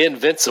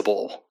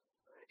invincible.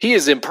 He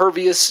is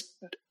impervious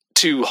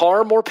to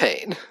harm or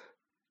pain.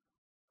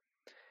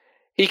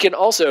 He can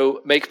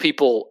also make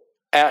people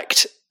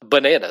act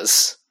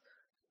bananas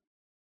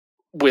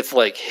with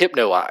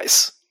hypno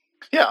eyes.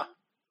 Yeah.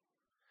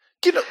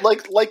 You know,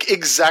 like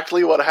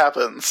exactly what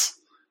happens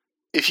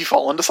if you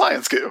fall into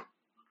science goo.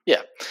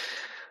 Yeah.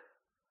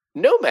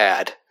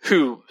 Nomad,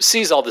 who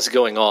sees all this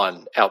going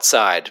on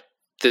outside,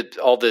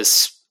 all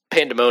this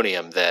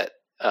pandemonium that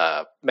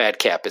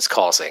Madcap is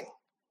causing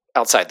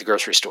outside the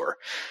grocery store,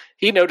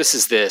 he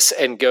notices this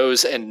and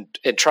goes and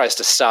tries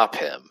to stop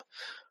him.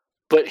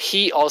 But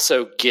he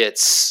also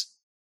gets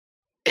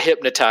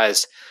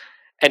hypnotized,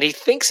 and he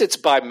thinks it's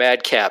by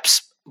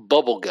Madcap's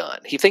bubble gun.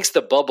 He thinks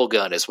the bubble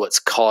gun is what's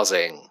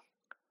causing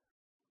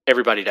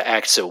everybody to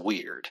act so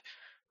weird.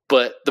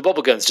 But the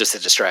bubble gun's just a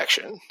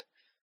distraction.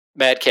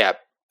 Madcap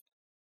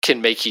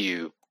can make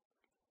you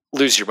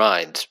lose your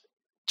mind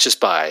just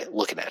by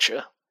looking at you.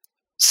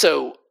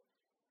 So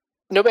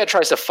Nomad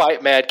tries to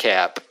fight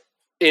Madcap.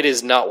 It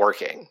is not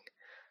working.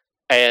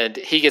 And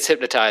he gets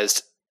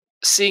hypnotized,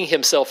 seeing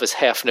himself as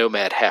half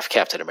Nomad, half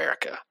Captain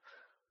America.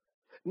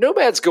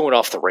 Nomad's going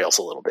off the rails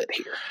a little bit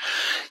here.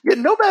 Yeah,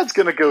 Nomad's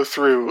going to go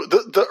through...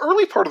 The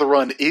early part of the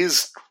run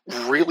is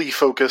really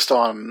focused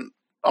on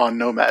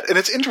Nomad. And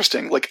it's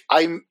interesting.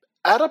 I'm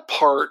at a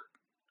part...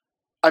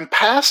 I'm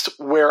past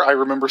where I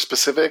remember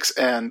specifics,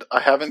 and I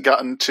haven't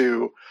gotten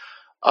to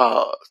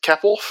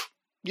Capwolf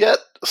yet,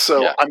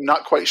 so yeah. I'm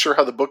not quite sure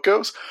how the book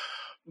goes.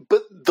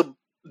 But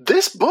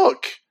this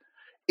book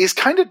is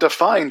kind of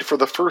defined for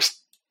the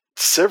first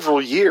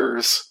several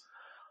years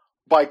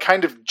by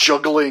kind of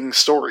juggling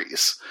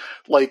stories.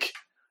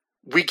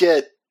 We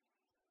get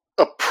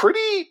a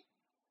pretty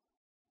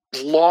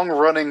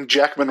long-running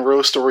Jack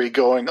Monroe story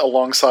going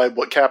alongside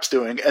what Cap's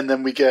doing, and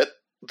then we get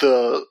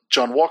the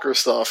John Walker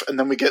stuff, and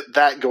then we get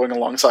that going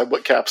alongside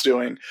what Cap's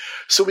doing.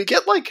 So we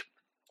get,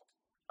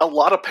 a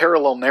lot of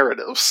parallel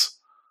narratives.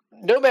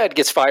 Nomad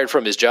gets fired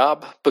from his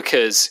job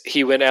because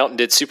he went out and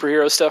did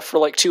superhero stuff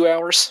for 2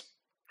 hours.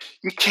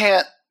 You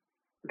can't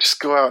just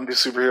go out and do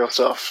superhero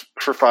stuff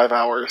for 5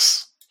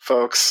 hours,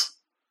 folks.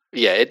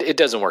 Yeah, it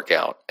doesn't work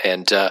out.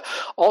 And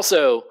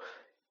also,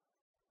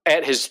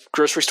 at his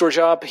grocery store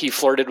job, he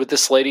flirted with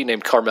this lady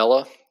named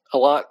Carmela a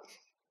lot.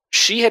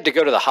 She had to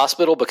go to the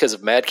hospital because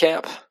of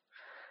Madcap.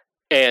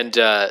 And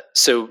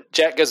so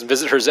Jack goes and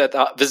visits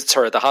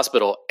her at the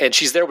hospital, and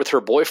she's there with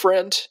her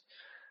boyfriend.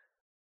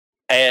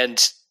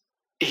 And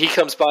he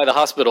comes by the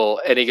hospital,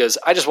 and he goes,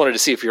 "I just wanted to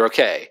see if you're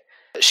okay."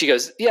 She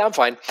goes, "Yeah, I'm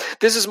fine.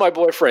 This is my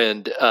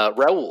boyfriend,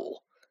 Raul."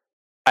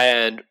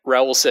 And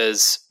Raoul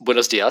says,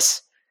 "Buenos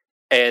dias."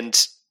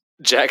 And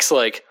Jack's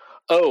like,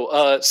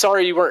 "Oh,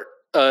 sorry you weren't,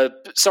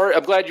 sorry,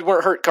 I'm glad you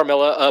weren't hurt,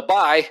 Carmilla.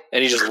 Bye."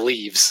 And he just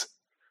leaves.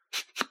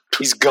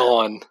 He's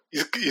gone.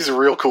 He's a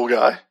real cool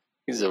guy.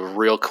 He's a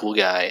real cool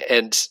guy.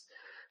 And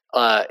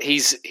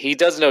he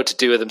doesn't know what to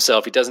do with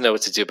himself. He doesn't know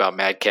what to do about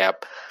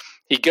Madcap.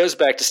 He goes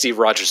back to Steve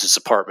Rogers'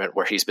 apartment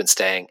where he's been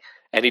staying,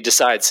 and he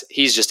decides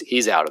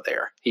he's out of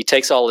there. He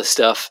takes all his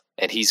stuff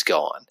and he's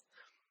gone.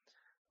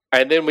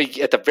 And then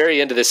at the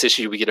very end of this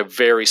issue, we get a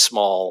very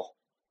small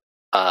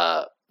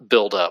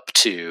build up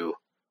to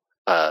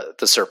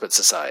the Serpent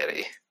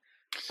Society,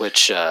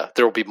 which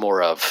there will be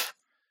more of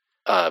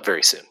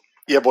very soon.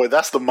 Yeah, boy,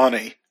 that's the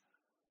money.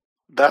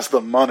 That's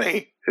the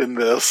money in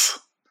this.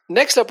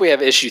 Next up, we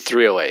have issue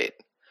 308,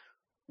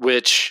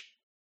 which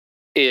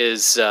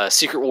is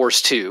Secret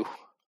Wars 2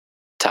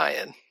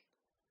 tie-in.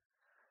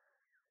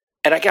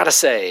 And I gotta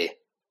say,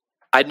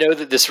 I know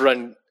that this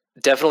run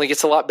definitely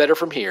gets a lot better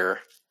from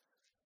here.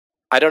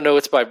 I don't know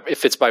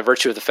if it's by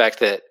virtue of the fact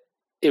that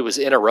it was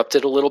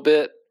interrupted a little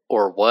bit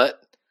or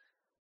what,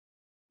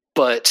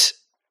 but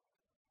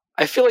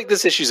I feel like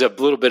this issue's a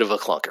little bit of a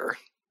clunker.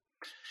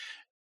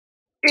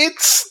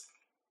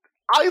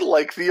 I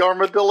like the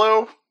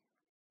armadillo,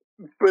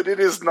 but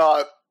it's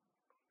not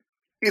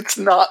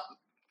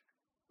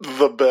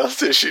the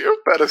best issue.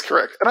 That is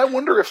correct. And I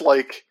wonder if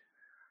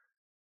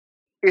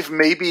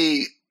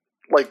maybe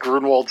like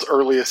Grunwald's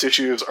earliest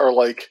issues are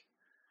like,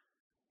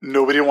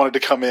 nobody wanted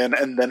to come in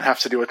and then have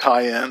to do a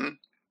tie-in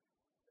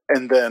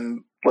and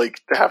then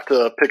like have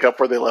to pick up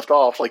where they left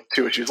off like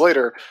 2 issues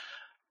later,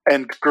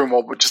 and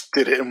Grunwald just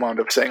did it and wound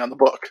up staying on the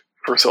book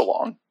for so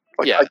long.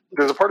 Like, yeah.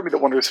 There's a part of me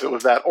that wonders if it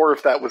was that, or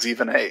if that was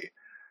even a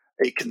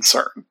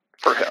concern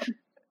for him.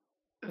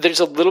 There's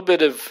a little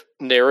bit of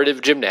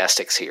narrative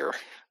gymnastics here.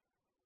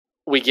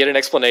 We get an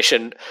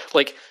explanation.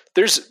 Like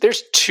there's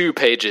 3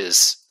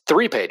 pages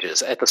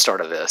at the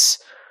start of this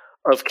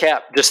of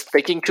Cap just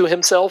thinking to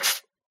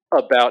himself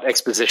about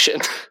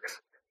exposition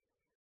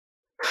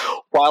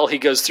while he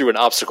goes through an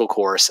obstacle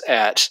course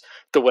at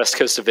the West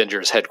Coast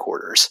Avengers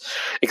headquarters,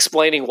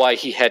 explaining why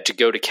he had to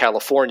go to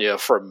California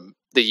from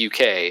the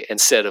UK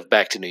instead of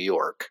back to New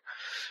York.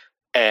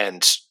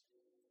 And,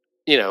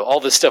 you know, all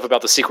this stuff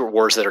about the secret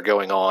wars that are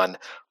going on,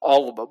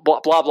 all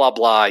blah, blah, blah,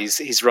 blah.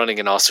 He's running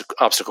an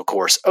obstacle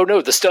course. Oh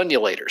no, the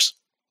Stunulators.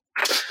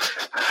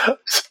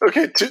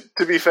 Okay,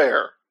 to be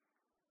fair,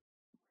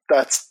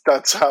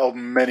 that's how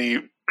many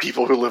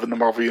people who live in the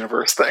Marvel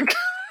Universe think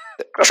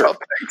about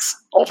things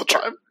all the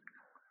time.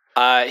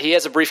 He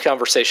has a brief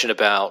conversation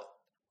about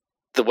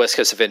the West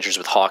Coast Avengers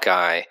with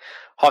Hawkeye.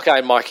 Hawkeye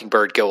and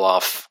Mockingbird go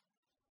off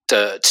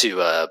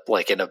to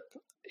like in a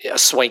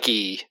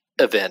swanky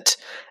event,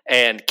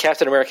 and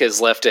Captain America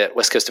is left at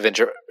West Coast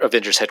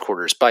Avengers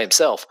headquarters by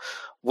himself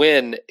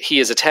when he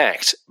is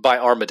attacked by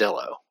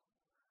Armadillo.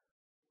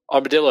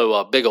 Armadillo,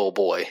 a big old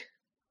boy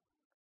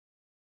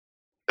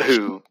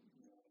who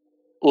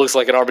looks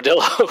like an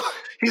armadillo.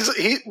 He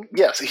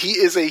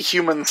is a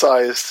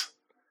human-sized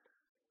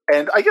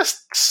and I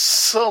guess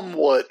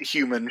somewhat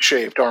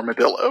human-shaped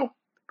armadillo.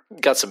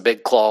 Got some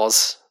big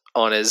claws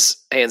on his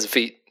hands and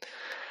feet.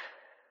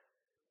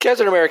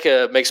 Captain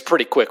America makes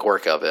pretty quick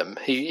work of him.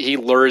 He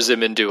lures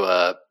him into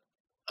a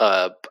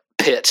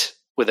pit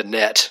with a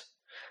net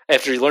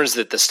after he learns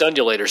that the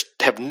Stunulators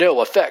have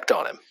no effect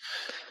on him.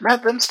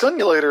 Matt, them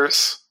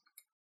Stunulators,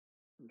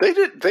 they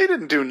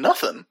didn't do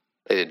nothing.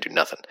 They didn't do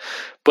nothing.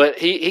 But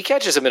he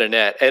catches him in a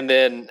net, and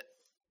then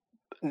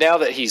now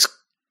that he's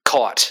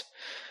caught,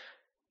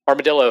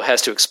 Armadillo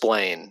has to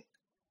explain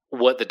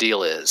what the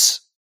deal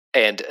is.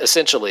 And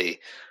essentially,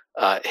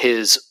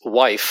 his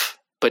wife,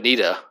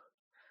 Bonita,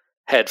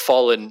 had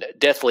fallen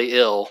deathly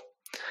ill,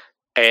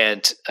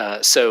 and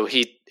so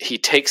he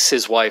takes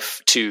his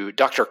wife to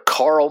Dr.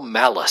 Carl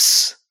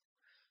Malice,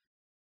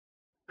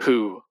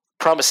 who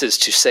promises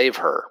to save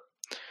her,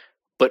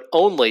 but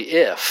only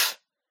if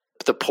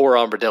the poor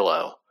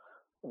armadillo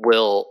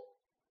will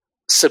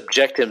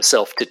subject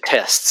himself to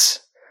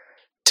tests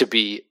to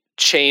be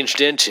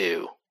changed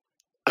into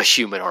a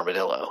human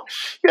armadillo.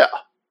 Yeah.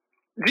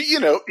 You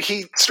know,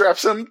 he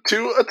straps him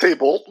to a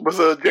table with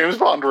a James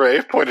Bond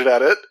ray pointed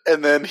at it,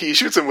 and then he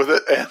shoots him with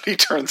it, and he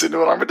turns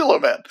into an armadillo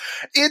man.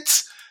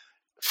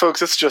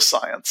 Folks, it's just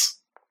science.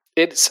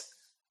 It's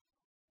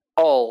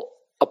all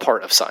a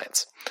part of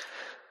science.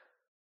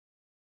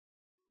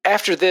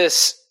 After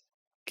this,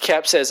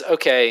 Cap says,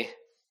 okay,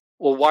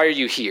 well, why are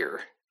you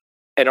here?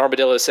 And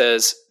Armadillo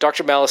says,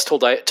 Dr. Malice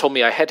told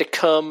me I had to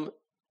come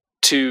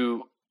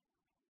to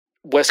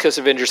West Coast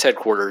Avengers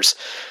headquarters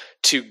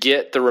to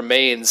get the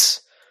remains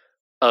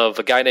of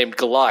a guy named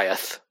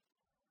Goliath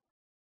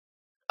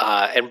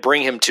and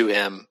bring him to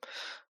him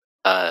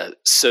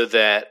so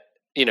that,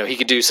 you know, he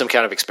could do some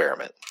kind of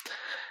experiment.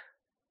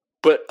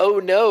 But oh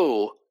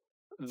no,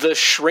 the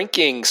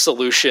shrinking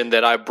solution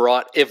that I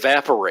brought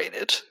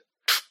evaporated.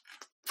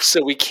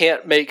 So we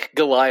can't make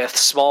Goliath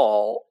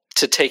small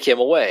to take him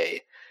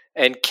away.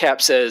 And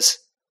Cap says,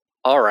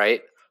 all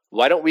right,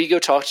 why don't we go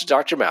talk to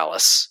Dr.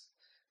 Malice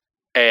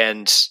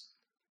and,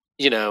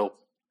 you know,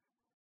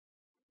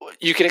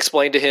 you can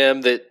explain to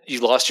him that you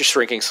lost your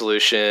shrinking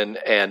solution,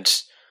 and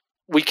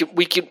we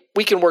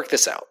can work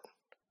this out.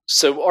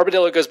 So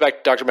Armadillo goes back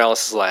to Dr.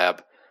 Malice's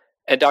lab,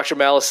 and Dr.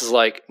 Malice is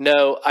like,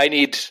 no, I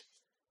need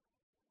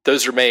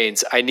those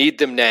remains. I need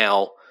them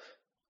now.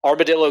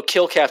 Armadillo,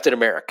 kill Captain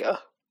America.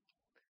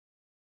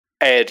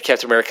 And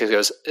Captain America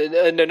goes,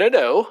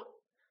 no.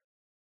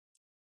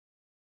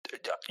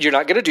 You're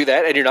not going to do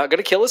that, and you're not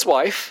going to kill his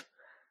wife.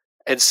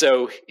 And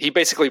so he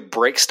basically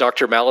breaks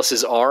Dr.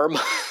 Malice's arm.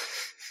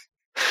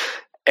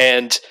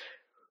 And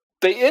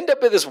they end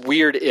up in this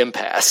weird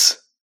impasse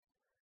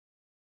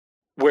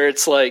where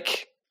it's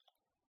like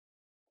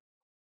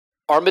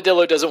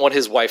Armadillo doesn't want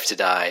his wife to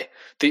die.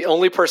 The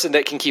only person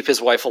that can keep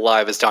his wife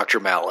alive is Dr.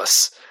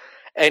 Malice.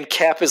 And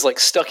Cap is like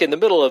stuck in the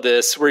middle of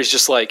this where he's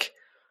just like,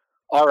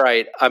 all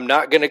right, I'm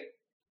not going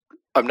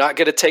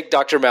to take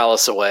Dr.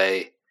 Malice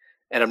away,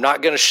 and I'm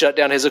not going to shut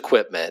down his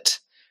equipment.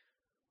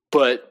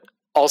 But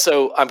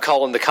also I'm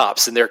calling the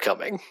cops and they're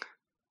coming.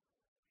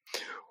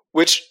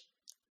 Which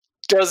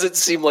doesn't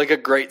seem like a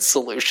great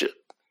solution.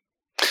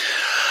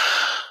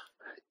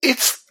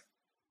 It's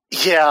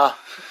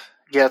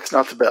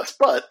not the best.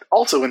 But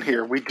also in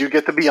here, we do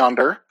get the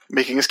Beyonder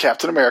making his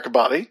Captain America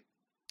body.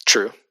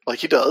 True. Like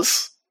he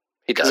does.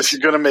 He does. If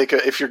you're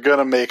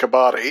gonna make a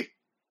body,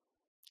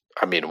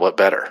 I mean, what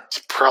better?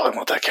 you probably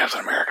want that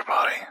Captain America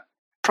body.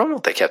 Probably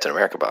want that Captain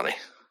America body.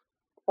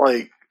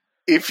 Like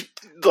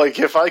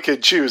if I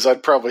could choose,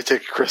 I'd probably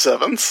take Chris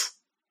Evans.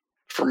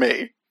 For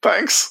me.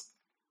 Thanks.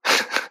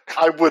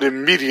 I would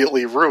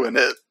immediately ruin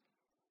it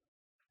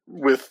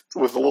with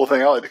the little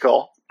thing I like to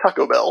call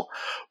Taco Bell.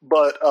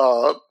 But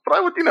I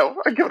would,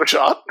 I'd give it a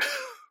shot.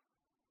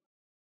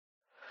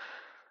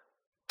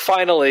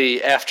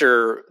 Finally,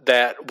 after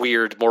that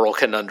weird moral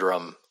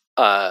conundrum,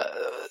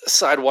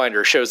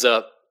 Sidewinder shows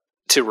up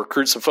to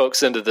recruit some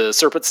folks into the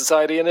Serpent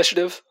Society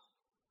initiative.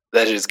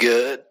 That is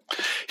good.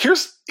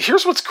 Here's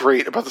what's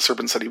great about the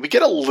Serpent Society. We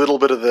get a little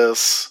bit of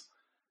this.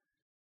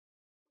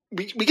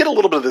 We get a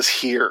little bit of this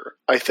here,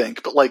 I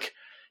think, but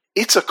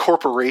it's a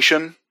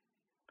corporation.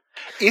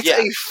 It's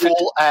a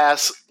full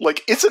ass,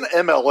 it's an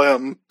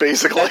MLM,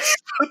 basically.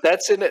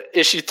 That's in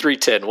issue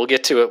 310. We'll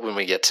get to it when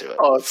we get to it.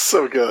 Oh, it's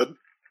so good.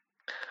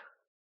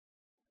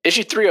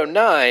 Issue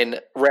 309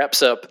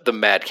 wraps up the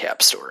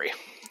Madcap story.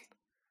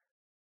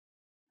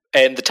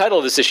 And the title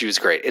of this issue is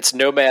great. It's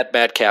Nomad,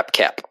 Madcap,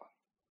 Cap.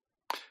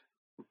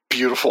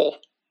 Beautiful.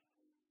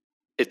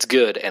 It's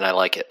good, and I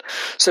like it.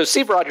 So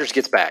Steve Rogers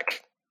gets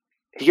back.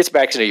 He gets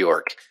back to New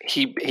York.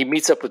 He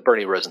meets up with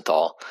Bernie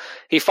Rosenthal.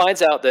 He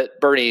finds out that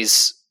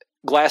Bernie's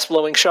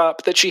glass-blowing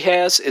shop that she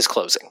has is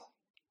closing.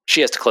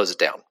 She has to close it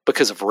down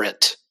because of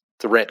rent.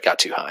 The rent got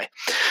too high.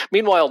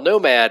 Meanwhile,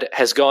 Nomad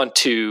has gone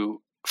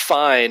to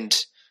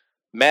find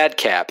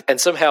Madcap,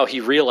 and somehow he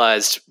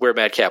realized where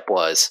Madcap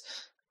was,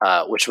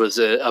 which was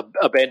a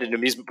abandoned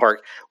amusement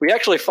park. We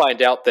actually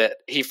find out that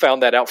he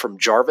found that out from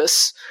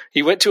Jarvis.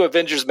 He went to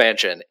Avengers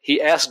Mansion.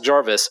 He asked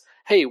Jarvis,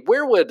 hey,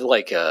 where would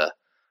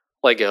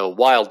a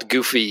wild,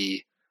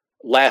 goofy,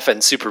 laughing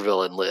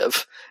supervillain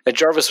live? And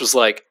Jarvis was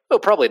like, oh,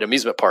 probably an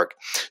amusement park.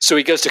 So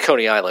he goes to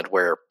Coney Island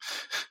where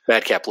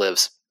Madcap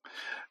lives.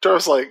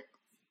 Jarvis like,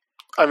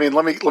 let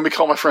me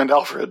call my friend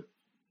Alfred.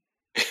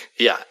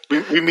 Yeah.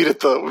 We meet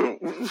at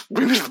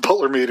the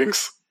Butler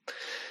meetings.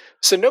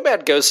 So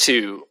Nomad goes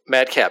to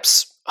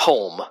Madcap's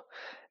home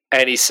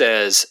and he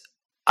says,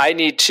 I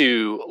need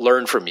to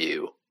learn from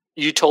you.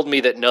 You told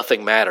me that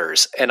nothing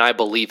matters and I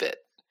believe it.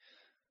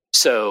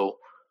 So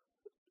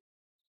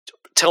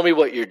tell me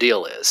what your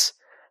deal is.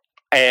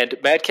 And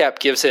Madcap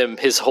gives him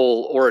his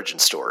whole origin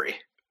story.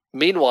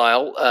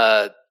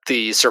 Meanwhile,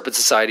 the Serpent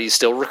Society is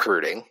still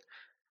recruiting.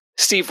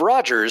 Steve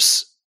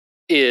Rogers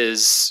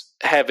is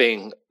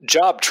having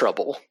job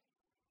trouble.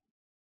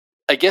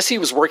 I guess he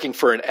was working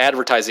for an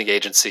advertising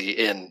agency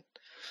in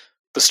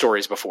the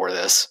stories before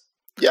this.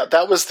 Yeah,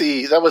 that was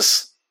the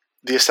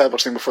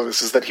established thing before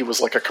this, is that he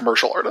was like a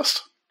commercial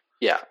artist.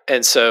 Yeah,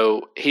 and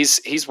so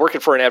he's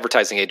working for an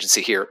advertising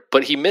agency here,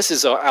 but he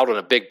misses out on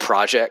a big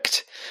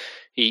project.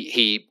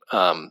 He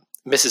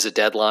misses a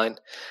deadline,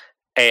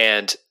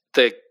 and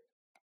the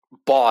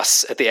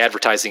boss at the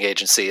advertising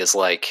agency is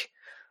like,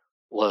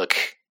 "Look,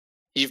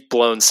 you've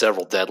blown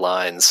several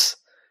deadlines.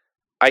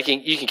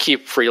 You can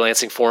keep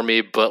freelancing for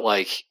me, but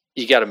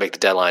you got to make the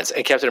deadlines."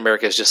 And Captain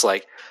America is just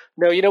like,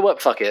 "No, you know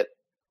what? Fuck it.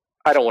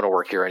 I don't want to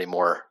work here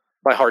anymore.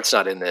 My heart's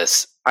not in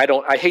this.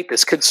 I hate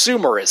this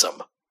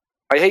consumerism.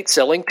 I hate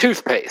selling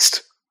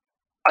toothpaste.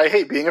 I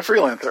hate being a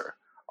freelancer.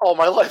 All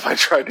my life I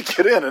tried to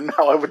get in, and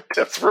now I would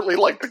desperately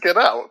like to get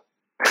out."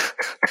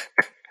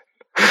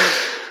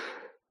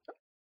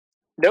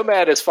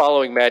 Nomad is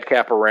following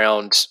Madcap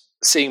around,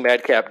 seeing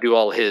Madcap do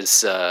all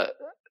his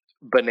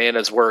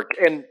bananas work,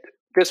 and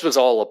this was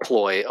all a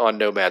ploy on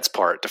Nomad's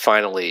part to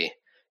finally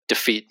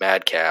defeat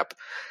Madcap.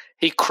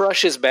 He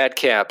crushes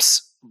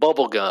Madcap's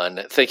bubble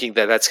gun, thinking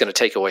that that's going to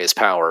take away his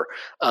power.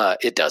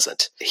 It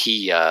doesn't.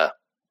 He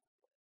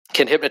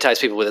can hypnotize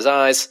people with his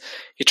eyes.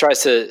 He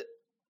tries to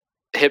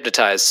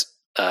hypnotize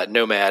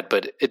Nomad,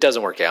 but it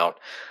doesn't work out.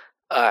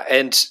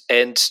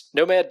 And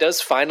Nomad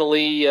does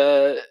finally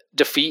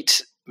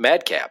defeat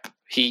Madcap.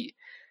 He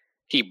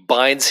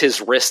binds his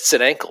wrists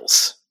and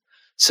ankles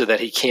so that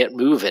he can't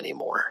move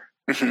anymore,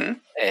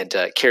 and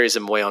carries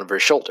him away on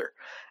his shoulder.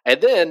 And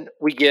then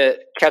we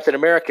get Captain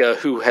America,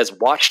 who has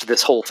watched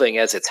this whole thing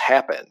as it's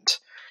happened.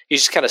 He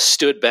just kind of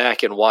stood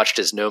back and watched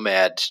as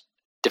Nomad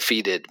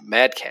defeated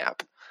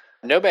Madcap.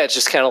 Nomad's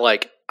just kind of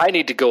like, I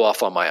need to go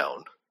off on my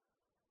own.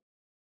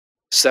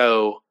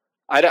 So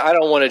I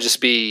don't want to just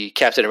be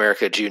Captain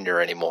America Jr.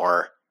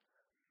 anymore.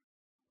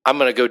 I'm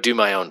going to go do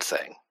my own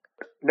thing.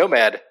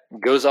 Nomad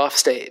goes off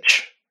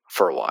stage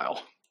for a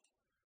while.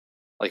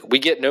 Like, we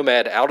get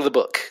Nomad out of the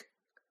book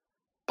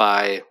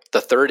by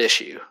the third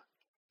issue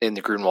in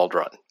the Grunwald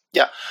run.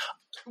 Yeah.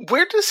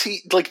 Where does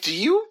he, like, do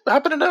you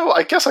happen to know?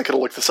 I guess I could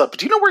have looked this up, but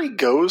do you know where he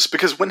goes?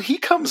 Because when he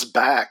comes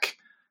back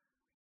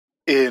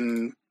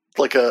in,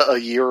 like, a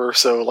year or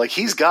so, like,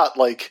 he's got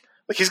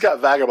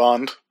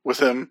Vagabond with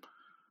him,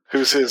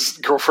 who's his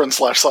girlfriend /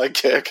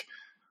 sidekick.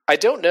 I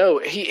don't know.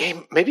 He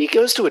maybe he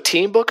goes to a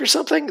team book or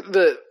something.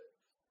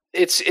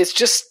 It's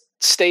just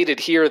stated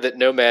here that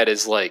Nomad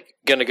is like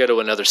going to go to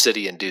another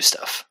city and do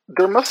stuff.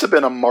 There must have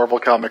been a Marvel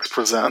Comics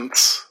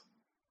Presents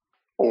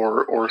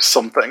or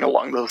something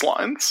along those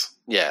lines.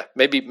 Yeah,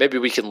 maybe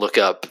we can look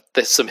up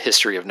some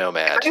history of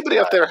Nomad. If anybody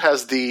out there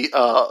has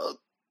the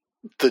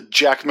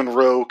Jack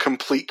Monroe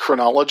complete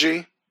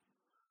chronology,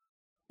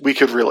 we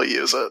could really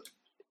use it.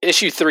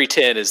 Issue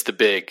 310 is the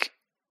big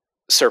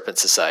Serpent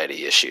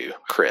Society issue,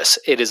 Chris.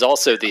 It is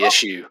also the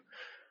issue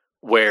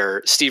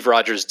where Steve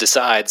Rogers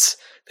decides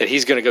that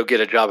he's going to go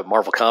get a job at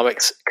Marvel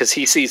Comics because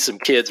he sees some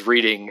kids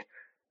reading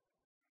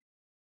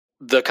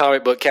the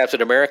comic book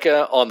Captain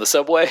America on the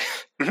subway.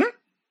 Mm-hmm.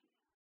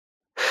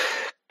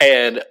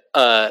 And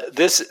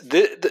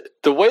the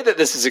way that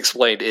this is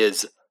explained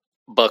is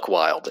buck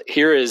wild.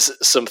 Here is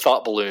some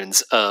thought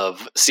balloons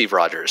of Steve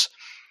Rogers.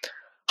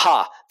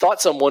 Ha,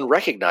 thought someone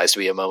recognized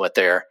me a moment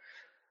there.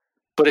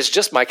 But it's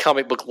just my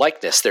comic book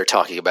likeness they're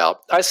talking about.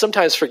 I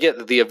sometimes forget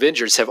that the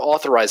Avengers have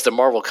authorized the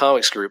Marvel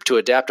Comics Group to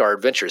adapt our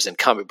adventures in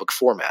comic book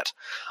format.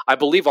 I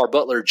believe our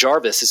butler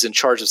Jarvis is in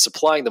charge of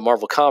supplying the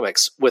Marvel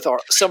Comics with our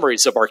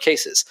summaries of our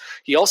cases.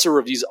 He also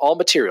reviews all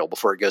material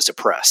before it goes to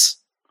press.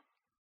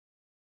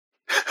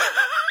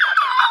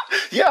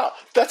 Yeah,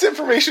 that's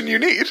information you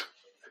need.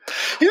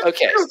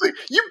 Okay.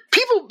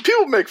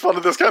 People make fun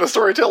of this kind of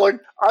storytelling.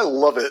 I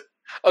love it.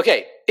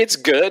 Okay, it's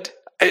good.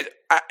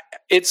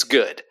 It's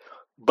good.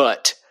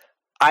 But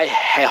I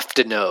have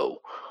to know,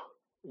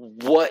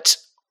 what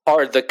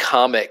are the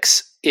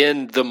comics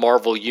in the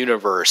Marvel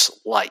Universe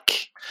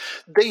like?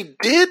 They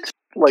did,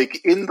 like,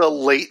 in the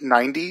late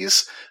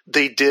 90s,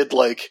 they did,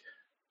 like,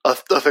 a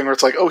thing where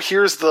it's like, oh,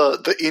 here's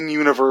the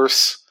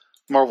in-universe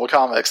Marvel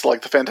Comics,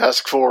 like the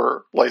Fantastic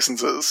Four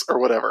licenses or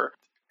whatever.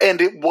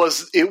 And it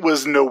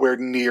was nowhere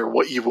near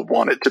what you would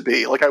want it to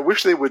be. Like, I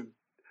wish they would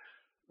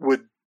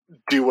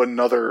do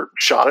another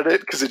shot at it,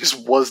 because it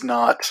just was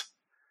not...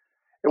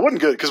 It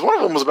wasn't good, because one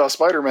of them was about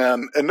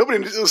Spider-Man, and nobody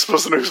was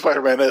supposed to know who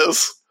Spider-Man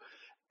is.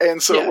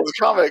 And so It was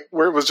a comic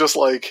where it was just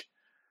like,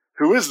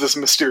 who is this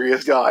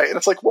mysterious guy? And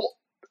it's like, well,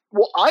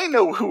 I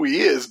know who he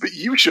is, but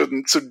you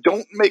shouldn't, so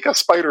don't make a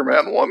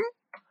Spider-Man one.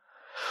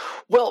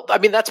 Well, I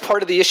mean, that's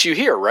part of the issue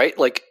here, right?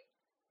 Like,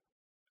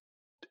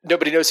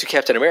 nobody knows who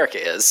Captain America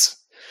is,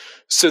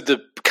 so the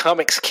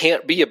comics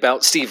can't be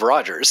about Steve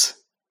Rogers.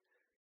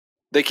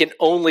 They can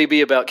only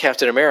be about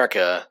Captain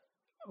America,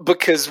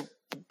 because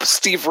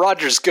Steve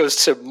Rogers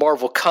goes to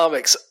Marvel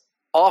Comics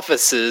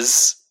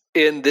offices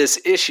in this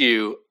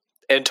issue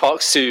and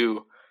talks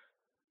to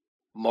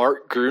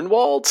Mark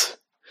Grunwald.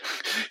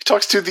 He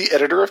talks to the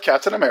editor of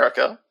Captain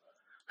America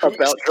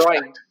about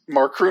drawing.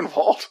 Mark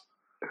Grunwald.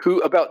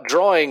 About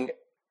drawing.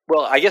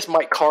 Well, I guess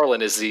Mike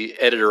Carlin is the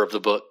editor of the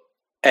book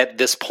at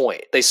this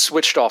point. They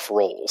switched off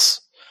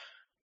roles.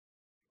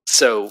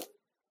 So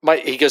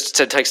he goes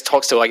to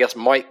talks to, I guess,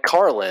 Mike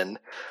Carlin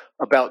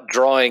about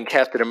drawing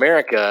Captain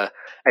America.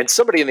 And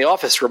somebody in the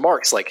office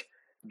remarks, like,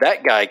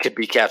 that guy could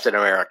be Captain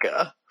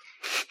America.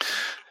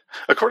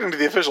 According to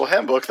the official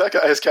handbook, that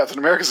guy is Captain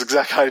America's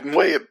exact height and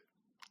weight.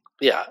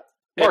 Yeah.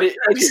 Mark,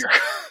 it's,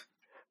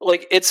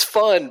 like, it's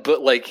fun,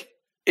 but, like,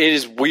 it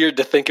is weird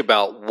to think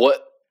about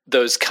what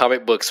those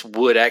comic books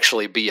would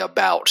actually be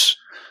about.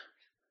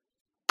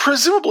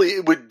 Presumably,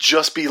 it would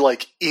just be,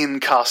 like, in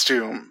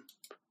costume.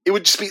 It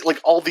would just be, like,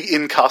 all the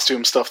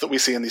in-costume stuff that we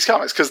see in these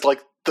comics. Because,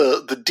 like,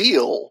 the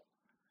deal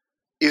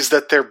is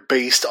that they're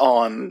based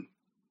on,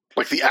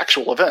 like, the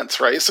actual events,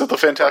 right? So the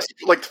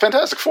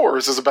Fantastic Four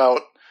is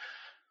about,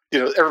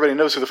 everybody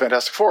knows who the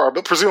Fantastic Four are,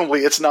 but presumably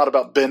it's not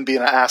about Ben being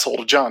an asshole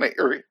to Johnny,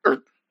 or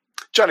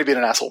Johnny being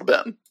an asshole to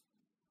Ben.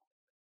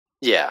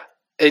 Yeah,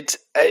 it's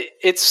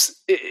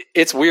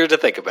weird to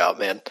think about,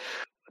 man.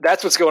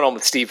 That's what's going on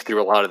with Steve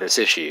through a lot of this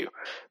issue.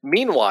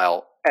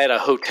 Meanwhile, at a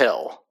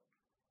hotel,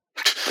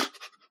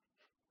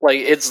 like,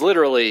 it's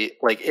literally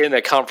like in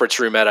a conference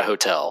room at a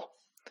hotel.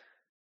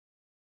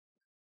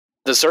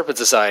 The Serpent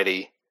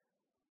Society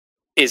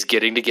is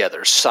getting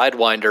together.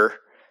 Sidewinder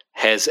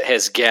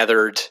has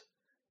gathered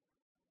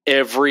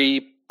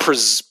every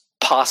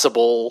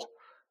possible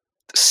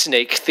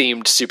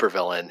snake-themed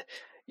supervillain.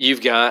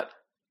 You've got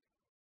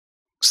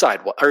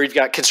you've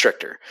got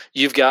Constrictor,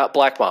 you've got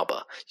Black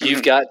Mamba,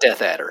 you've got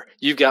Death Adder,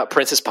 you've got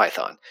Princess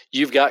Python,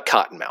 you've got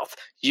Cottonmouth,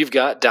 you've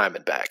got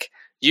Diamondback,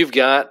 you've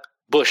got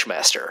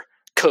Bushmaster,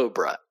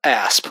 Cobra,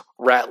 Asp,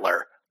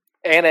 Rattler,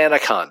 and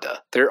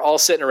Anaconda. They're all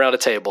sitting around a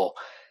table,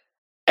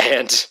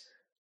 and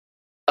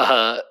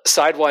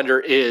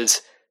Sidewinder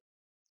is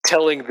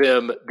telling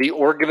them the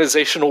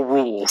organizational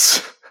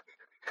rules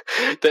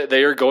that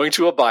they are going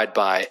to abide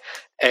by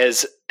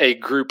as a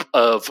group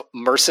of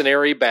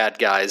mercenary bad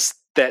guys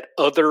that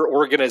other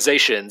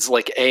organizations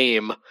like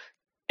AIM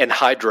and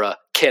Hydra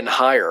can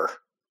hire.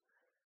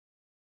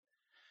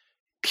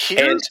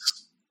 And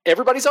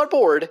everybody's on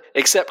board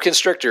except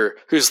Constrictor,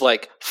 who's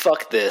like,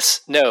 fuck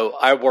this. No,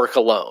 I work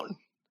alone.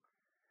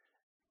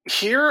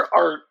 Here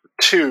are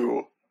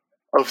two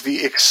of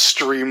the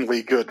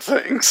extremely good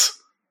things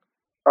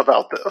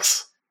about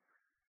this.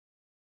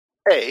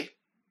 A,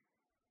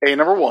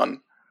 number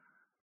one,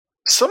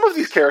 some of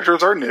these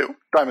characters are new.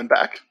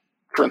 Diamondback,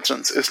 for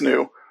instance, is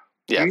new.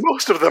 Yeah.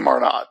 Most of them are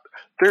not.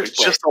 There's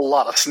just a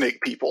lot of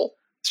snake people.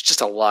 It's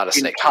just a lot of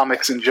snake in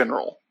comics in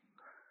general.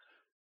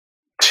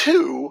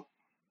 Two,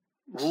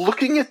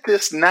 looking at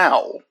this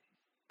now,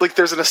 like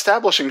there's an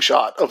establishing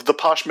shot of the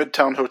posh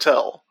Midtown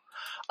Hotel.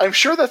 I'm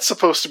sure that's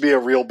supposed to be a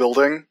real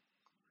building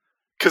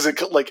because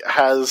it like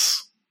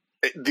has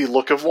the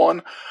look of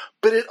one,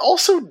 but it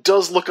also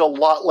does look a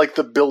lot like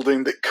the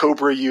building that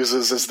Cobra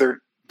uses as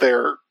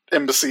their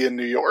embassy in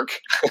New York.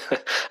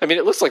 I mean,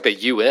 it looks like the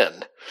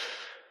UN.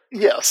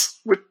 Yes,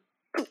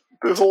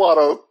 there's a lot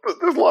of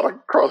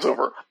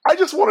crossover. I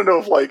just want to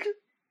know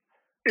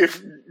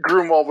if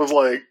Grunwald was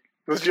like,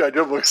 this G.I.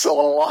 Joe book's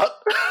selling a lot.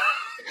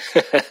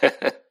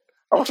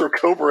 I'll throw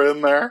Cobra in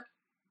there.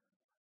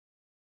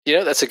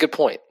 That's a good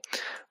point.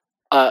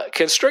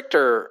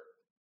 Constrictor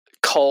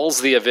calls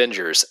the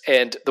Avengers,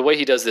 and the way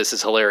he does this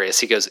is hilarious.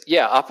 He goes,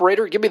 yeah,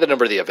 operator, give me the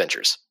number of the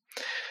Avengers.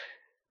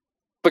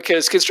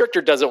 Because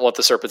Constrictor doesn't want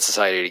the Serpent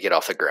Society to get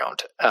off the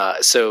ground.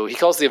 So he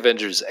calls the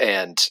Avengers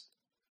and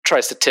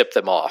tries to tip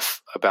them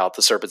off about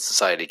the Serpent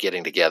Society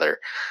getting together.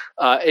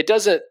 It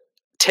doesn't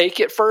take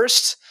it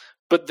first,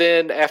 but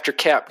then after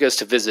Cap goes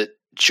to visit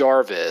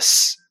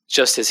Jarvis,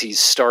 just as he's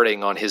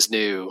starting on his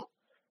new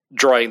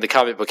drawing the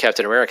comic book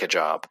Captain America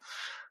job,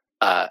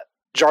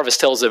 Jarvis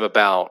tells him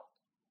about,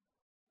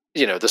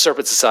 the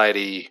Serpent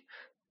Society.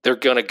 They're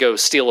going to go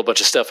steal a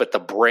bunch of stuff at the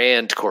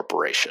Brand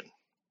Corporation.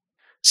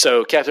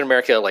 So Captain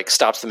America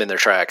stops them in their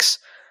tracks,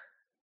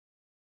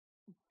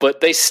 but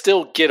they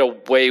still get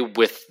away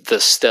with the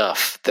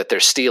stuff that they're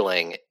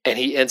stealing, and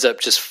he ends up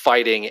just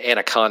fighting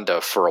Anaconda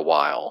for a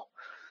while.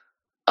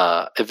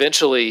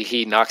 Eventually,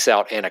 he knocks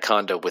out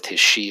Anaconda with his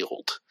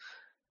shield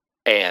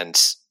and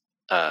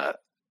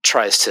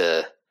tries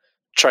to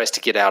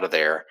get out of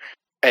there.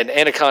 And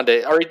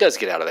Anaconda, or he does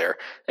get out of there,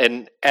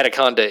 and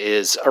Anaconda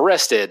is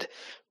arrested,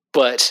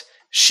 but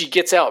she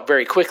gets out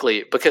very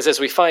quickly because, as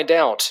we find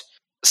out,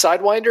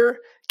 Sidewinder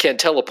can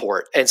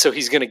teleport, and so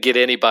he's going to get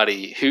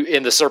anybody who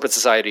in the Serpent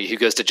Society who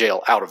goes to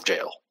jail out of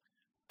jail.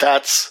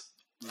 That's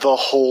the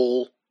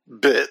whole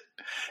bit,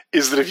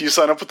 is that if you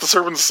sign up with the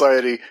Serpent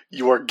Society,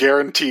 you are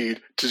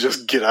guaranteed to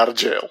just get out of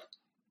jail.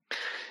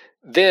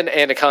 Then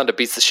Anaconda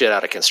beats the shit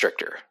out of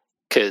Constrictor,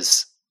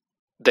 because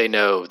they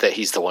know that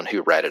he's the one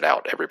who ratted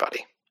out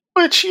everybody.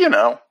 Which,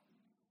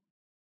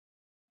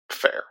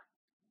 fair.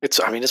 It's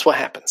what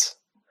happens.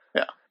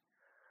 Yeah.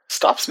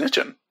 Stop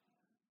snitching.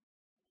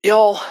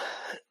 Y'all,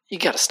 you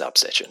gotta stop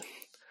snitching.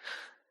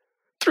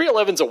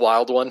 311's a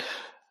wild one.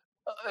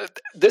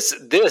 This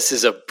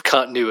is a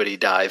continuity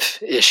dive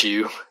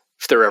issue,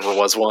 if there ever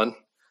was one.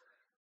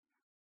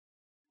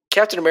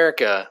 Captain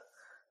America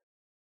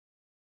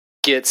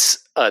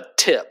gets a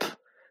tip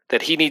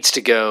that he needs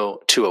to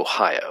go to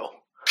Ohio.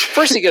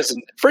 First he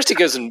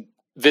goes and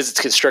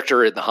visits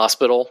Constrictor in the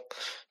hospital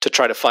to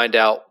try to find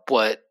out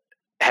what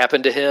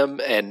happened to him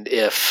and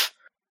if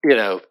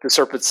the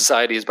Serpent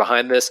Society is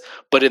behind this.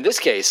 But in this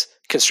case,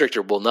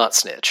 Constrictor will not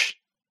snitch.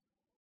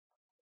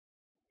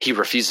 He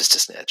refuses to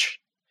snitch.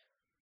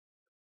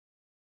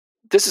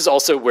 This is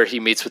also where he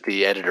meets with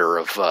the editor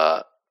of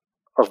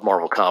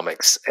Marvel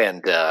Comics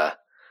and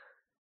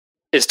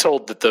is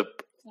told that the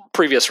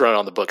previous run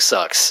on the book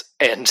sucks.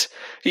 And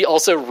he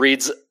also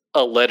reads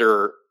a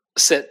letter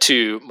sent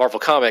to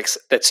Marvel Comics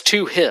that's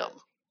to him.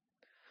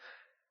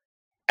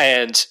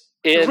 And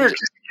you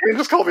can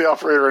just call the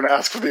operator and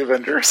ask for the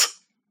Avengers.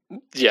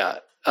 Yeah,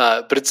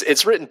 but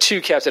it's written to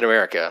Captain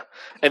America,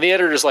 and the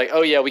editor's like,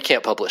 "Oh yeah, we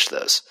can't publish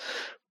those."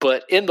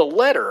 But in the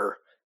letter,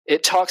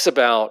 it talks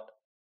about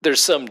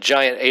there's some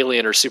giant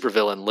alien or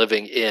supervillain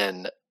living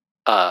in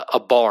a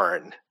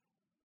barn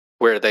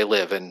where they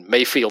live in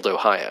Mayfield,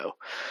 Ohio.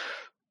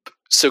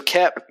 So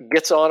Cap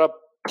gets on a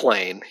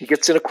plane, he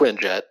gets in a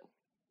Quinjet,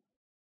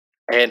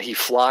 and he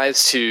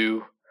flies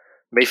to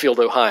Mayfield,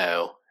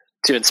 Ohio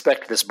to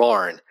inspect this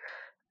barn.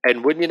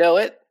 And wouldn't you know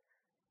it,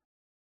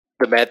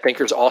 the Mad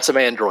Thinker's awesome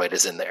android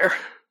is in there.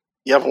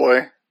 Yeah,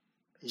 boy.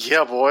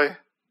 Yeah, boy.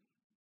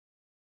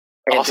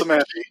 And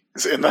Ozymandias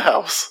is in the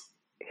house.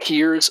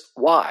 here's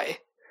why.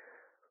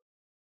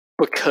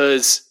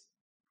 Because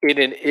in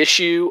an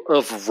issue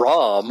of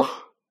ROM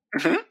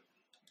Mhm.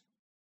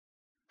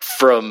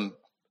 from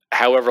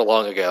however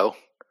long ago,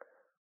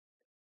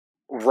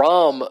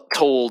 Rom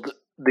told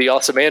the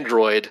awesome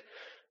android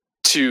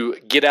to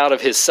get out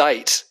of his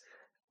sight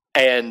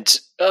and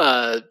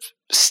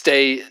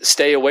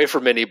stay away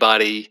from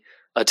anybody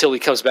until he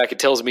comes back and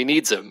tells him he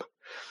needs him.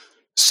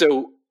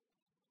 So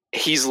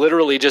he's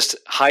literally just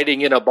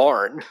hiding in a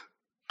barn.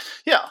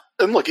 Yeah,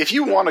 and look, if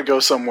you want to go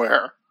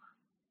somewhere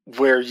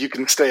where you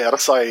can stay out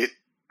of sight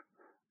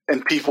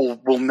and people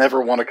will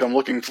never want to come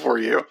looking for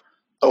you,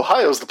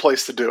 Ohio's the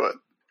place to do it.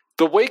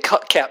 The way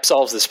Cap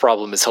solves this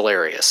problem is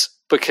hilarious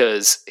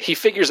because he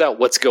figures out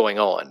what's going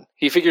on.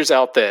 He figures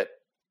out that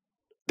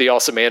the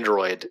awesome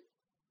android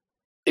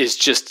is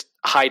just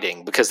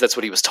hiding because that's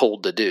what he was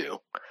told to do.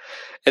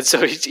 And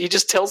so he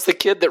just tells the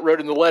kid that wrote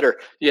in the letter,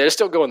 yeah, just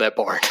don't go in that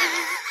barn.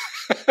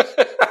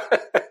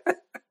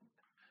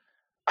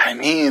 I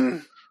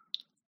mean,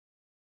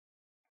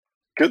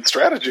 good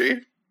strategy.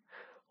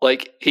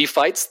 Like, he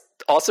fights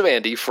Awesome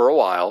Andy for a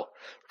while,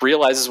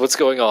 realizes what's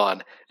going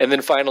on, and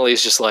then finally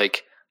is just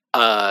like,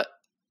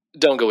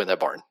 don't go in that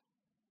barn.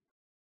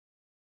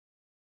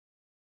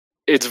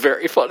 It's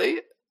very funny.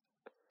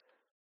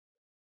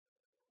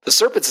 The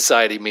Serpent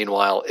Society,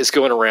 meanwhile, is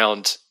going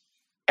around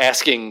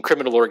asking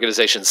criminal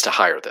organizations to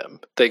hire them.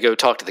 They go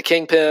talk to the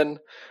Kingpin,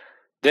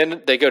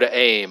 then they go to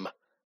AIM,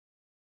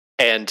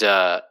 and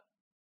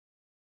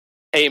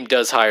AIM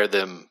does hire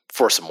them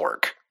for some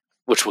work,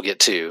 which we'll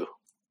get to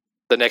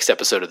the next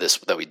episode of this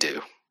that we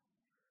do.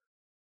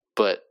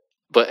 But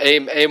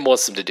AIM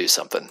wants them to do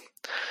something.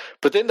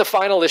 But then the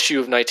final issue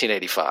of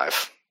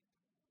 1985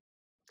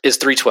 is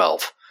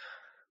 312,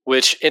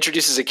 which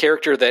introduces a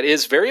character that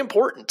is very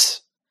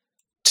important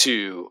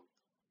to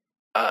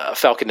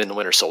Falcon and the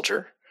Winter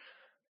Soldier.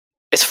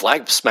 It's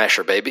Flag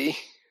Smasher, baby.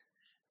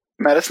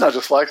 Matt, it's not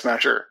just Flag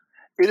Smasher.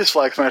 It is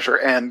Flag Smasher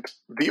and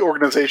the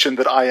organization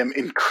that I am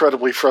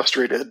incredibly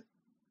frustrated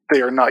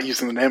they are not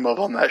using the name of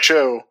on that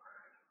show,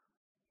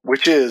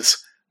 which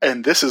is,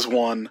 and this is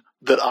one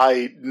that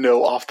I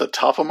know off the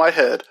top of my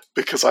head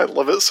because I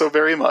love it so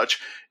very much,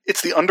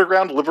 it's the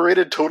Underground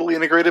Liberated Totally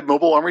Integrated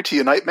Mobile Army to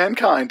Unite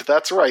Mankind.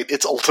 That's right,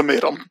 it's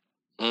Ultimatum.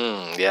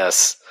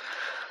 Yes.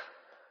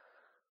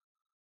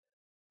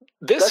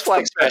 This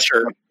Flag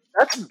Smasher...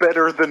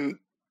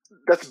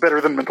 That's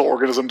better than Mental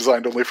Organism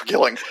designed only for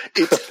killing.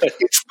 It's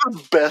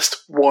the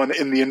best one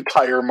in the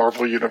entire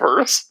Marvel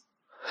universe.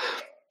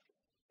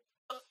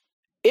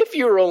 If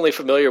you're only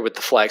familiar with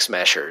the Flag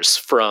Smashers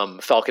from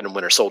Falcon and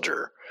Winter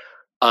Soldier,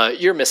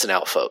 you're missing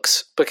out,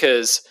 folks,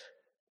 because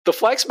the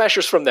Flag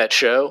Smashers from that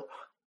show,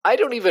 I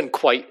don't even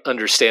quite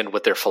understand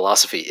what their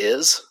philosophy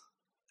is.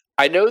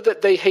 I know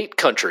that they hate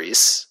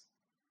countries.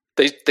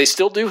 They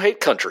still do hate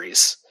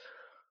countries.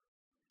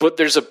 But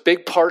there's a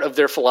big part of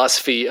their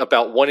philosophy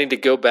about wanting to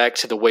go back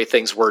to the way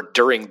things were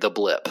during the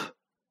blip.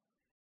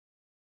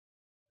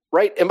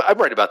 Right? I'm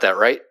right about that,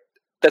 right?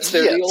 That's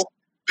their deal?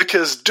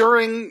 Because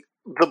during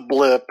the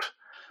blip,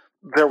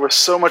 there was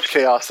so much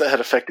chaos that had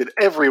affected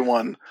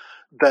everyone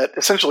that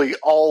essentially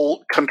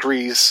all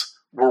countries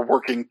were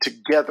working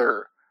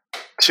together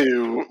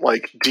to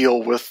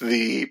deal with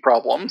the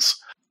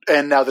problems.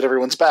 And now that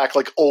everyone's back,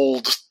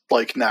 old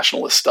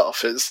nationalist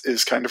stuff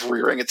is kind of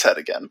rearing its head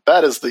again.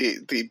 That is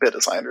the bit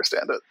as I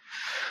understand it.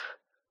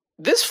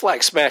 This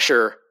Flag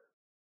Smasher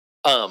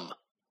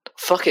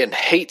fucking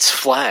hates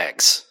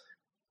flags.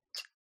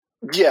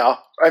 Yeah,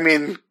 I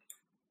mean,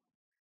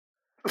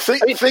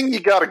 the thing you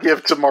gotta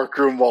give to Mark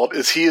Gruenwald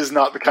is he is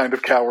not the kind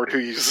of coward who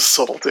uses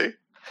subtlety.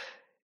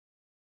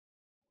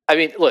 I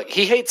mean, look,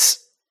 he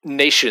hates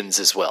nations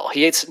as well.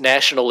 He hates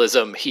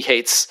nationalism. He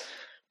hates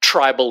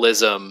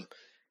tribalism.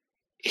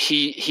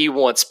 He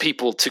wants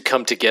people to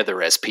come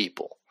together as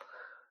people.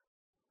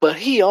 But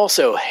he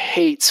also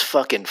hates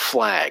fucking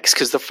flags,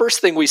 because the first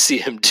thing we see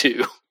him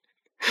do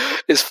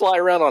is fly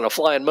around on a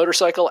flying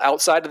motorcycle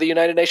outside of the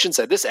United Nations,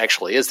 and this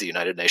actually is the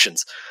United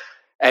Nations,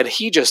 and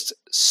he just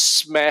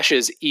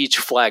smashes each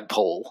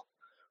flagpole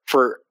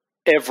for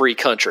every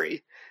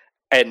country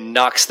and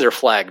knocks their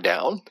flag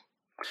down.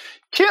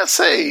 Can't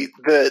say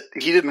that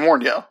he didn't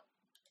warn you.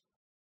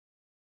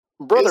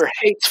 Brother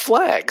hates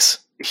flags.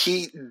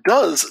 He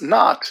does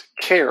not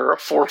care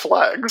for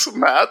flags,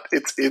 Matt.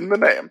 It's in the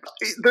name.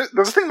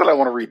 There's a thing that I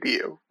want to read to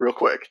you real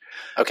quick.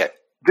 Okay.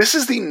 This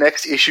is the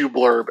next issue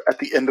blurb at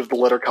the end of the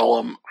letter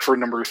column for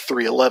number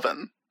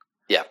 311.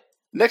 Yeah.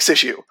 Next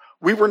issue.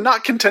 We were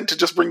not content to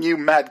just bring you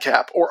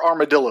Madcap, or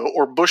Armadillo,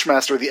 or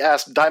Bushmaster, the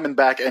Asp,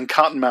 Diamondback, and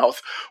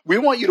Cottonmouth. We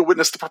want you to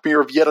witness the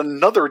premiere of yet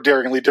another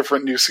daringly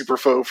different new super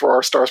foe for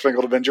our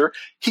Star-Spangled Avenger.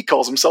 He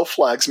calls himself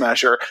Flag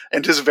Smasher,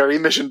 and his very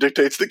mission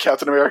dictates that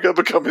Captain America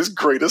become his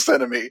greatest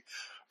enemy.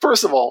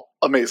 First of all,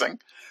 amazing.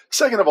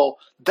 Second of all,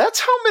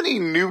 that's how many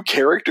new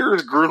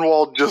characters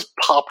Gruenwald just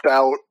popped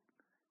out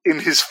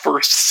in his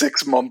first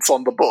 6 months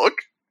on the book.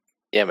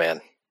 Yeah,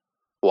 man.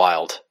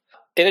 Wild.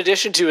 In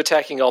addition to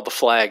attacking all the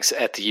flags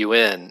at the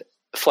UN,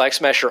 Flag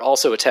Smasher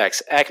also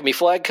attacks Acme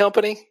Flag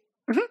Company.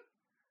 Mhm.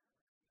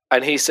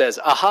 And he says,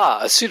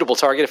 aha, a suitable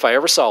target if I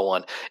ever saw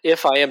one.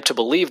 If I am to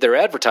believe their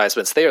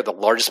advertisements, they are the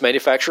largest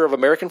manufacturer of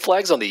American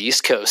flags on the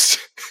East Coast.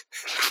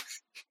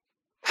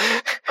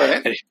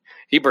 Right. And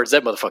he burns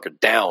that motherfucker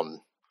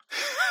down.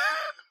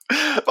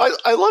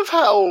 I love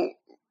how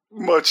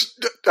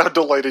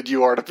delighted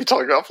you are to be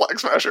talking about Flag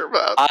Smasher,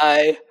 Matt.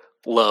 I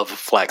love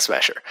Flag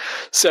Smasher.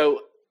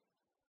 So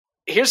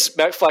here's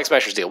Flag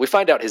Smasher's deal. We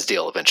find out his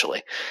deal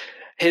eventually.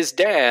 His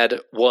dad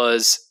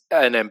was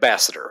an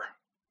ambassador.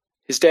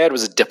 His dad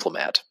was a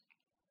diplomat.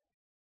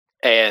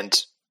 And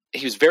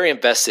he was very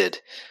invested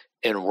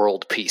in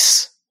world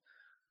peace.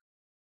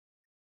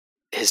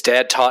 His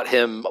dad taught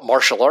him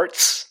martial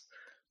arts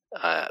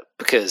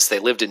because they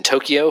lived in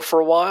Tokyo for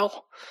a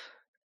while.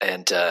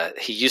 And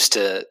he used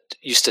to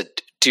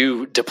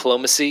do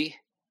diplomacy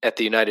at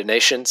the United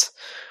Nations.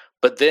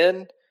 But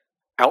then,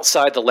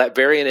 outside the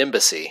Latvian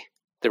embassy,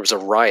 there was a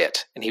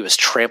riot, and he was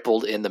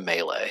trampled in the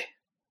melee.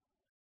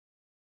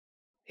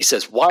 He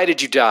says, why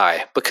did you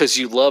die? Because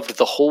you loved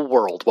the whole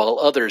world, while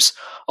others,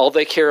 all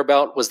they care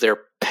about was their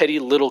petty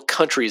little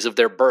countries of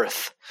their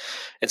birth.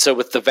 And so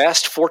with the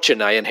vast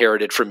fortune I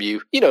inherited from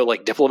you,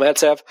 like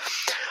diplomats have,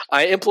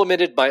 I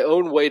implemented my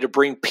own way to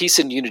bring peace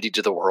and unity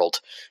to the world.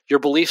 Your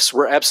beliefs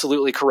were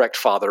absolutely correct,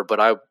 Father,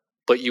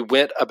 but you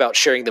went about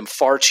sharing them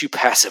far too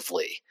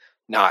passively.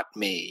 Not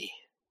me.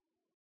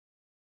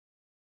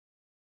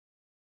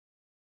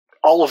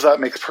 All of that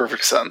makes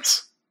perfect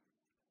sense.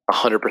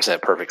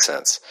 100% perfect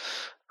sense.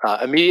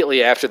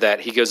 Immediately after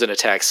that, he goes and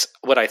attacks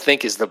what I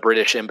think is the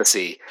British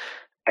embassy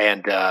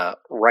and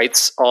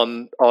writes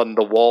on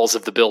the walls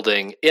of the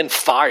building, in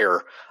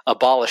fire,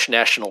 abolish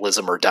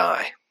nationalism or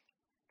die.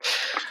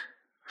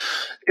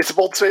 It's a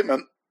bold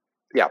statement.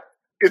 Yeah.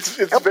 It's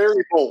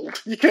very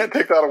bold. You can't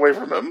take that away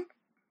from him.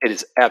 It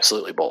is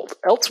absolutely bold.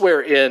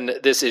 Elsewhere in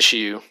this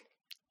issue,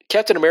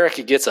 Captain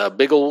America gets a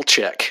big old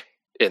check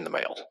in the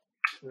mail.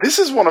 This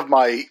is one of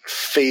my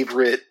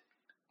favorite,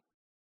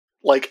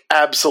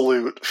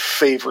 absolute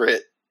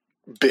favorite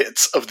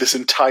bits of this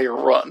entire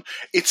run.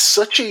 It's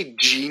such a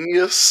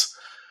genius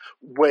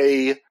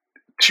way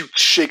to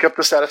shake up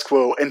the status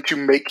quo and to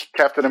make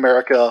Captain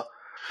America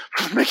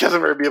be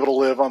able to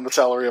live on the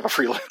salary of a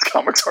freelance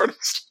comics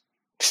artist.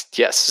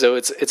 Yes, so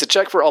it's a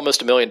check for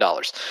almost $1 million,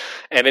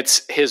 and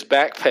it's his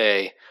back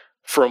pay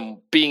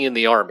from being in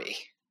the army.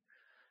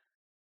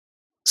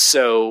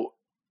 So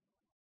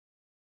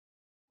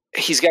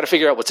he's got to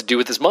figure out what to do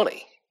with his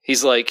money.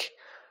 He's like,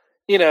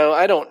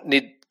 I don't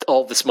need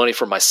all this money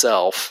for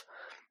myself.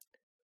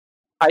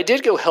 I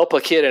did go help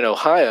a kid in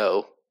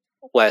Ohio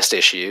last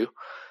issue.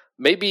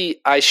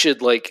 Maybe I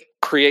should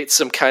create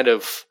some kind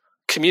of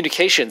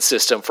communication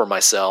system for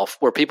myself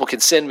where people can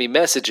send me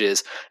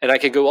messages and I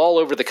can go all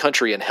over the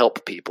country and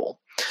help people.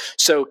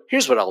 So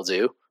here's what I'll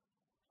do.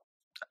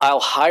 I'll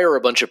hire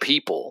a bunch of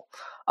people.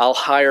 I'll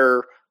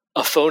hire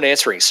a phone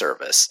answering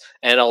service,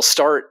 and I'll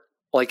start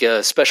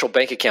a special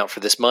bank account for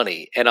this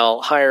money, and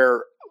I'll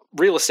hire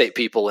real estate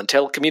people and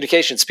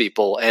telecommunications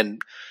people and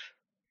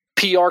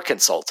PR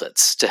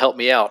consultants to help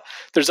me out.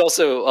 There's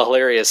also a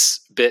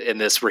hilarious bit in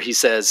this where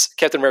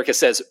Captain America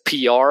says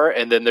PR,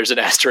 and then there's an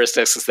asterisk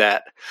next to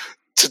that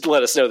to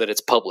let us know that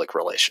it's public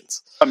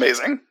relations.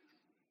 Amazing.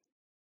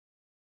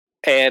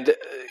 And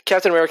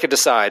Captain America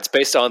decides,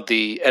 based on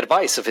the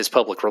advice of his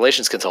public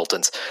relations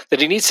consultants, that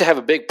he needs to have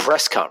a big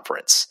press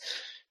conference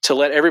to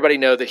let everybody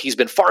know that he's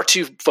been far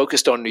too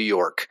focused on New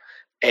York,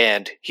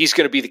 and he's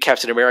going to be the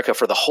Captain America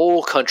for the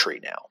whole country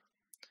now.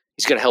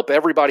 He's going to help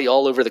everybody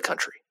all over the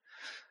country.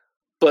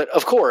 But,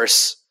 of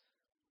course,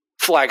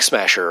 Flag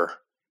Smasher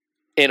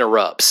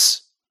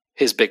interrupts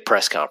his big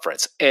press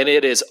conference, and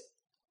it is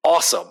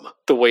awesome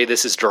the way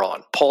this is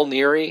drawn. Paul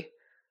Neary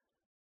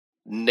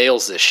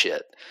nails this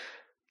shit.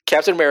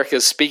 Captain America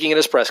is speaking in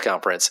his press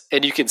conference,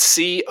 and you can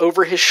see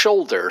over his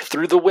shoulder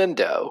through the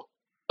window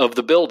of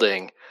the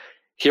building,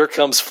 here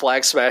comes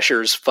Flag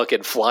Smasher's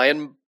fucking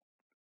flying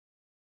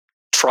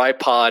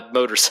tripod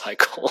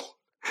motorcycle,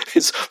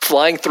 his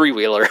flying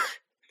three-wheeler,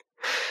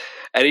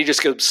 and he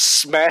just goes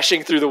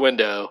smashing through the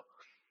window,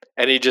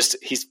 and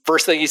he's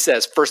first thing he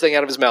says, first thing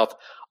out of his mouth,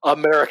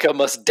 America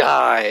must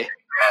die.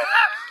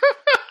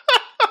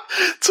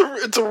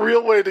 It's a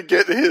real way to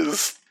get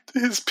his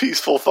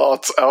peaceful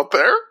thoughts out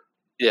there.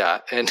 Yeah,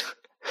 and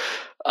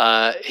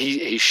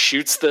he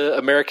shoots the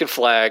American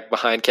flag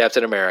behind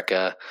Captain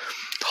America.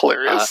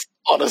 Hilarious.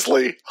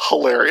 Honestly,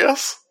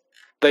 hilarious.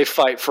 They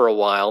fight for a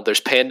while.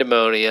 There's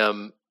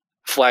pandemonium.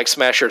 Flag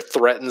Smasher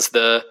threatens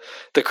the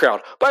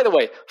crowd. By the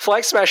way,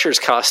 Flag Smasher's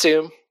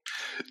costume.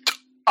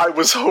 I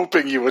was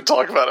hoping you would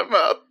talk about it,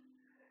 Matt.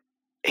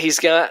 He's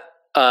got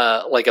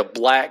a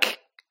black.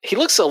 He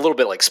looks a little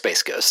bit like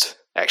Space Ghost,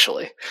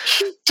 actually.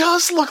 He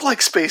does look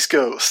like Space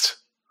Ghost.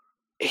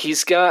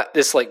 He's got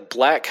this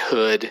black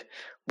hood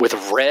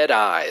with red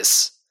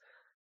eyes,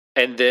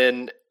 and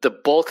then the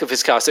bulk of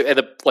his costume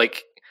and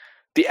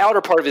the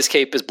outer part of his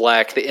cape is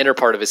black, the inner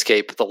part of his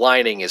cape, the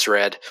lining is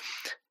red,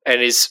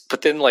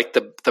 but then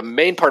the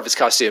main part of his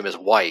costume is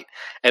white.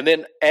 And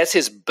then as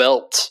his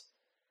belt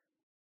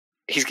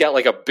he's got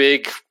like a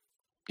big,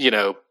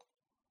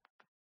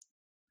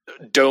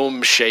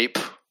 dome shape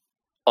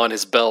on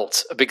his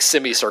belt, a big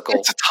semicircle.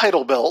 It's a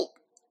title belt.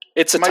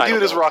 My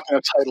dude is rocking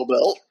a title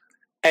belt.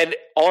 And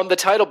on the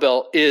title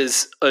belt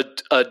is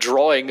a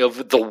drawing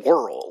of the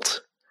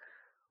world,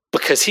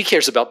 because he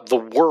cares about the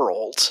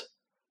world,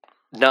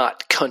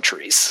 not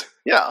countries.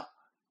 Yeah.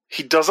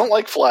 He doesn't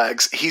like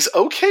flags. He's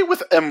okay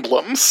with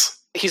emblems.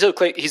 He's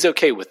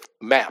okay with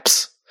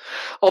maps.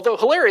 Although,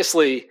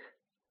 hilariously,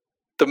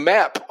 the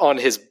map on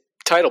his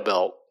title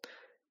belt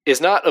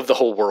is not of the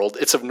whole world.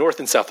 It's of North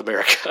and South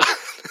America.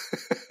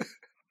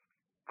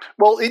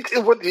 Well,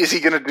 what is he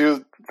going to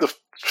do? The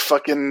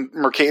fucking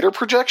Mercator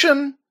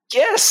projection?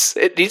 Yes,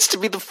 it needs to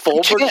be the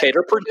full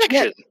Mercator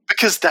projection.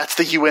 Because that's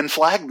the UN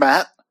flag,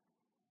 Matt.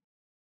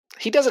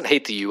 He doesn't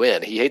hate the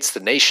UN. He hates the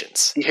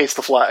nations. He hates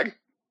the flag.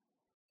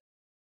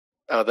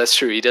 Oh, that's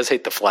true. He does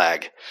hate the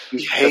flag.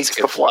 He hates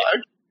the flag.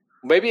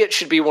 Maybe it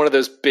should be one of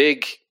those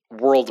big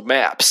world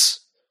maps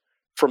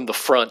from the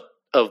front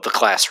of the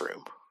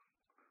classroom.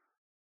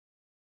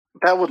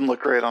 That wouldn't look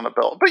great on a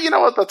belt. But you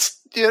know what?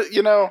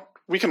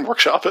 We can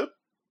workshop it.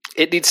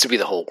 It needs to be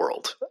the whole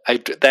world.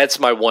 That's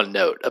my one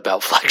note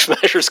about Flag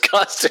Smasher's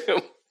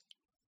costume.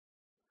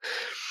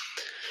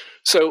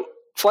 So,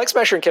 Flag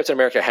Smasher and Captain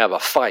America have a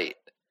fight.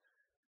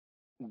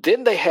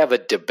 Then they have a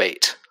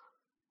debate.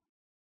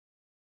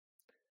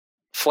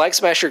 Flag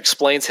Smasher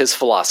explains his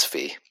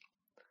philosophy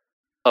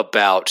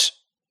about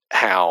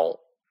how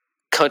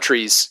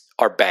countries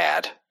are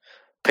bad.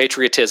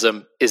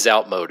 Patriotism is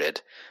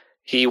outmoded.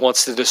 He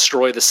wants to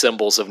destroy the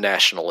symbols of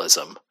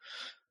nationalism.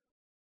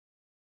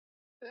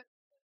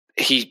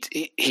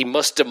 He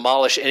must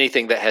demolish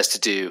anything that has to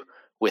do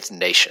with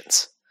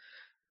nations.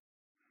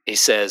 He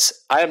says,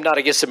 I am not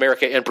against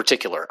America in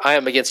particular. I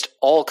am against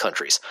all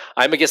countries.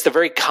 I am against the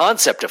very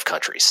concept of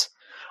countries.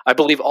 I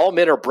believe all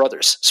men are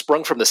brothers,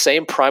 sprung from the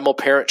same primal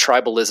parent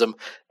tribalism,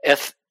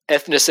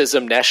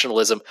 ethnicism,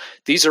 nationalism.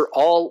 These are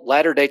all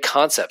latter-day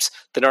concepts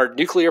that in our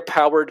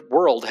nuclear-powered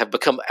world have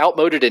become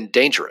outmoded and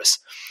dangerous.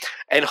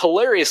 And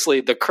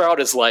hilariously, the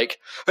crowd is like,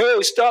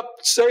 hey, stop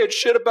saying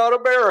shit about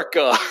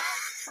America.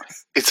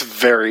 It's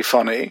very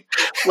funny.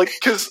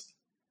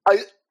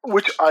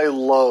 Which I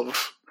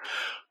love.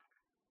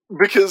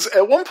 Because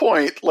at one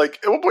point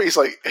he's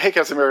like, hey,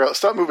 Captain America,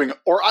 stop moving,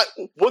 or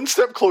one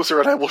step closer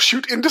and I will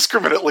shoot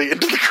indiscriminately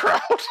into the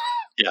crowd.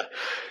 Yeah.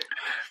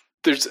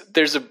 There's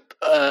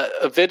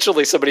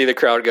eventually somebody in the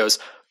crowd goes,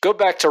 go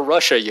back to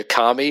Russia, you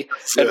commie.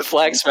 And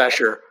Flag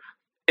Smasher,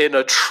 in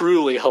a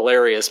truly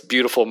hilarious,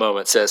 beautiful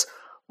moment, says,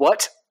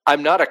 what?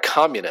 I'm not a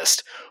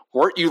communist.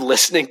 Weren't you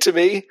listening to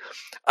me?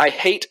 I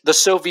hate the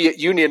Soviet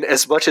Union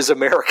as much as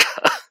America.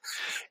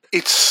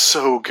 It's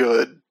so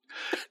good.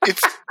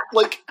 It's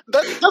like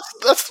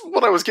that's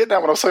what I was getting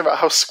at when I was talking about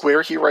how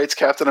square he writes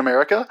Captain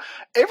America.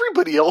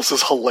 Everybody else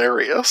is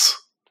hilarious.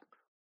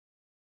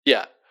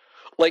 Yeah.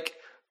 Like,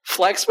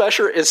 Flag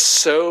Smasher is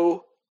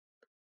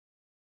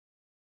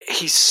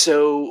he's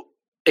so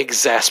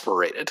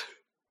exasperated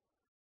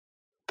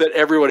that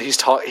everyone he's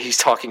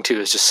talking to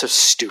is just so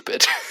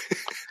stupid.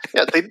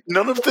 Yeah,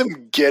 none of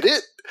them get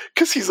it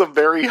because he's a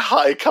very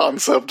high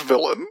concept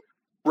villain.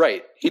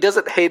 Right. He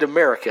doesn't hate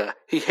America.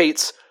 He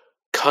hates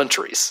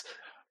countries.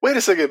 Wait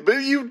a second, but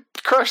you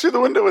crashed through the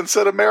window and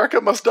said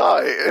America must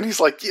die. And he's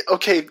like,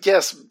 okay,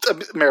 yes,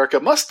 America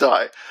must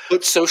die.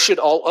 But so should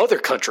all other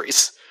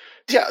countries.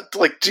 Yeah,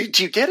 like, do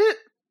you get it?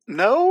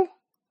 No?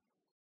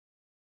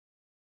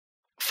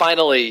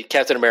 Finally,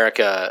 Captain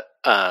America,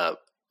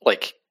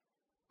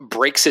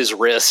 breaks his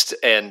wrist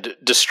and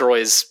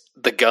destroys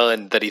the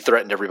gun that he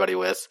threatened everybody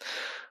with,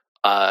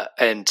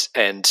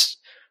 and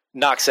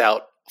knocks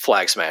out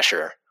Flag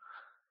Smasher.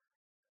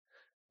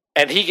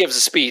 And he gives a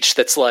speech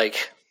that's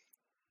like,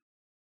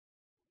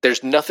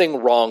 there's nothing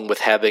wrong with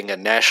having a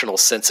national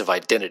sense of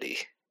identity.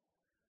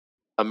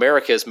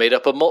 America is made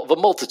up of a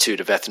multitude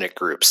of ethnic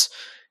groups,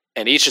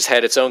 and each has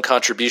had its own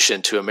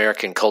contribution to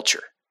American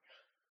culture.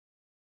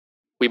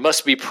 We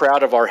must be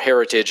proud of our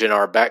heritage and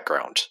our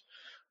background.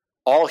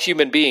 All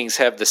human beings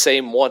have the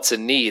same wants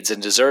and needs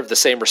and deserve the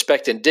same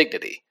respect and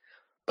dignity,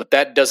 but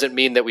that doesn't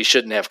mean that we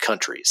shouldn't have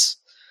countries.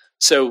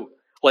 So,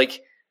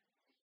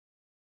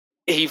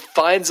 he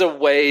finds a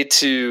way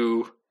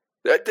to...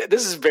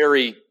 This is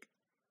very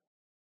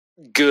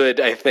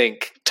good, I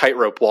think,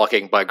 tightrope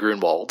walking by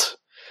Grunwald.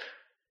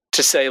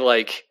 To say,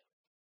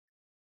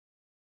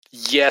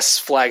 yes,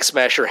 Flag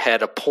Smasher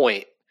had a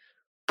point,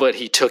 but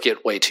he took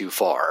it way too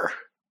far.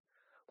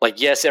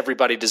 Yes,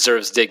 everybody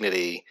deserves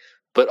dignity,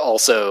 but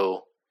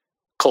also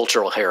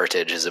cultural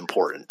heritage is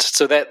important.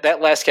 So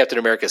that last Captain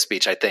America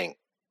speech, I think,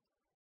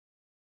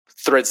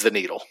 threads the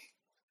needle.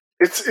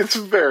 It's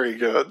very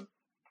good.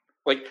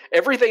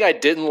 Everything I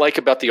didn't like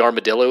about the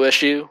Armadillo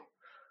issue,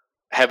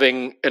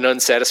 having an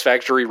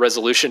unsatisfactory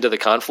resolution to the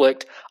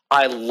conflict,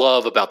 I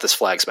love about this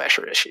Flag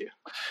Smasher issue.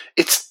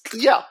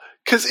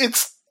 Because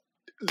it's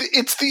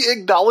the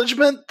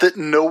acknowledgement that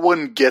no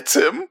one gets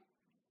him.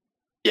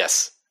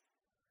 Yes.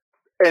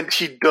 And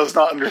he does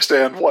not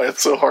understand why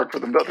it's so hard for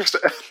them to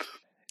understand.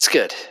 It's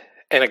good.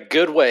 And a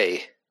good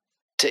way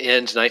to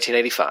end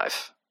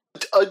 1985.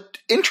 An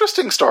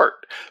interesting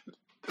start.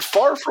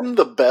 Far from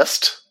the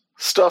best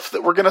stuff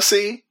that we're going to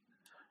see,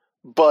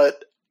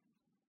 but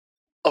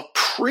a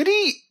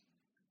pretty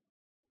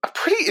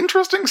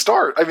interesting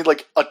start. I mean,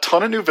 like, a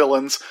ton of new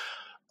villains,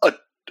 a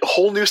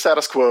whole new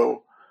status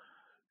quo,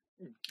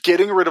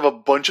 getting rid of a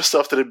bunch of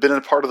stuff that had been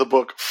a part of the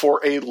book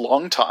for a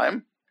long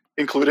time,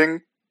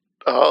 including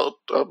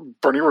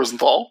Bernie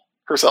Rosenthal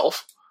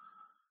herself.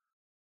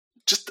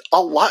 Just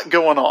a lot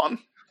going on.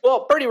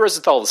 Well, Bernie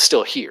Rosenthal is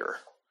still here,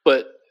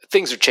 but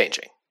things are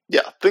changing.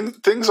 Yeah,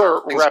 things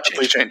are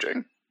rapidly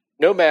changing.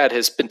 Nomad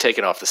has been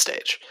taken off the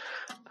stage.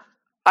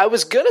 I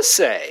was going to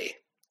say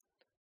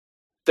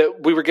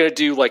that we were going to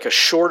do like a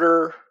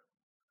shorter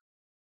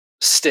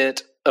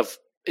stint of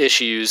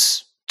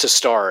issues to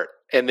start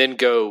and then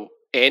go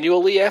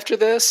annually after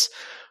this.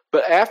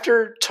 But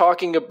after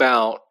talking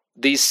about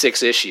these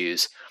 6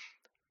 issues,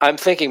 I'm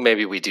thinking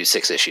maybe we do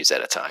 6 issues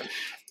at a time.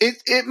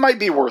 It might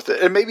be worth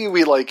it. And maybe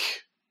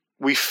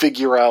we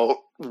figure out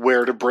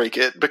where to break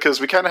it, because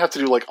we kind of have to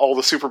do like all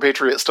the Super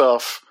Patriot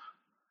stuff.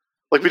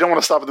 Like, we don't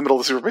want to stop in the middle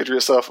of the Super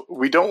Patriot stuff.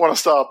 We don't want to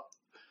stop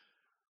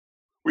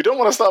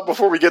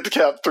before we get to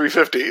Cap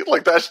 350.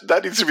 Like,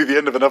 that needs to be the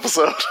end of an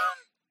episode.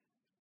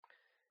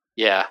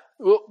 Yeah,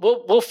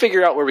 we'll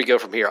figure out where we go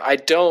from here. I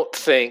don't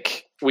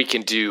think we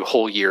can do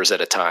whole years at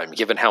a time,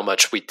 given how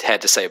much we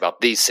had to say about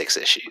these 6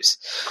 issues.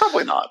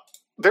 Probably not.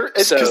 They're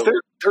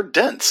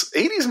dense.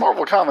 80s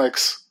Marvel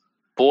Comics.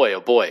 Boy, oh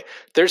boy,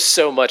 there's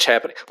so much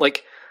happening.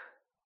 Like,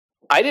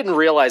 I didn't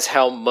realize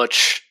how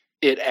much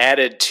it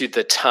added to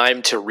the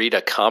time to read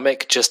a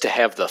comic just to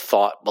have the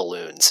thought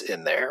balloons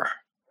in there.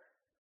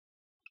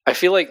 I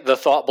feel like the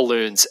thought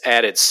balloons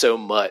added so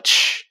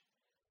much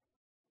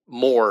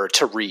more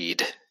to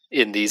read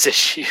in these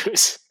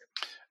issues.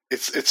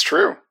 It's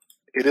true.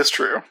 It is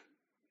true.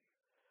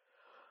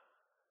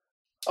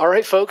 All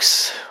right,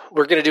 folks,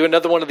 we're going to do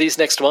another one of these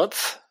next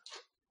month.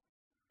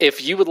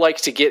 If you would like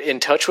to get in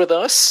touch with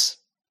us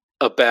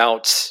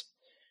about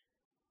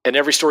an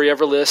Every Story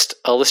Ever list,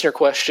 a listener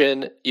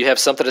question, you have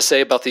something to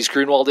say about these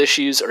Grunwald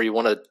issues, or you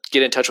want to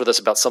get in touch with us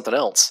about something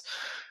else,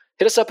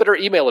 hit us up at our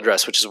email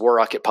address, which is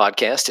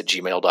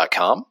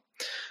warrocketpodcast@gmail.com.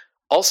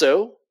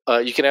 Also,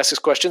 you can ask us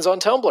questions on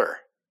Tumblr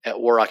at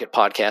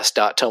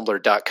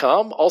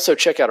warrocketpodcast.tumblr.com. Also,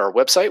 check out our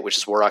website, which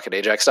is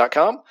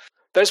warrocketajax.com.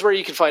 That is where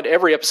you can find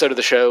every episode of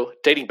the show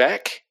dating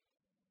back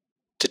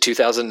to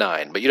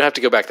 2009. But you don't have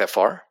to go back that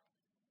far.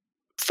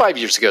 5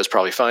 years ago is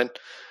probably fine.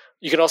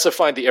 You can also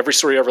find the Every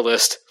Story Ever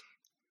list,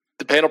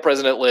 the panel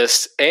president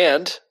list,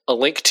 and a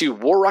link to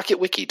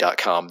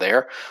warrocketwiki.com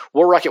there.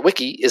 War Rocket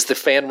Wiki is the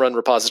fan-run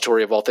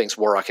repository of all things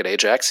War Rocket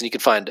Ajax, and you can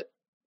find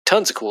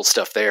tons of cool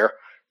stuff there,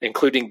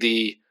 including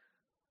the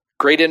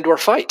Great Indoor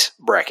Fight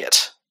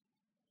bracket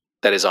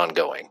that is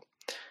ongoing.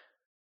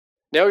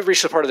 Now we've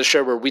reached the part of the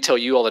show where we tell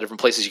you all the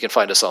different places you can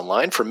find us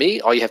online. For me,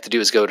 all you have to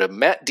do is go to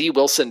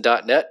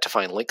mattdwilson.net to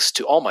find links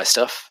to all my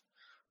stuff,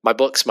 my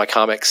books, my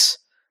comics,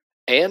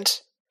 and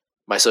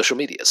my social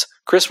medias.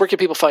 Chris, where can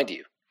people find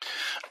you?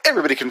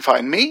 Everybody can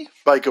find me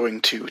by going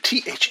to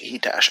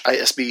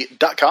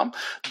the-isb.com.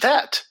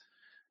 That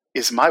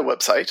is my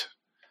website,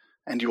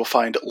 and you will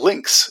find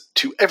links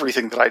to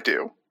everything that I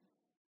do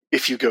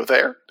if you go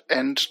there,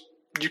 and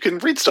you can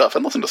read stuff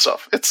and listen to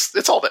stuff.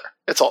 It's all there.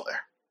 It's all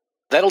there.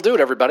 That'll do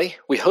it, everybody.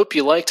 We hope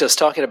you liked us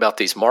talking about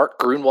these Mark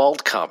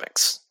Grunwald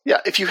comics.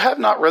 Yeah, if you have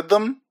not read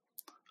them,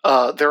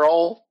 they're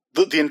all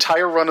the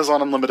entire run is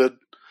on Unlimited.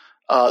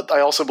 I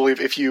also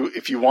believe if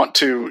you want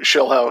to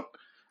shell out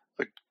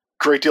a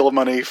great deal of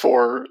money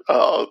for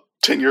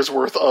 10 years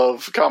worth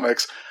of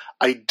comics,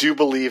 I do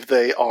believe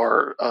they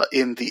are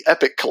in the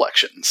Epic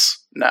collections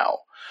now.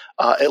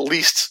 At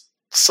least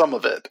some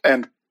of it,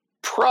 and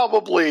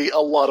probably a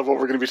lot of what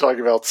we're going to be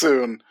talking about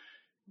soon,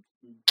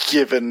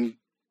 given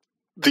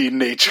the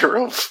nature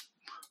of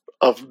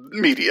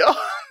media.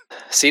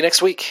 See you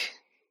next week.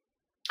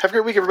 Have a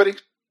great week, everybody.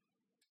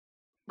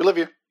 We love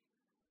you.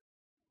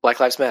 Black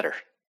Lives Matter.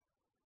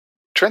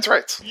 Trans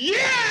rights. Yeah!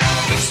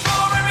 It's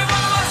for every one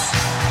of us.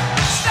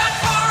 Stand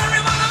for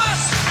every one of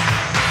us.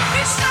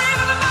 It's time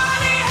for the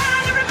body,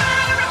 hand, every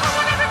man, every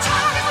woman, every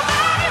child, every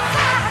body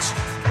flash.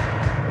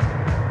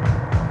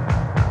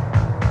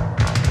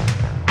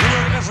 We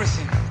owe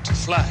everything to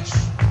Flash.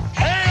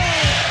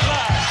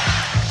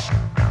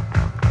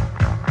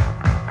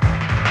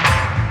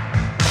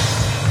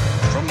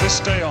 From this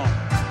day on,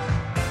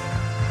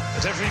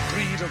 let every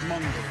breed of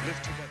Mongol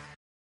live together.